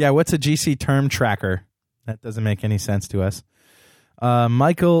tracker? Yeah, what's a GC term tracker? That doesn't make any sense to us.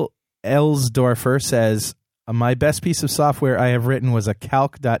 Michael Elsdorfer says, my best piece of software I have written was a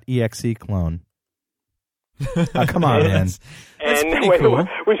calc.exe clone. Oh, come on, man. That's And pretty wait, cool.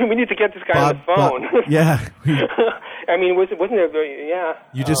 we need to get this guy on the phone. Yeah. I mean, wasn't there? Yeah.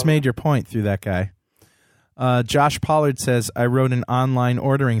 You just made your point through that guy. Josh Pollard says, I wrote an online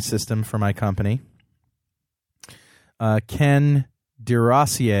ordering system for my company. Ken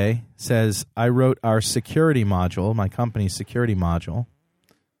DeRossier says, I wrote our security module, my company's security module.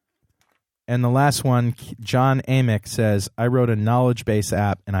 And the last one, John Amick says, I wrote a knowledge base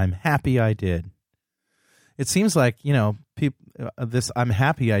app, and I'm happy I did. It seems like, I'm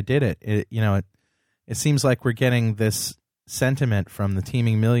happy I did it. It seems like we're getting this sentiment from the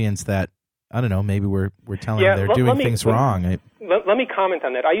teeming millions that I don't know, maybe we're telling them they're doing things wrong. Let me comment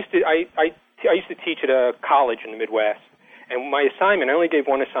on that. I used to teach at a college in the Midwest, and my assignment, I only gave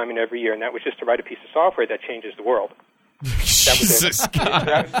one assignment every year, and that was just to write a piece of software that changes the world. That was it.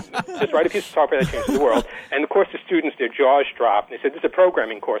 Just write a piece of software that changes the world. And of course, the students, their jaws dropped, and they said, "This is a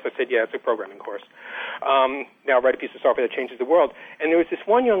programming course." I said, "Yeah, it's a programming course." Now write a piece of software that changes the world. And there was this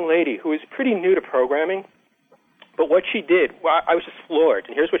one young lady who was pretty new to programming, but what she did, I was just floored.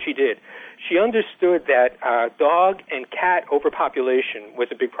 And here's what she did: she understood that dog and cat overpopulation was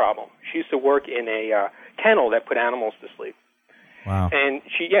a big problem. She used to work in a kennel that put animals to sleep. Wow. And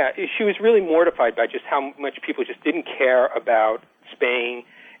she was really mortified by just how much people just didn't care about spaying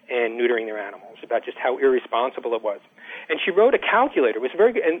and neutering their animals, about just how irresponsible it was. And she wrote a calculator. It was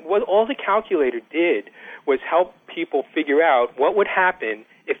very good. And what all the calculator did was help people figure out what would happen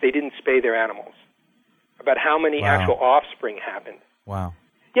if they didn't spay their animals, about how many actual offspring happened. Wow.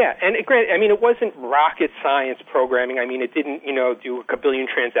 Yeah, and it wasn't rocket science programming. I mean, it didn't, do a billion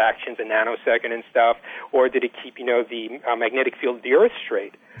transactions a nanosecond and stuff, or did it keep, the magnetic field of the Earth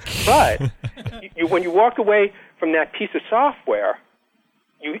straight. But when you walked away from that piece of software,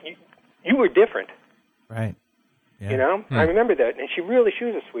 you were different. Right. Yeah. I remember that, and she was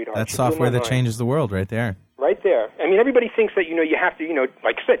a sweetheart. That's software that changes the world right there. Right there. I mean, everybody thinks that, you have to,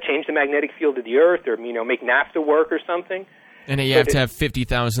 like I said, change the magnetic field of the Earth or, make NAFTA work or something. And you have to have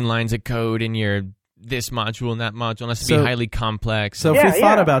 50,000 lines of code in your this module and that module. It has to be highly complex. So if we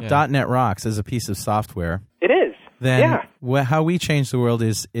thought about .NET Rocks as a piece of software, it is. Then how we change the world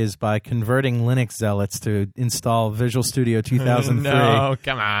is by converting Linux zealots to install Visual Studio 2003. No,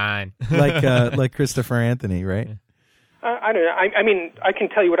 come on. like Christopher Anthony, right? I don't know. I mean, I can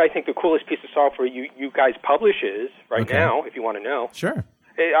tell you what I think the coolest piece of software you guys publish is now, if you want to know. Sure.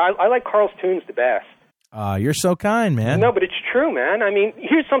 I like Carl's tunes the best. You're so kind, man. No, but it's true, man. I mean,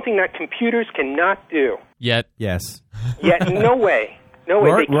 here's something that computers cannot do. Yet. Yes. Yet, no way. No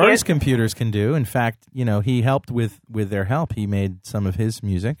way. Roy's computers can do. In fact, he helped with their help. He made some of his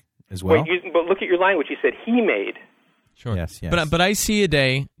music as well. Wait, but look at your language. You said he made. Sure. Yes. But I see a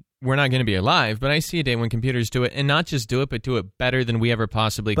day, we're not going to be alive, but I see a day when computers do it, and not just do it, but do it better than we ever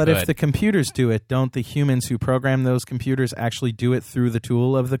possibly could. But if the computers do it, don't the humans who program those computers actually do it through the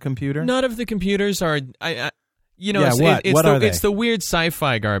tool of the computer? None of the computers are... It's the weird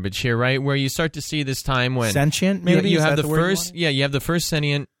sci-fi garbage here, right? Where you start to see this time when sentient, maybe you have the first, you have the first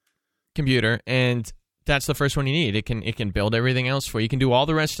sentient computer, and that's the first one you need. It can build everything else for you. It can do all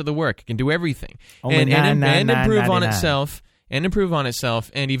the rest of the work. It can do everything, and improve on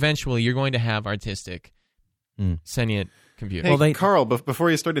itself, and eventually you're going to have artistic, sentient computers. Hey, Carl, before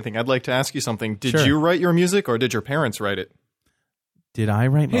you start anything, I'd like to ask you something. Did you write your music, or did your parents write it? Did I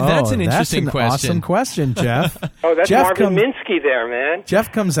write? Hey, that's an interesting question. Awesome question, Jeff. That's Jeff Marvin Minsky there, man.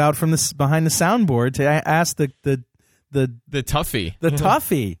 Jeff comes out from behind the soundboard to ask the toughie. The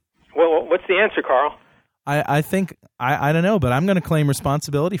toughie. Well, what's the answer, Carl? I think I don't know, but I'm going to claim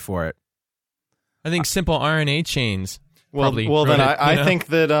responsibility for it. I think simple RNA chains. Well, then I think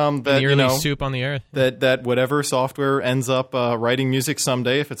that the early soup on the earth. That whatever software ends up writing music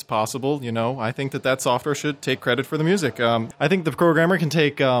someday, if it's possible, I think that software should take credit for the music. I think the programmer can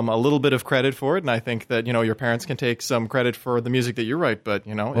take a little bit of credit for it, and I think that your parents can take some credit for the music that you write. But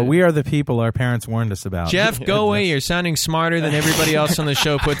well, we are the people our parents warned us about. Jeff, go away! You're sounding smarter than everybody else on the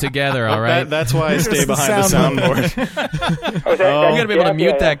show put together. All right, that's why I stay behind the soundboard. You got to be able to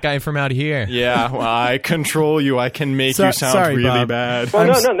mute that guy from out here. Yeah, well, I control you. I can make you sound really Bob. bad. Well,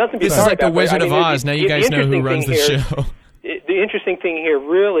 no, nothing to be This sorry is like the about, Wizard of Oz. Now you guys know who runs the show. The interesting thing here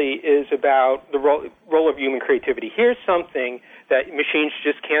really is about the role of human creativity. Here's something that machines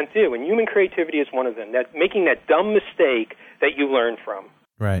just can't do, and human creativity is one of them. That making that dumb mistake that you learn from.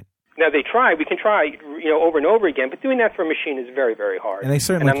 Right. Now we can try, over and over again, but doing that for a machine is very, very hard. And they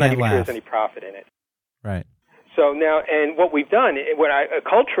certainly I'm not can't even sure laugh. there's any profit in it. Right. So now, and what we've done,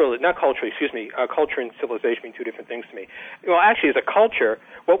 culture and civilization mean two different things to me. Well, actually, as a culture,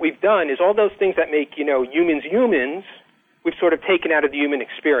 what we've done is all those things that make, humans, we've sort of taken out of the human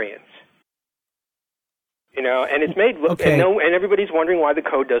experience. And it's made look, okay. and everybody's wondering why the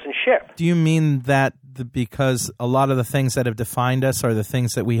code doesn't ship. Do you mean that because a lot of the things that have defined us are the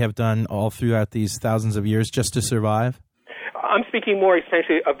things that we have done all throughout these thousands of years just to survive? I'm speaking more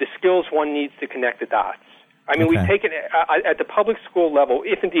essentially of the skills one needs to connect the dots. I mean, we've taken at the public school level,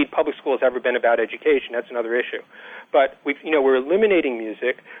 if indeed public school has ever been about education, that's another issue. But we're eliminating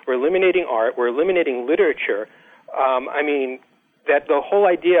music, we're eliminating art, we're eliminating literature. That the whole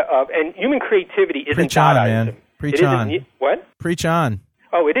idea of, and human creativity isn't Preach on, Dadaism. man. Preach on. What? Preach on.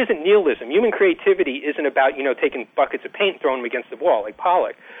 Oh, it isn't nihilism. Human creativity isn't about, taking buckets of paint and throwing them against the wall like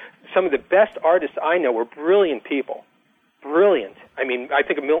Pollock. some of the best artists I know were brilliant people. Brilliant. I mean, I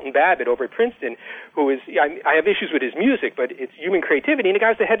think of Milton Babbitt over at Princeton, who is, I have issues with his music, but it's human creativity, and the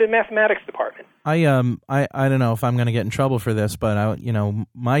guy's the head of the mathematics department. I don't know if I'm going to get in trouble for this, but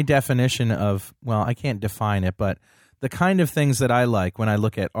my definition of, well, I can't define it, but the kind of things that I like when I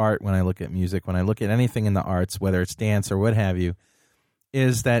look at art, when I look at music, when I look at anything in the arts, whether it's dance or what have you,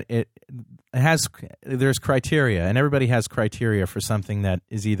 is that there's criteria, and everybody has criteria for something that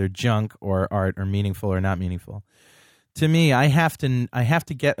is either junk or art or meaningful or not meaningful. To me, I have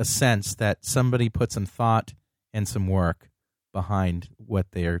to get a sense that somebody put some thought and some work behind what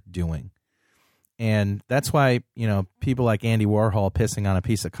they're doing. And that's why, people like Andy Warhol pissing on a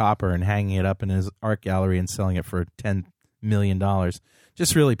piece of copper and hanging it up in his art gallery and selling it for $10 million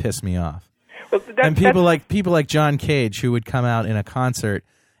just really pissed me off. Well, and people like John Cage, who would come out in a concert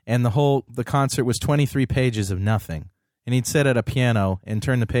and the concert was 23 pages of nothing. And he'd sit at a piano and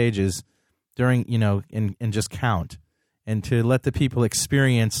turn the pages during, and just count. And to let the people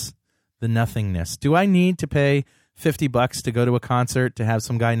experience the nothingness. Do I need to pay $50 to go to a concert to have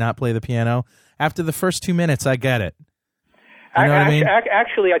some guy not play the piano? After the first 2 minutes, I get it. You know what I mean?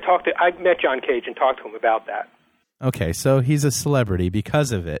 Actually, I met John Cage and talked to him about that. Okay, so he's a celebrity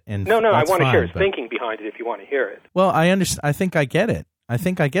because of it. And no, I want to hear his but thinking behind it if you want to hear it. Well, I understand. I think I get it. I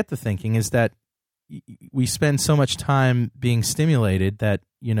think I get the thinking is that we spend so much time being stimulated that,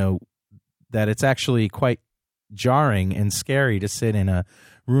 that it's actually quite jarring and scary to sit in a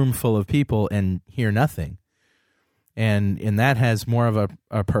room full of people and hear nothing. And that has more of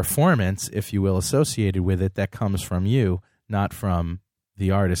a performance, if you will, associated with it that comes from you, not from the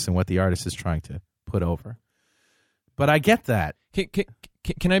artist and what the artist is trying to put over. But I get that.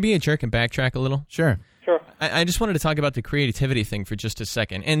 Can I be a jerk and backtrack a little? Sure. I just wanted to talk about the creativity thing for just a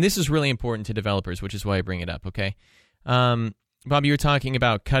second. And this is really important to developers, which is why I bring it up, okay? Bob, you were talking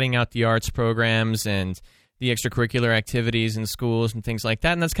about cutting out the arts programs and the extracurricular activities in schools and things like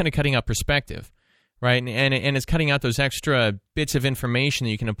that, and that's kind of cutting out perspective, right? And it's cutting out those extra bits of information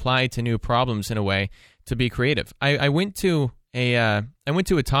that you can apply to new problems in a way to be creative. I went to a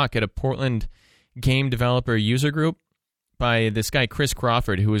talk at a Portland game developer user group by this guy Chris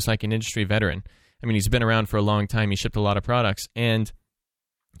Crawford, who is like an industry veteran. I mean, he's been around for a long time. He shipped a lot of products, and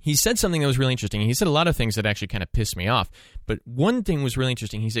he said something that was really interesting. He said a lot of things that actually kind of pissed me off. But one thing was really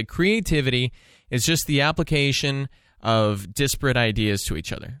interesting. He said creativity is just the application of disparate ideas to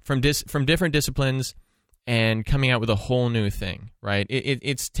each other from different disciplines and coming out with a whole new thing, right?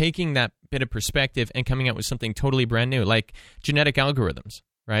 It's taking that bit of perspective and coming out with something totally brand new, like genetic algorithms,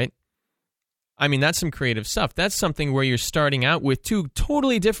 right? I mean, that's some creative stuff. That's something where you're starting out with two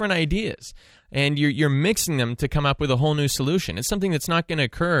totally different ideas, and you're mixing them to come up with a whole new solution. It's something that's not going to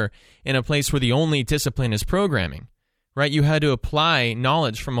occur in a place where the only discipline is programming, right? You had to apply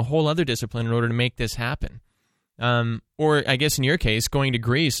knowledge from a whole other discipline in order to make this happen. Or I guess in your case, going to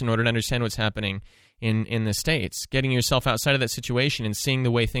Greece in order to understand what's happening in the States, getting yourself outside of that situation and seeing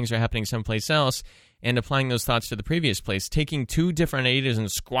the way things are happening someplace else and applying those thoughts to the previous place, taking two different ideas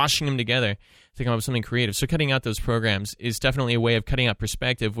and squashing them together to come up with something creative. So cutting out those programs is definitely a way of cutting out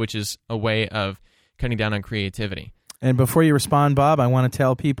perspective, which is a way of cutting down on creativity. And before you respond, Bob, I want to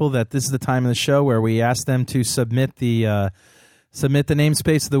tell people that this is the time of the show where we ask them to submit the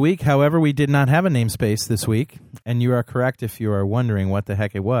namespace of the week. However, we did not have a namespace this week, and you are correct if you are wondering what the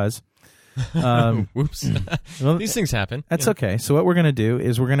heck it was. Whoops. Well, these things happen. That's okay. So what we're going to do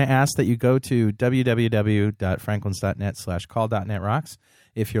is we're going to ask that you go to www.franklins.net/call.netrocks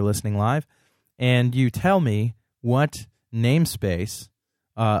if you're listening live, and you tell me what namespace,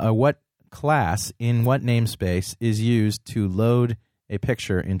 what class in what namespace is used to load a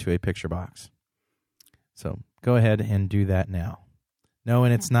picture into a picture box. So go ahead and do that now. No,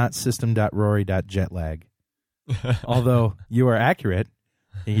 and it's not system.rory.jetlag. Although you are accurate.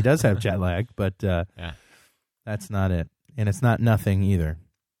 He does have jet lag, but that's not it. And it's not nothing either.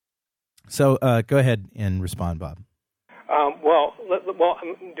 So go ahead and respond, Bob.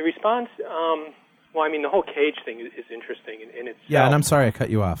 The response, I mean, the whole Cage thing is interesting. And it's yeah, and I'm sorry I cut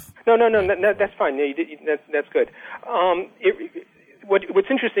you off. No, that's fine. No, that's good. What's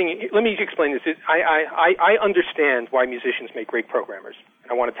interesting, let me explain this. I understand why musicians make great programmers.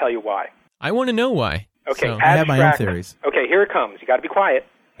 I want to tell you why. I want to know why. Okay, so. I have my own theories. Okay, here it comes. You got to be quiet.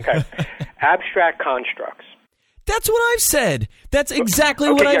 Okay, abstract constructs. That's what I've said. That's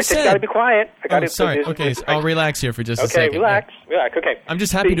exactly what I've said. You got to be quiet. Sorry. Okay, so I'll relax here for just a second. Relax. Okay. I'm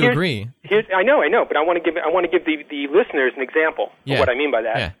just happy to agree. I know, but I want to give the listeners an example of what I mean by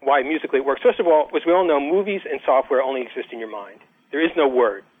that. Yeah. Why musically it works. First of all, as we all know, movies and software only exist in your mind. There is no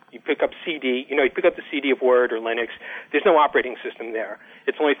word. You pick up CD, you pick up the CD of Word or Linux. There's no operating system there.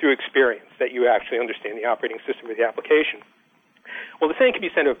 It's only through experience that you actually understand the operating system of the application. Well, the same can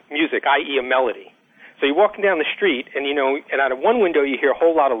be said of music, i.e. a melody. So you're walking down the street, and out of one window you hear a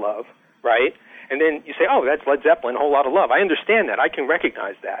whole lot of love, right? And then you say, oh, that's Led Zeppelin, a whole lot of love. I understand that. I can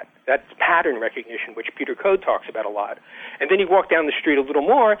recognize that. That's pattern recognition, which Peter Code talks about a lot. And then you walk down the street a little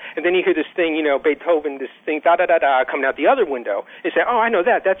more, and then you hear this thing, Beethoven, this thing, da-da-da-da, coming out the other window. You say, oh, I know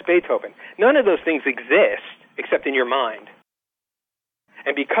that. That's Beethoven. None of those things exist except in your mind.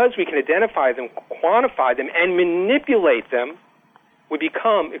 And because we can identify them, quantify them, and manipulate them, we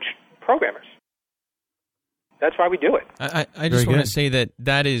become programmers. That's why we do it. I just want to say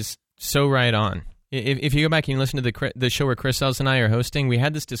that is so right on. If you go back and you listen to the show where Chris Sells and I are hosting, we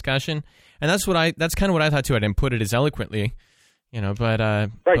had this discussion, and that's kind of what I thought too. I didn't put it as eloquently, but right.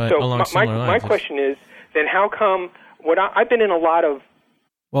 But so along similar my lines. question is, then how come? I've been in a lot of.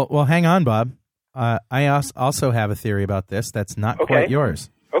 Well, hang on, Bob. I also have a theory about this that's not quite yours.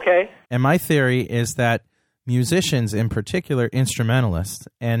 Okay. And my theory is that musicians, in particular instrumentalists,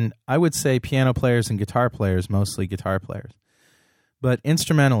 and I would say piano players and guitar players, mostly guitar players, but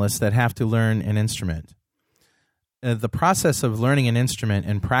instrumentalists that have to learn an instrument. The process of learning an instrument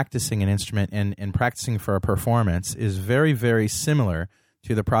and practicing an instrument and practicing for a performance is very, very similar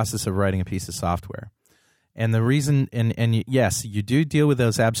to the process of writing a piece of software. And the reason, and yes, you do deal with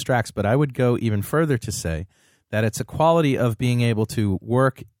those abstracts, but I would go even further to say that it's a quality of being able to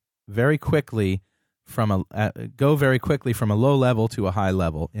work very quickly go very quickly from a low level to a high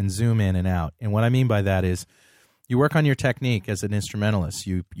level and zoom in and out. And what I mean by that is you work on your technique as an instrumentalist.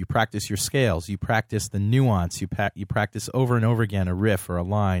 You practice your scales. You practice the nuance. You practice over and over again a riff or a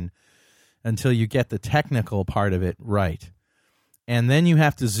line until you get the technical part of it right. And then you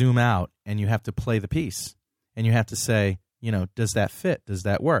have to zoom out and you have to play the piece. And you have to say, does that fit? Does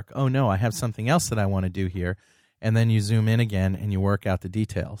that work? Oh, no, I have something else that I want to do here. And then you zoom in again and you work out the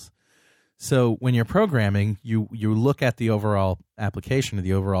details. So when you're programming, you look at the overall application of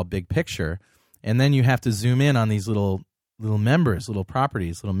the overall big picture, and then you have to zoom in on these little members, little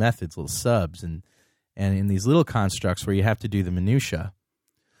properties, little methods, little subs, and in these little constructs where you have to do the minutia.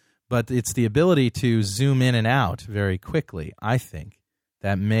 But it's the ability to zoom in and out very quickly, I think,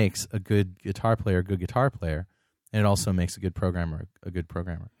 that makes a good guitar player, and it also makes a good programmer a good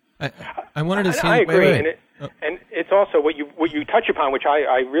programmer. I wanted to say, I agree, wait. And it's also what you touch upon, which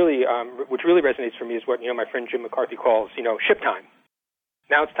I really which really resonates for me is what my friend Jim McCarthy calls ship time.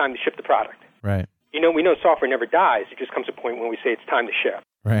 Now it's time to ship the product. Right. We know software never dies. It just comes a point when we say it's time to ship.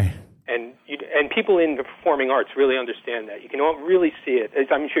 Right. And people in the performing arts really understand that. You can really see it.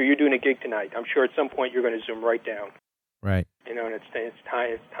 I'm sure you're doing a gig tonight. I'm sure at some point you're going to zoom right down. Right. And it's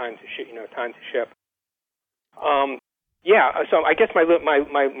time to ship. Time to ship. Yeah. So I guess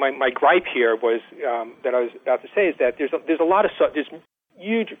my gripe here was that I was about to say is that there's a lot of there's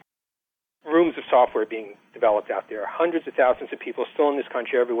huge rooms of software being developed out there. Hundreds of thousands of people still in this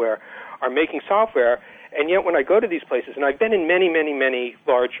country, everywhere, are making software. And yet, when I go to these places, and I've been in many, many, many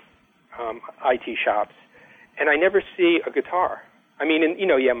large IT shops, and I never see a guitar. I mean,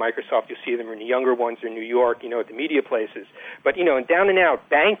 Microsoft, you see them in the younger ones in New York, at the media places. But, in down and out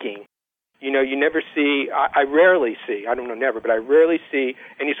banking, you never see, I rarely see, I don't know never, but I rarely see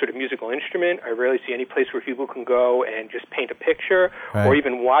any sort of musical instrument. I rarely see any place where people can go and just paint a picture or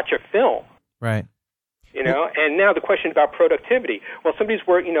even watch a film. Right. And now the question about productivity. Well, somebody is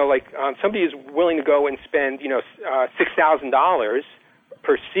willing to go and spend, $6,000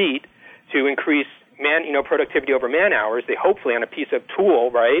 per seat to increase productivity over man hours. They hopefully on a piece of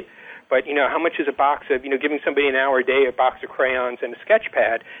tool, right? But, how much is a box of, giving somebody an hour a day, a box of crayons and a sketch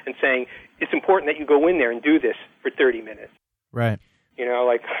pad and saying, it's important that you go in there and do this for 30 minutes. Right.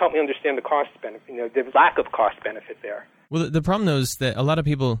 Help me understand the cost benefit, the lack of cost benefit there. Well, the problem, though, is that a lot of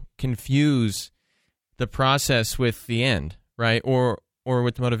people confuse the process with the end, right? Or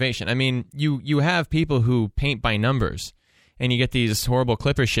with the motivation. I mean, you have people who paint by numbers, and you get these horrible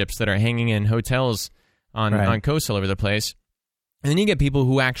clipper ships that are hanging in hotels on coasts all over the place. And then you get people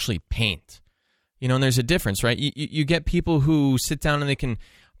who actually paint, and there's a difference, right? You get people who sit down and they can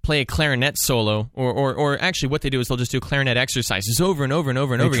play a clarinet solo, or actually what they do is they'll just do clarinet exercises over and over and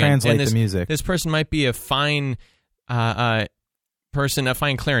over and over again. Translate and the music. This person might be a fine person, a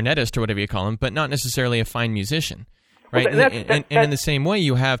fine clarinetist or whatever you call him, but not necessarily a fine musician, right? And in the same way,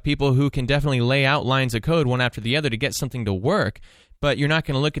 you have people who can definitely lay out lines of code one after the other to get something to work, but you're not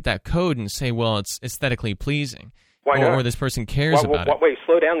going to look at that code and say, well, it's aesthetically pleasing. Why not? Or this person cares about it. Wait,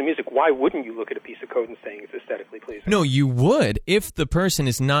 slow down the music. Why wouldn't you look at a piece of code and saying it's aesthetically pleasing? No, you would if the person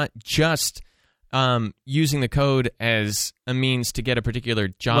is not just using the code as a means to get a particular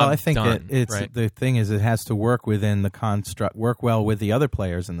job well, I think done. Right? The thing is, it has to work within the construct, work well with the other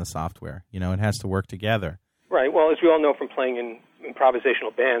players in the software. You know, it has to work together. Right. Well, as we all know from playing in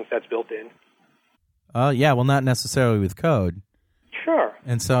improvisational bands, that's built in. Yeah. Well, not necessarily with code. Sure.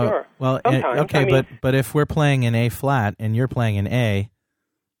 And so, sure. well, Sometimes. okay, I mean, but if we're playing in A flat and you're playing in A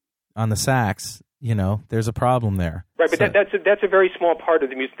on the sax, you know, there's a problem there. Right, but that's a very small part of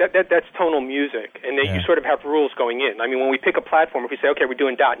the music. That's tonal music, and you sort of have rules going in. I mean, when we pick a platform, if we say, okay, we're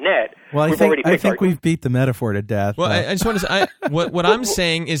doing .NET, well, I think we've beat the metaphor to death. Well, I just want to say, what I'm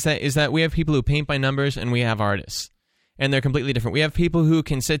saying is that we have people who paint by numbers, and we have artists, and they're completely different. We have people who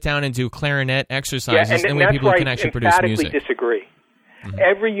can sit down and do clarinet exercises, and we have people who can actually produce music. I emphatically disagree. Mm-hmm.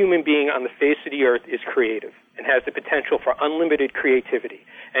 Every human being on the face of the earth is creative and has the potential for unlimited creativity.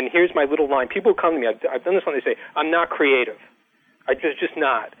 And here's my little line. People come to me, I've done this when they say, I'm not creative. I just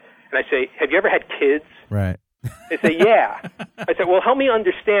not. And I say, have you ever had kids? Right. They say, yeah. I said, well, help me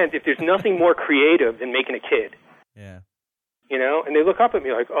understand if there's nothing more creative than making a kid. Yeah. You know? And they look up at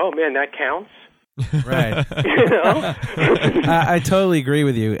me like, oh, man, that counts? Right. You know? I totally agree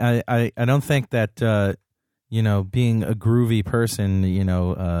with you. I don't think that, you know, being a groovy person, you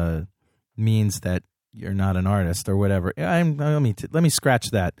know, means that you're not an artist or whatever. Let me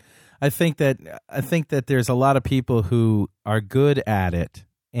scratch that. I think that there's a lot of people who are good at it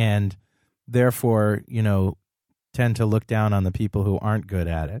and therefore, you know, tend to look down on the people who aren't good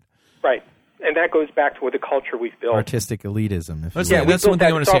at it. Right. And that goes back to what the culture we've built. Artistic elitism. That's one thing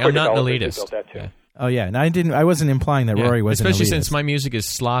I want to say. I'm not an elitist. Yeah. Oh yeah, and I wasn't implying that Rory was especially an elitist. Since my music is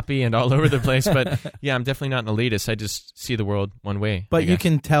sloppy and all over the place. But yeah, I'm definitely not an elitist. I just see the world one way. But you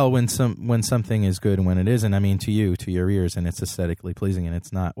can tell when something is good and when it isn't. I mean, to your ears, and it's aesthetically pleasing, and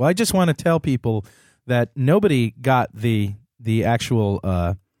it's not. Well, I just want to tell people that nobody got the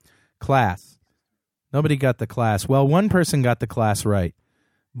actual class. Nobody got the class. Well, one person got the class right,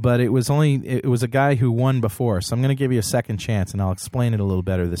 but it was a guy who won before. So I'm going to give you a second chance, and I'll explain it a little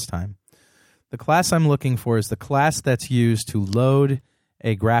better this time. The class I'm looking for is the class that's used to load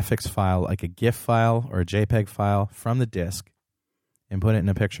a graphics file, like a GIF file or a JPEG file, from the disk and put it in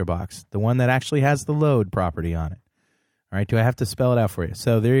a picture box. The one that actually has the load property on it. All right, do I have to spell it out for you?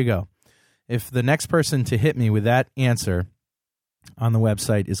 So there you go. If the next person to hit me with that answer on the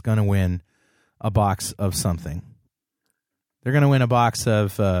website is going to win a box of something. They're going to win a box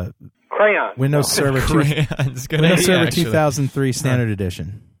of Crayon. Windows Server 2003 Standard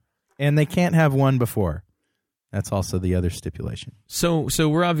Edition. And they can't have one before. That's also the other stipulation. So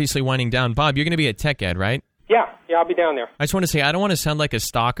we're obviously winding down. Bob, you're going to be at Tech Ed, right? Yeah, I'll be down there. I just want to say, I don't want to sound like a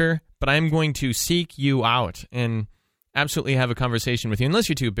stalker, but I'm going to seek you out and absolutely have a conversation with you, unless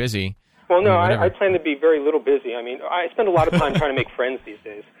you're too busy. Well, no, I plan to be very little busy. I mean, I spend a lot of time trying to make friends these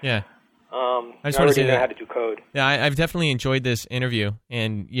days. Yeah. I just want to say know how to do code. Yeah, I've definitely enjoyed this interview,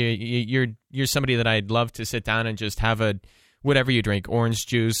 and you're somebody that I'd love to sit down and just have a whatever you drink, orange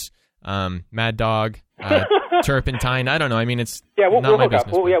juice, Mad Dog, turpentine. I don't know. I mean, it's we'll not my hook up.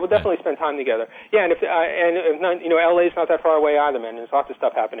 business. We'll definitely spend time together. Yeah, and if not, you know, LA's not that far away either, man. There's lots of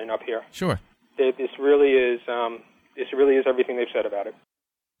stuff happening up here. Sure. This really is everything they've said about it.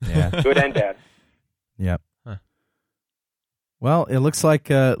 Yeah. Good and bad. Yep. Huh. Well, it looks like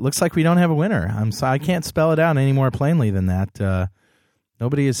we don't have a winner. I can't spell it out any more plainly than that.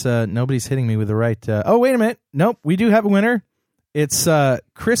 Nobody's hitting me with the right. Oh, wait a minute. Nope, we do have a winner. It's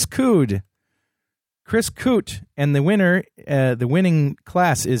Chris Cood. Chris Coot, and the winning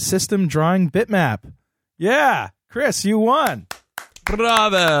class is System Drawing Bitmap. Yeah, Chris, you won.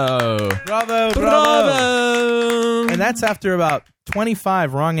 Bravo. And that's after about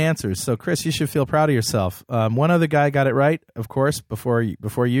 25 wrong answers. So, Chris, you should feel proud of yourself. One other guy got it right, of course, before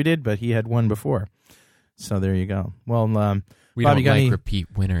you did, but he had won before. So there you go. Well, we Bob, don't like repeat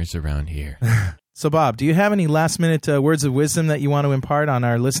winners around here. So, Bob, do you have any last-minute words of wisdom that you want to impart on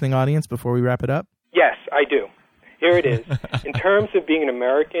our listening audience before we wrap it up? Yes, I do. Here it is. In terms of being an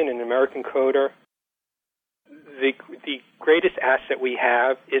American and an American coder, the greatest asset we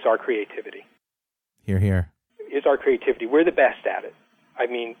have is our creativity. Hear, hear. Is our creativity. We're the best at it. I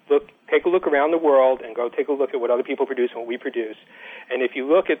mean, take a look around the world and go take a look at what other people produce and what we produce. And if you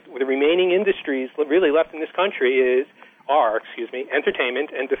look at the remaining industries really left in this country are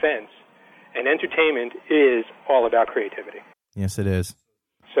entertainment and defense. And entertainment is all about creativity. Yes, it is.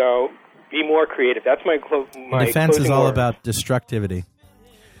 So be more creative. That's my defense is all word. about destructivity.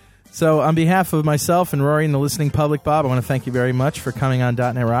 So on behalf of myself and Rory and the listening public, Bob, I want to thank you very much for coming on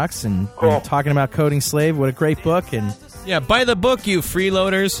 .NET Rocks and talking about Coding Slave. What a great book. And yeah, buy the book, you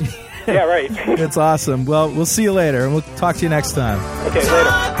freeloaders. Yeah, right. It's awesome. Well, we'll see you later, and we'll talk to you next time. Okay, later.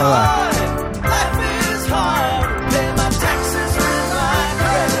 Bye-bye.